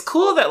 okay, it's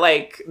cool that,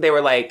 like, they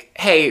were like,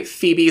 hey,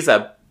 Phoebe's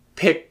a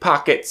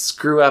pickpocket,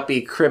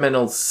 screw-uppy,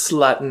 criminal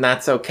slut, and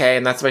that's okay,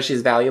 and that's why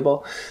she's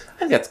valuable. I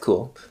think that's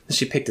cool that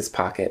she picked his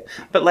pocket.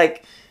 But,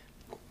 like,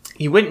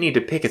 you wouldn't need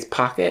to pick his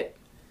pocket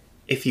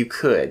if you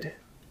could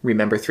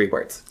remember 3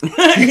 words.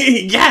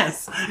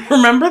 Yes!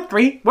 Remember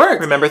 3 words.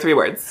 Remember 3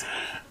 words.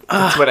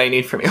 That's what I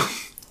need from you.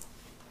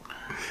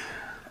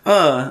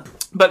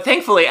 But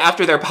thankfully,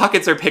 after their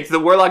pockets are picked,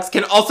 the warlocks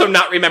can also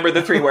not remember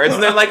the 3 words.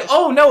 And they're like,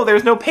 oh no,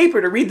 there's no paper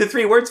to read the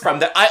 3 words from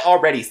that I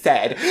already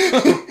said.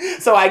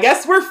 So I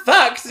guess we're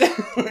fucked.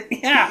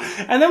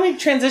 Yeah. And then we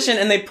transition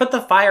and they put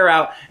the fire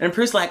out and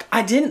Prue's like,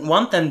 I didn't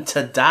want them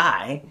to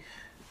die.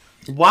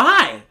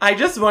 Why? I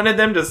just wanted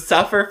them to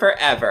suffer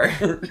forever.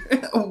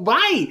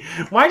 Why?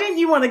 Why didn't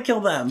you want to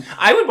kill them?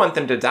 I would want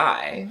them to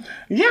die.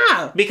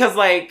 Yeah. Because,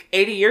 like,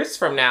 80 years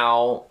from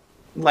now,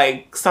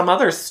 like, some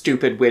other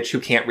stupid witch who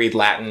can't read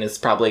Latin is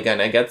probably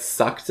gonna get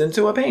sucked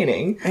into a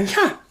painting.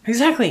 Yeah,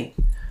 exactly.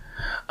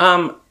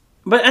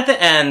 But at the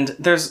end,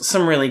 there's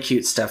some really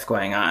cute stuff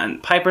going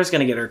on. Piper's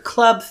gonna get her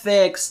club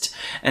fixed,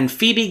 and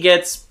Phoebe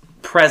gets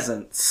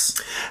presents.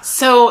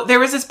 So there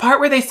was this part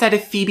where they said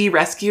if Phoebe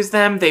rescues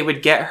them, they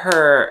would get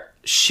her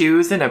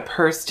shoes and a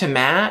purse to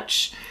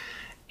match.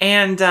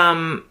 And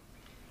I'm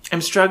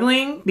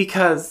struggling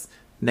because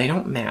they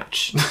don't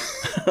match.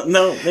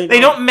 No, they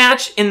don't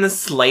match in the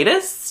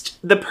slightest.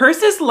 The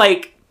purse is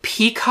like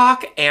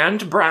peacock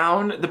and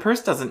brown. The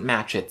purse doesn't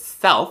match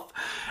itself.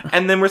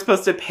 And then we're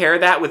supposed to pair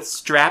that with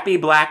strappy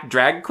black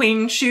drag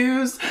queen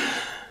shoes.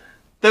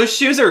 Those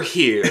shoes are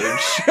huge.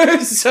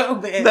 So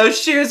big. Those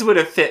shoes would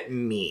have fit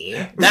me.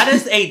 That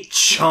is a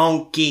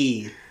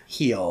chunky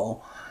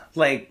heel.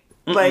 Like,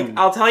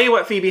 I'll tell you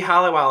what Phoebe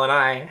Halliwell and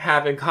I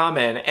have in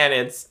common, and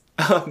it's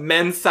a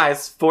men's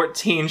size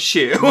 14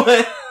 shoe.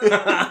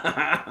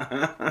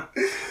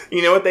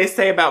 You know what they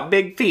say about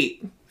big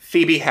feet?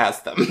 Phoebe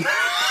has them.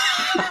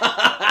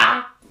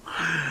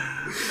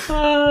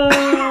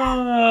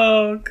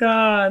 Oh,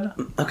 God.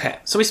 Okay,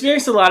 so we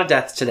experienced a lot of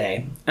deaths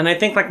today, and I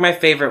think, like, my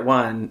favorite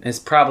one is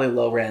probably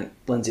low-rent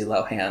Lindsay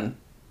Lohan,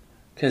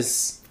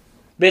 because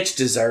bitch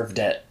deserved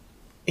it.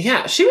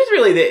 Yeah, she was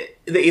really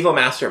the evil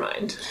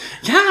mastermind.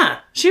 Yeah,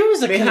 she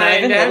was a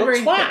conniving little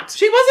everything. twat.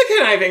 She was a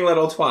conniving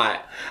little twat.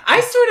 I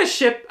sort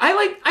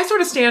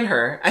of stand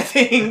her, I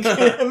think.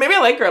 Maybe I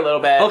like her a little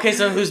bit. Okay,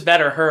 so who's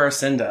better, her or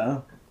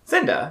Cinda?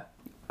 Cinda.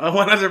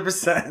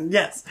 100%,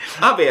 yes.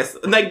 Obvious.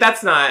 Like,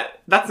 that's not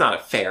a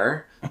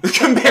fair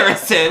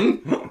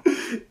comparison.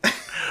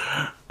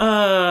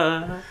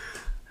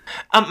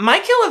 My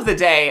kill of the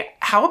day,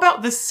 how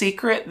about the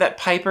secret that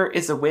Piper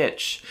is a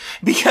witch?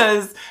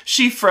 Because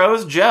she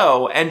froze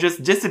Joe and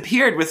just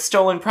disappeared with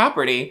stolen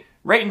property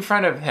right in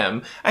front of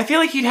him. I feel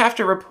like he'd have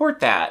to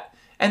report that.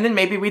 And then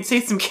maybe we'd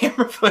see some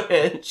camera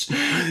footage,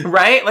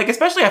 right? Like,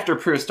 especially after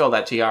Prue stole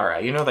that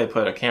tiara. You know they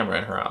put a camera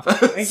in her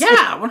office.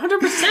 Yeah,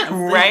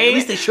 100%. Right? At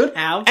least they should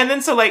have. And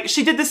then so, like,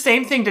 she did the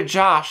same thing to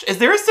Josh. Is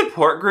there a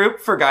support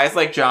group for guys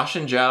like Josh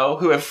and Joe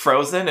who have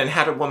frozen and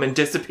had a woman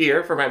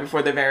disappear from right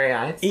before their very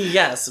eyes?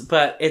 Yes,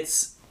 but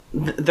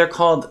they're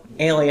called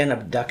alien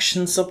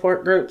abduction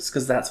support groups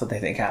because that's what they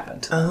think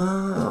happened.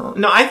 Oh.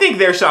 No, I think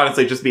there should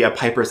honestly just be a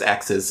Piper's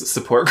Ex's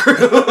support group.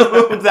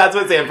 That's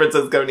what San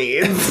Francisco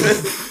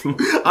needs.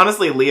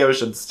 Honestly, Leo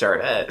should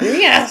start it.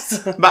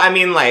 Yes. But I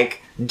mean,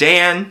 like,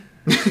 Dan,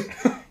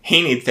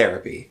 he needs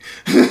therapy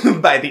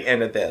by the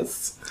end of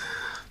this.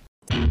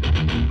 Kill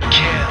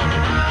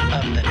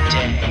of the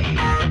day.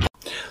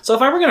 So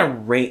if I were going to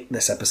rate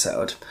this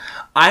episode,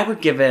 I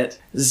would give it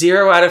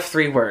 0 out of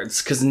 3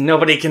 words because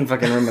nobody can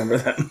fucking remember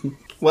them.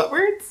 What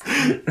words?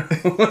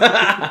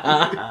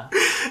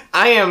 I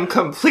am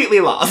completely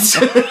lost.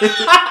 If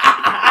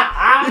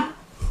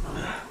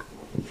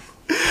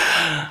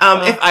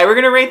I were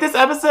going to rate this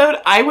episode,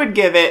 I would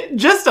give it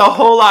just a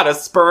whole lot of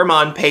sperm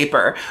on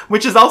paper,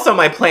 which is also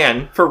my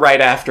plan for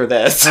right after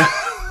this.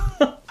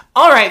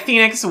 All right,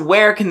 Phoenix,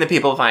 where can the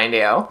people find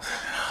you?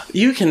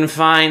 You can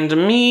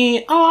find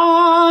me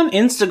on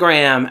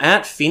Instagram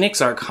at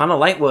Phoenix Arcana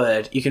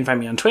Lightwood. You can find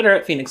me on Twitter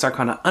at Phoenix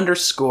Arcana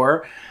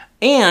 _.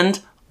 And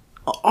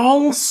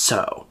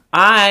also,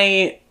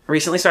 I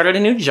recently started a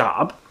new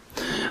job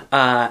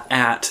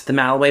at the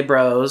Malaway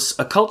Bros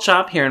Occult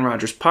Shop here in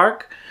Rogers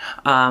Park.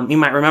 You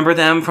might remember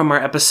them from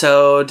our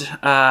episode,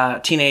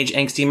 Teenage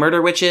Angsty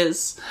Murder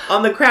Witches.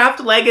 On the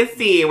Craft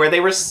Legacy, where they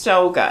were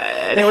so good.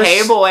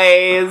 Hey,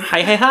 boys.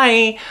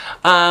 Hi.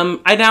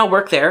 I now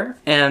work there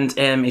and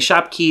am a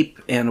shopkeep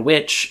and a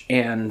witch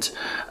and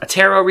a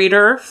tarot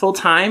reader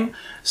full-time.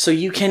 So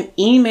you can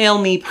email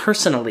me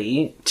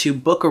personally to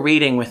book a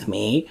reading with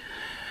me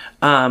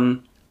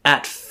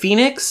at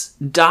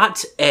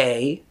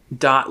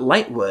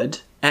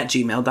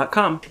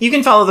phoenix.a.lightwood@gmail.com. You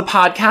can follow the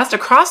podcast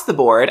across the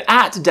board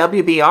at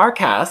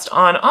WBRcast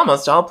on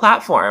almost all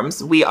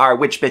platforms. We are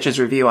Witch Bitches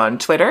Review on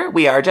Twitter.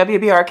 We are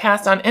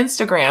WBRcast on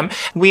Instagram.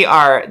 We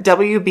are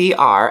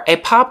WBR, a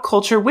pop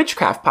culture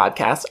witchcraft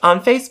podcast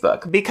on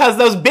Facebook. Because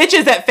those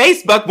bitches at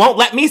Facebook won't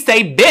let me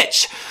say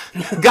bitch.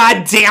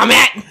 God damn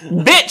it.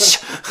 Bitch.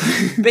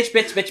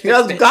 Bitch.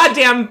 Those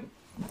goddamn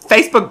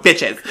Facebook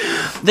bitches.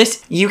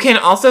 You can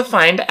also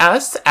find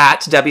us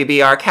at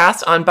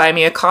WBRcast on Buy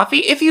Me a Coffee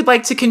if you'd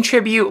like to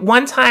contribute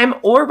one time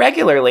or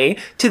regularly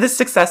to the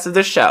success of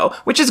the show,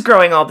 which is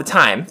growing all the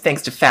time,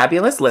 thanks to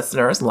fabulous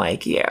listeners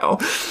like you.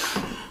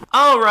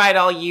 All right,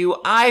 all you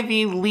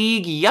Ivy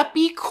League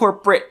yuppie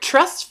corporate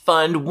trust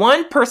fund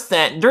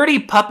 1% dirty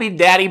puppy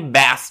daddy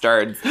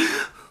bastards.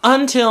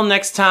 Until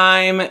next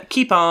time,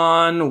 keep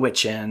on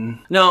witchin'.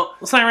 No,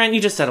 Siren, you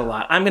just said a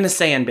lot. I'm gonna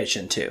say and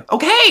bitchin' too.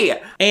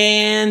 Okay.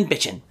 And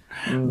bitchin'.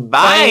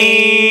 Bye.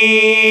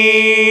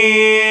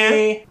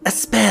 A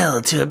spell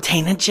to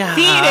obtain a job.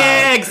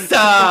 Phoenix!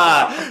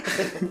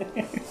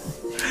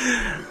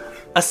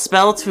 A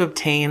spell to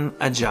obtain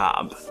a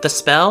job. The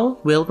spell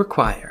will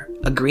require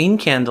a green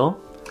candle,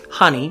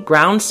 honey,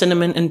 ground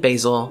cinnamon and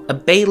basil, a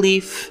bay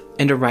leaf,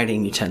 and a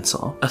writing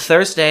utensil. A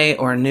Thursday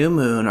or a new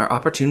moon are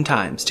opportune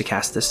times to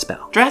cast this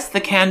spell. Dress the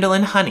candle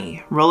in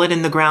honey, roll it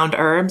in the ground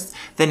herbs,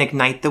 then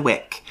ignite the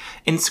wick.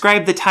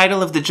 Inscribe the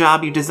title of the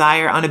job you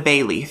desire on a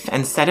bay leaf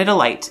and set it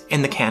alight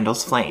in the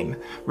candle's flame.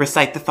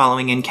 Recite the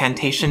following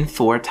incantation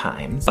 4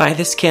 times. By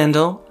this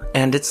candle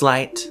and its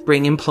light,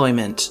 bring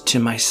employment to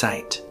my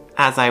sight.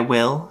 As I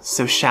will,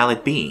 so shall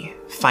it be.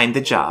 Find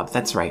the job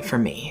that's right for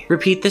me.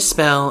 Repeat this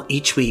spell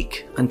each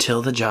week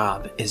until the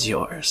job is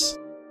yours.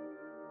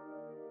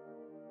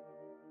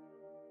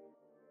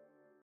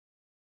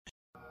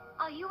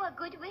 Are you a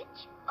good witch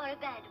or a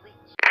bad witch?